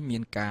ង្កាត់នេះមា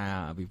នការ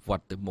វិវ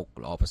ត្តទៅមុខ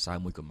ល្អប្រសើរ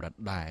មួយកម្រិត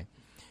ដែរ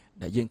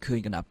ដែលយើងឃើញ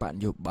គណៈបកន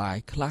យោបាយ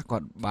ខ្លះគា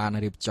ត់បាន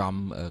រៀបចំ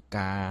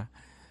ការ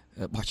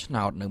បោះឆ្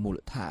នោតនៅមូល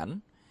ដ្ឋាន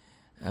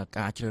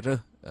ការជ្រើសរើស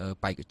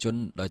បេក្ខជន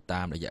ដោយ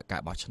តាមរយៈកា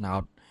របោះឆ្នោ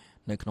ត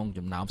នៅក្នុង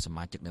ចំណោមស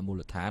មាជិកនៅមូល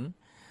ដ្ឋាន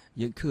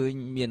យើងឃើញ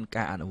មាន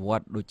ការអនុវ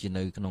ត្តដូចជា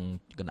នៅក្នុង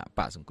គណៈប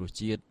កសង្គ្រោះ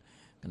ជាតិ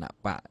គណៈ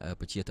បក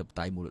ប្រជាធិប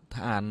តេយ្យមូលដ្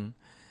ឋាន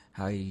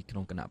ហើយក្នុ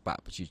ងគណៈបក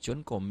ប្រជាជន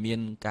ក៏មាន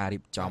ការរៀ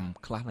បចំ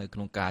ខ្លះនៅក្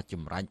នុងការច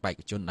ម្រាញ់បេក្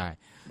ខជនដែរ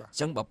អញ្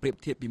ចឹងបើប្រៀប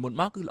ធៀបពីមុន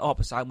មកគឺល្អ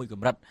ប្រសើរមួយក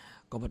ម្រិត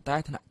ក៏ប៉ុន្តែ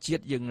ថ្នាក់ជា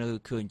តិយើងនៅ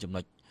ឃើញចំ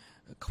ណុច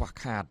ខ្វះ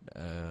ខាត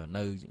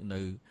នៅ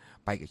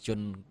បេក្ខជន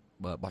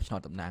បោះឆ្នោត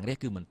តំណាងរាស្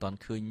ត្រគឺមិនទាន់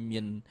ឃើញមា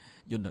ន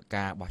យន្ត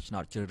ការបោះឆ្នោ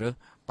តជ្រើសរើស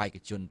បេក្ខ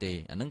ជនទេ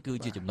អាហ្នឹងគឺ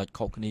ជាចំណុច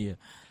ខុសគ្នា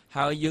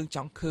ហើយយើងច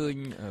ង់ឃើញ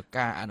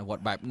ការអនុវត្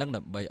តបែបហ្នឹង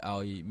ដើម្បីឲ្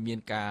យមាន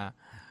ការ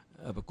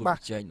ប្រគល់ប្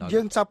រជែង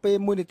យើងចាប់ពេល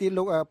មួយនាទី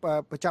លោក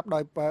បញ្ចប់ដោ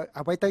យ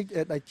អ្វីទៅ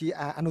ដែលជា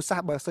អនុសាស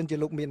ន៍បើសិនជា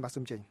លោកមានបាទ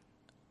សូមចេញ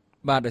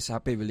បាទដោយសារ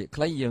ពេលវេលា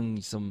ខ្លីយើង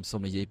សូ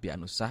មនិយាយពីអ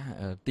នុសាសន៍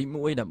ទី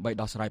1ដើម្បី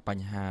ដោះស្រាយប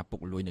ញ្ហាពុក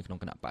រលួយនៅក្នុង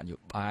គណៈបកនយោ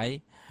បាយ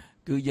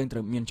គឺយើងត្រូ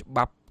វមានច្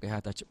បាប់គេហៅ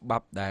ថាច្បា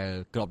ប់ដែល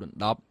គ្របដណ្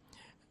ដប់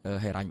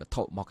ហិរញ្ញវត្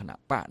ថុមកគណៈ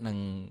បកនិង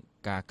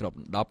ការគ្រប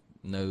ដណ្ដប់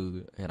នៅ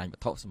ហិរញ្ញវ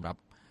ត្ថុសម្រាប់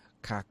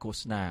ការឃោ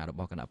សនារប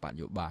ស់គណៈបកន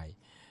យោបាយ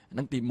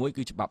នឹងទី1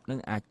គឺច្បាប់នឹង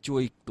អាចជួ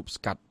យទប់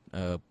ស្កាត់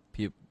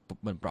ភាព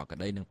មិនប្រក្រ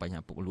តីនឹងបញ្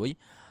ហាពុករលួយ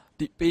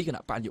ទី2គ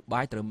ណៈបកនយោ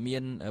បាយត្រូវមា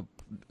ន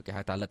គេ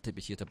ហៅថាលទ្ធិ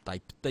ប្រជាធិបតេយ្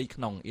យផ្ទៃក្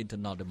នុង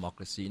internal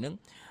democracy នឹង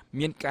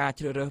មានការ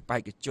ជ្រើសរើសបេ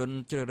ក្ខជន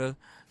ជ្រើសរើស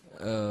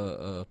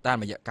តាម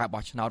រយៈការ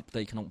បោះឆ្នោតផ្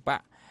ទៃក្នុងប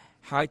ក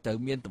ហើយត្រូវ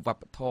មានវប្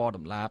បធម៌ត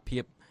ម្លាភា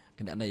ព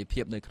គណនេយ្យ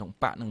ភាពនៅក្នុង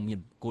បកនឹងមាន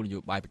គោលនយោ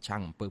បាយប្រឆាំ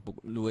ងអំពើពុក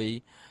រលួយ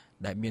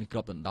ដែលមានក្រ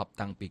បដណ្ដប់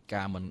តាំងពី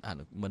ការ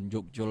មិន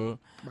យោគយល់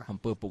អំ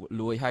ពើពុករ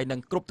លួយហើយនឹង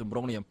គ្រប់ទម្រ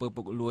ង់នៃអំពើ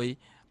ពុករលួយ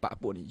បក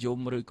ពួកនិយម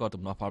ឬក៏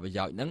ទំនាស់ផលប្រ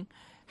យោជន៍ហ្នឹង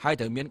ហើយ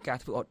ត្រូវមានការ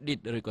ធ្វើ audit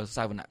ឬក៏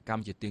សាវនកម្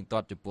មជាទៀងទា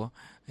ត់ចំពោះ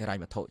ហិរញ្ញ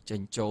វត្ថុចេញ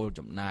ចូល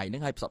ចំណាយហ្នឹ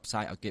ងហើយផ្សព្វផ្សា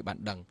យឲ្យគេបាន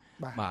ដឹង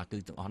បាទគឺ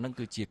ទាំងអស់ហ្នឹង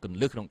គឺជាគន្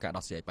លឹះក្នុងការ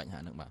ដោះស្រាយបញ្ហា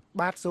ហ្នឹង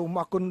បាទសូម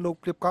អរគុណលោក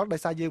ព្រៀបកលដោ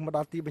យសារយើងមកដ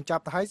ល់ទីបញ្ច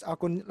ប់ទៅហើយអរ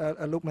គុណ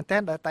លោកមែនតើ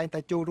ដែលតែងតែ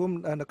ចូលរួម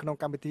នៅក្នុង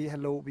កម្មវិធី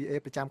Hello VA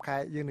ប្រចាំខែ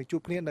យើងនឹងជួ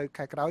បគ្នានៅ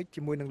ខែក្រោយ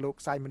ជាមួយនឹងលោក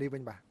សាយមនីវិ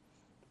ញបាទ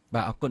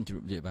អរគុណជម្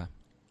រាបលាបាទ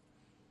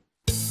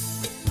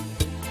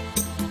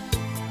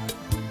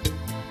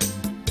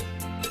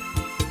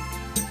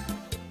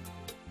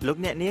លោក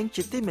អ្នកនាង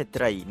ជាទីមេ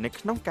ត្រីនៅ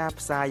ក្នុងការ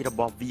ផ្សាយរ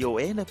បស់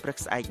VOA នៅព្រឹក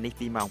ស្អែកនេះ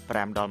ពីម៉ោង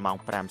5ដល់ម៉ោង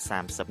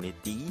 5:30 នា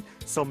ទី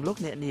សូមលោក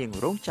អ្នកនាង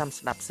រងចាំ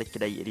ស្ដាប់សេច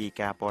ក្តីរាយ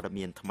ការណ៍ព័ត៌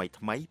មានថ្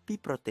មីៗពី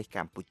ប្រទេសក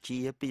ម្ពុជា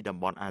ពីតំ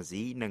បន់អា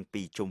ស៊ីនិង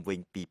ពីជុំវិញ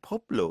ពិភ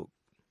ពលោក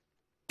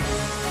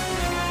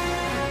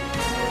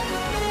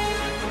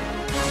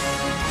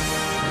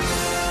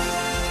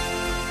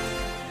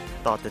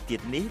តទៅទៀ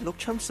តនេះលោក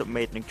ឈឹមសុ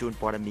មេតនឹងជួន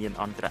ព័ត៌មាន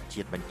អន្តរ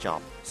ជាតិបញ្ច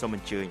ប់សូមអ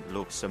ញ្ជើញ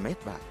លោកសុមេត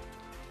បាទ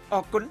អ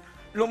រគុណ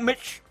លោក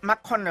Mitch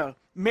McConnell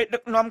មេដឹ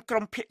កនាំក្រុ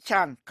មភាគច្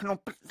រើនក្នុង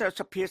ព្រឹទ្ធ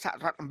សភាសហ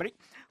រដ្ឋអាមេរិក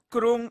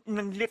គ្រោង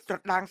នឹងលាតត្រ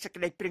ដាងសេច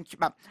ក្តីព្រាងច្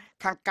បាប់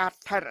ខាងការ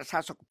ថែរក្សា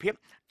សុខភាព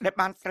ដែល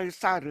បានត្រូវ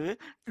សាររើ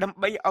ដើម្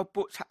បីឲ្យ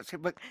ពួកសហជី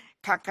វិក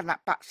ខាងគណៈ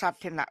បកសា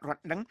ធារណរដ្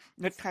ឋនឹង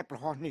នៅថ្ងៃប្រ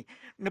ហោះនេះ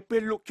នៅពេ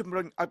លលោកជំ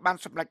រុញឲ្យបាន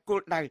សម្រេចគោល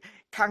ដៅ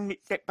ខាងនី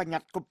តិបញ្ញ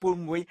ត្តិកំពូល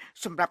មួយ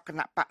សម្រាប់គ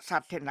ណៈបកសា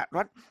ធារណរ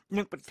ដ្ឋ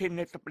និងប្រធា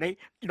នាធិបតី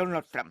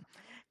Donald Trump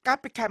កាល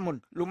ពីខែមុន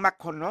លោក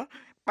McConnell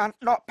បាន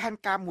ដកផែន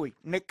ការមួយ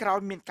នៅក្រៅ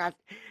មានការ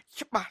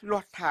ច្បាស់លា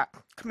ស់ថា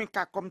គ្មាន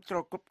ការគ្រប់គ្រ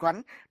ងគ្រប់គ្រាន់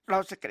ដ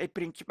ល់សេចក្តី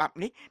ព្រាងច្បាប់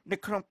នេះនៅ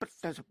ក្នុងព្រឹ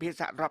ទ្ធសភា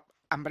សហរដ្ឋ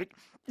អាមេរិក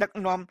ដឹក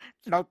នាំ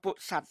ដោយពួក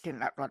សាធារ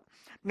ណរដ្ឋ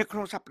នៅក្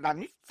នុងសប្តាហ៍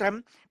នេះត្រឹម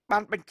បា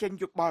នបញ្ចេញ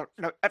យោបល់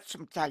ដោយឥត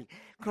សំចៃ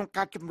ក្នុង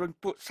ការជំរុញ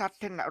ពួកសា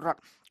ធារណរដ្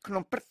ឋក្នុ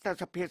ងព្រឹទ្ធ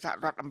សភាសហ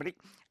រដ្ឋអាមេរិក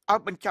ឲ្យ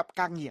បញ្ចប់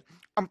ការងារ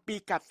អំពី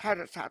ការថែ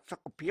រក្សាសុ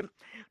ខភាព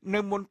នៅ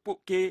មុនពួក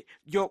គេ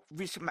យក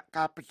វិស្សម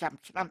កាលប្រចាំ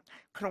ឆ្នាំ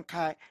ក្នុង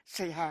ខែ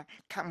សីហា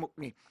ខាងមុខ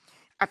នេះ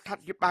អត្ថា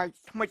ធិប្បាយ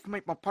ថ្មី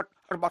បំផុត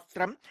របស់ត្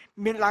រឹម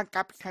មានឡើង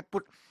កាលពីថ្ងៃពុ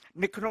ធ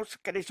នៅក្នុងសេច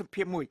ក្តីសម្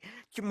ភាសន៍មួយ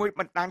ជាមួយ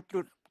បណ្ដាញទូ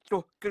រទ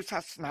ស្សន៍គ្រឹះសា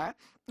សនា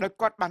ដោយ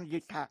គាត់បាននិយា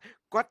យថា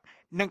គាត់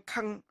នឹង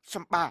ខឹងស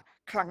ម្បា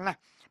ខ្លាំងណាស់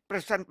ប្រ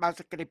សិនបើ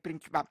សេចក្តីព្រាង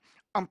ច្បាប់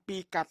អំពី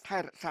ការថែ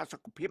រក្សាសុ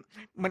ខភាព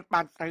មិន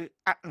បានត្រូវ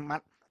អនុម័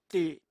ត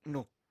ទេ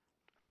នោះ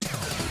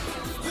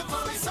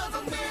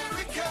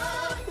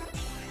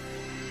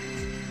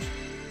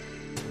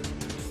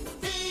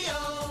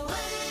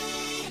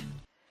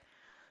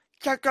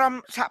ចៅក្រម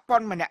សហព័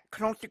ន្ធម្នាក់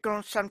ក្នុងទីក្រុង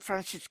San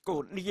Francisco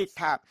និយាយ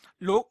ថា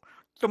លោក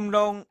ទំន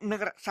ងនឹង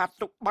រក្សា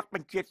ទុកបទប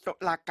ញ្ជាតុ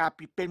លាការ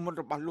ពីពេលមុន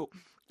របស់លោក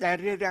ដែល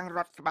រារាំងរ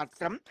ដ្ឋបាល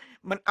ត្រឹម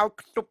មិនឲ្យ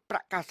ខ្ទប់ប្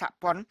រាក់ការសហ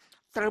ព័ន្ធ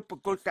ត្រូវប្រ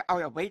គល់ទៅឲ្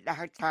យអ្វីដែល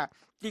ហៅថា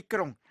ទីក្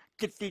រុង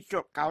ជាទីជា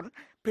ប់កោន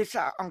ភា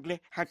សាអង់គ្លេស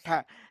ហៅថា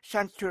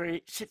Sanctuary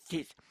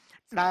Cities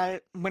ដែល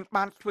មិន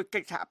បានធ្វើកិ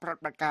ច្ចសហប្រ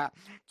តិបត្តិការ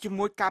ជា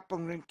មួយការព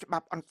ង្រឹងច្បា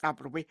ប់អន្តរ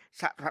ប្រវេសន៍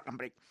សហរដ្ឋអា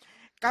មេរិក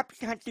កាលពី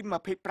ថ្ងៃទី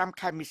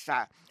25ខែមេសា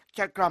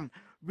ចៅក្រម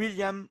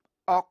William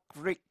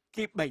Ockrick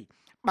ទី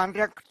3បាន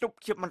រាំងខ្ទប់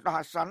ជាបណ្ដោះ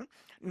អាសន្ន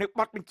នៅប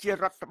ទបញ្ជារ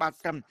ដ្ឋបាល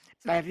ត្រឹម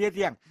ដែលរា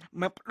រាំង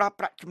មិនផ្ដល់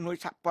ប្រាក់ជំនួយ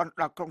សហព័ន្ធ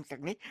ដល់ក្រុងទាំ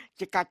ងនេះ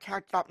ជាការឆ្លើ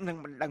យតបនឹង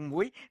បណ្ដឹង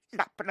មួយ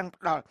ដាក់ប្តឹង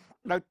ផ្ដល់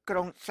ដោយក្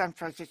រុង San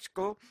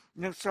Francisco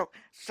និងស្រុក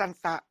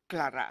Santa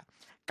Clara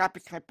កាលពី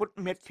ថ្ងៃពុធ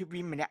មេធា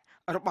វីម្នាក់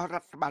របស់រ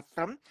ដ្ឋបាល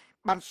ត្រឹម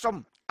បានសុំ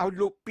ឲ្យ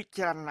លោកពិ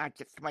ចារណា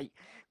ជាថ្មី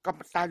ក៏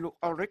ប៉ុន្តែលោក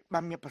Ulrich បា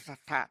នមានប្រសាស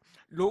ន៍ថា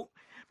លោក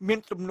មាន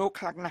ទំនោរ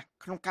ខ្លាំងណាស់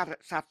ក្នុងការរ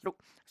ក្សាទុក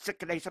សេច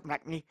ក្តីសម្រេ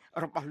ចនេះ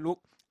របស់លោក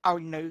ឲ្យ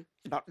នៅ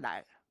ដដែ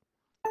ល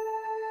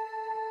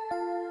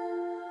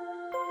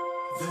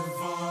The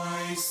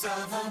Voice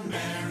of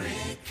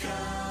America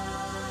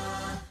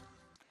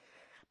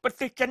ប្រ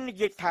ទេសចិននិ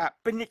យាយថា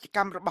ពាណិជ្ជក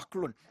ម្មរបស់ខ្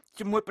លួន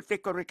ជាមួយប្រទេស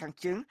កូរ៉េខាង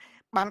ជើង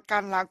បានកើ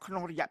នឡើងក្នុ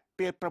ងរយៈ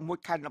ពេល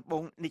6ខែដំបូ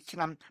ងនៃឆ្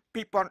នាំ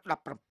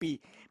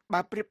2017បើ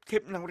ប្រៀបធៀ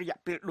បនឹងរយៈ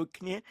ពេលដូច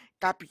គ្នា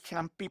កាលពីឆ្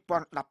នាំ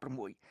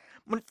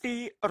2016មន្ត្រី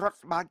រដ្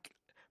ឋ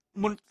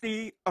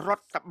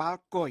បាល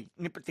កុយ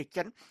នៃប្រទេស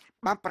ចិន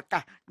បានប្រកា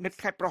សនៅ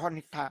ថ្ងៃប្រហ័ន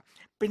នេះថា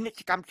ពាណិជ្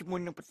ជកម្មជាមួយ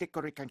នឹងប្រទេសកូ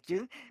រ៉េខាងជើ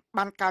ង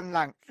បានកើន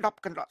ឡើង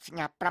10កន្លក់សញ្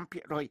ញា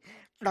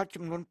 5% ដល់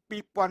ចំនួន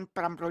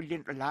$2,500 លា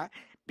ន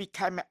ពី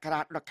ខែមករា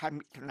ដល់ខែ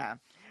មិថុនា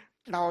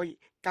ដោយ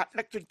ការ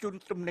ដឹកជញ្ជូន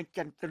ទំនិញ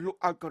ចិនទៅលក់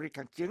ឲ្យកូរ៉េ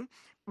ខាងជើង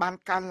បាន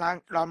កើនឡើង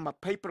ដល់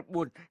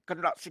29ក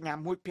ន្លក់សញ្ញា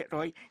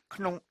 1%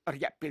 ក្នុងរ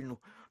យៈពេលនោះ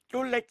តួ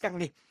លេខទាំង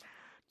នេះ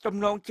ទំ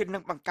នងជានឹ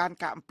ងបង្កើន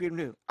ការអំពាវ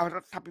នាវឲ្យរ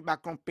ដ្ឋាភិបាល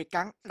ក្រុងប៉េ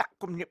កាំងដាក់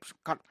គំនាបស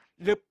ង្កត់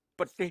លើ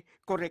ប្រទេស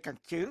កូរ៉េខាង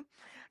ជើង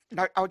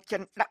ដោយឲ្យចិ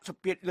នដាក់ស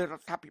ម្ពាធលើរ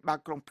ដ្ឋាភិបាល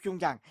ក្រុងព្យុង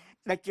យ៉ាង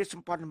ដែលជាស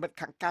ម្ព័ន្ធមិត្ត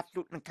ខាងការ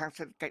ទូតនិងខាង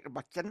សេដ្ឋកិច្ចរប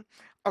ស់ចិន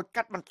ឲ្យ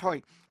កាត់បន្ថយ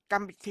ក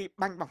ម្មវិធី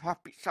បាញ់បង្ហោះ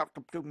ពិសោធន៍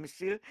កំពុងមី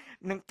ស៊ីល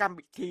និងកម្ម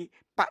វិធី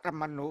បរ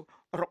មាណូ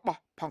រប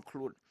ស់ផងខ្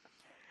លួន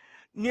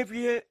នា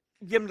វា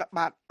យាមល្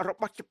បាតរ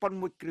បស់ជប៉ុន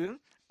មួយគ្រឿង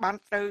បាន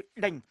ទៅ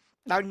ដេញ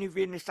ដោយនា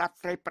វានេសាទ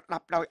ត្រីប្រដា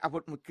ប់ដោយអាវុ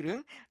ធមួយគ្រឿង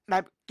ដែ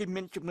លគេ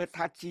មានជំនឿ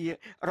ថាជា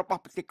រប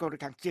ស់ប្រទេសកូរ៉េ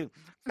ខាងជើង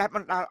ដែលប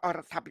ណ្ដាលឲ្យរ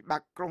ដ្ឋាភិបា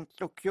លក្រុង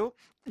តូក្យូ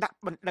ដាក់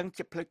បណ្ដឹង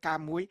ជាផ្លូវការ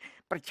មួយ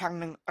ប្រឆាំង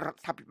នឹងរ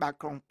ដ្ឋាភិបាល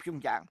ក្រុងព្យុង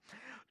យ៉ាង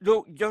លោ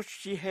ក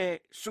Yoshihide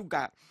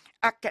Suga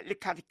អគ្គលេ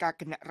ខាធិការ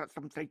គណៈរដ្ឋ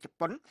មន្ត្រីជ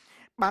ប៉ុន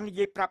បាននិ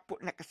យាយប្រាប់ពួក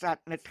អ្នកកាសែត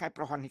នៅថ្ងៃ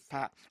ប្រហ័ននេះ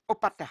ថាឧ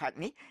បទ្ទហេតុ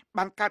នេះ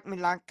បានកើតមាន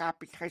ឡើងកាល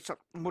ពីថ្ងៃសុ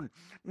ក្រមុន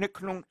នៅ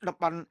ក្នុងតំ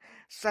បន់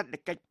សេដ្ឋ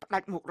កិច្ចផ្ដា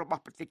ច់មុខរប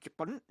ស់ប្រទេសជ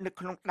ប៉ុននៅ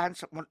ក្នុងដែន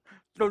សមុទ្រ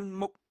ទល់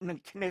មុខនឹង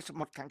ឆ្នេរស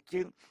មុទ្រខាង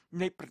ជើង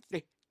នៃប្រទេ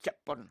សជ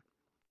ប៉ុន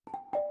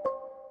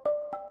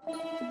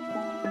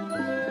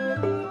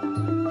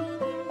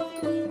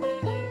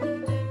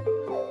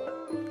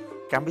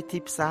កម្មវិធី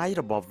ផ្សាយ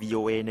របស់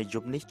VOA នៅយ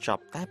ប់នេះច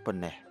ប់តែប៉ុ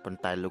ណ្ណេះប៉ុន្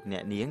តែលោកអ្ន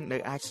កនាងនៅ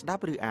អាចស្ដា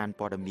ប់ឬអាន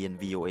ព័ត៌មាន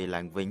VOA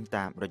ឡើងវិញ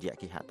តាមរយៈ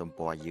គេហទំ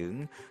ព័រយើង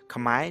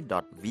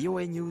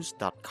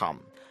khmer.voanews.com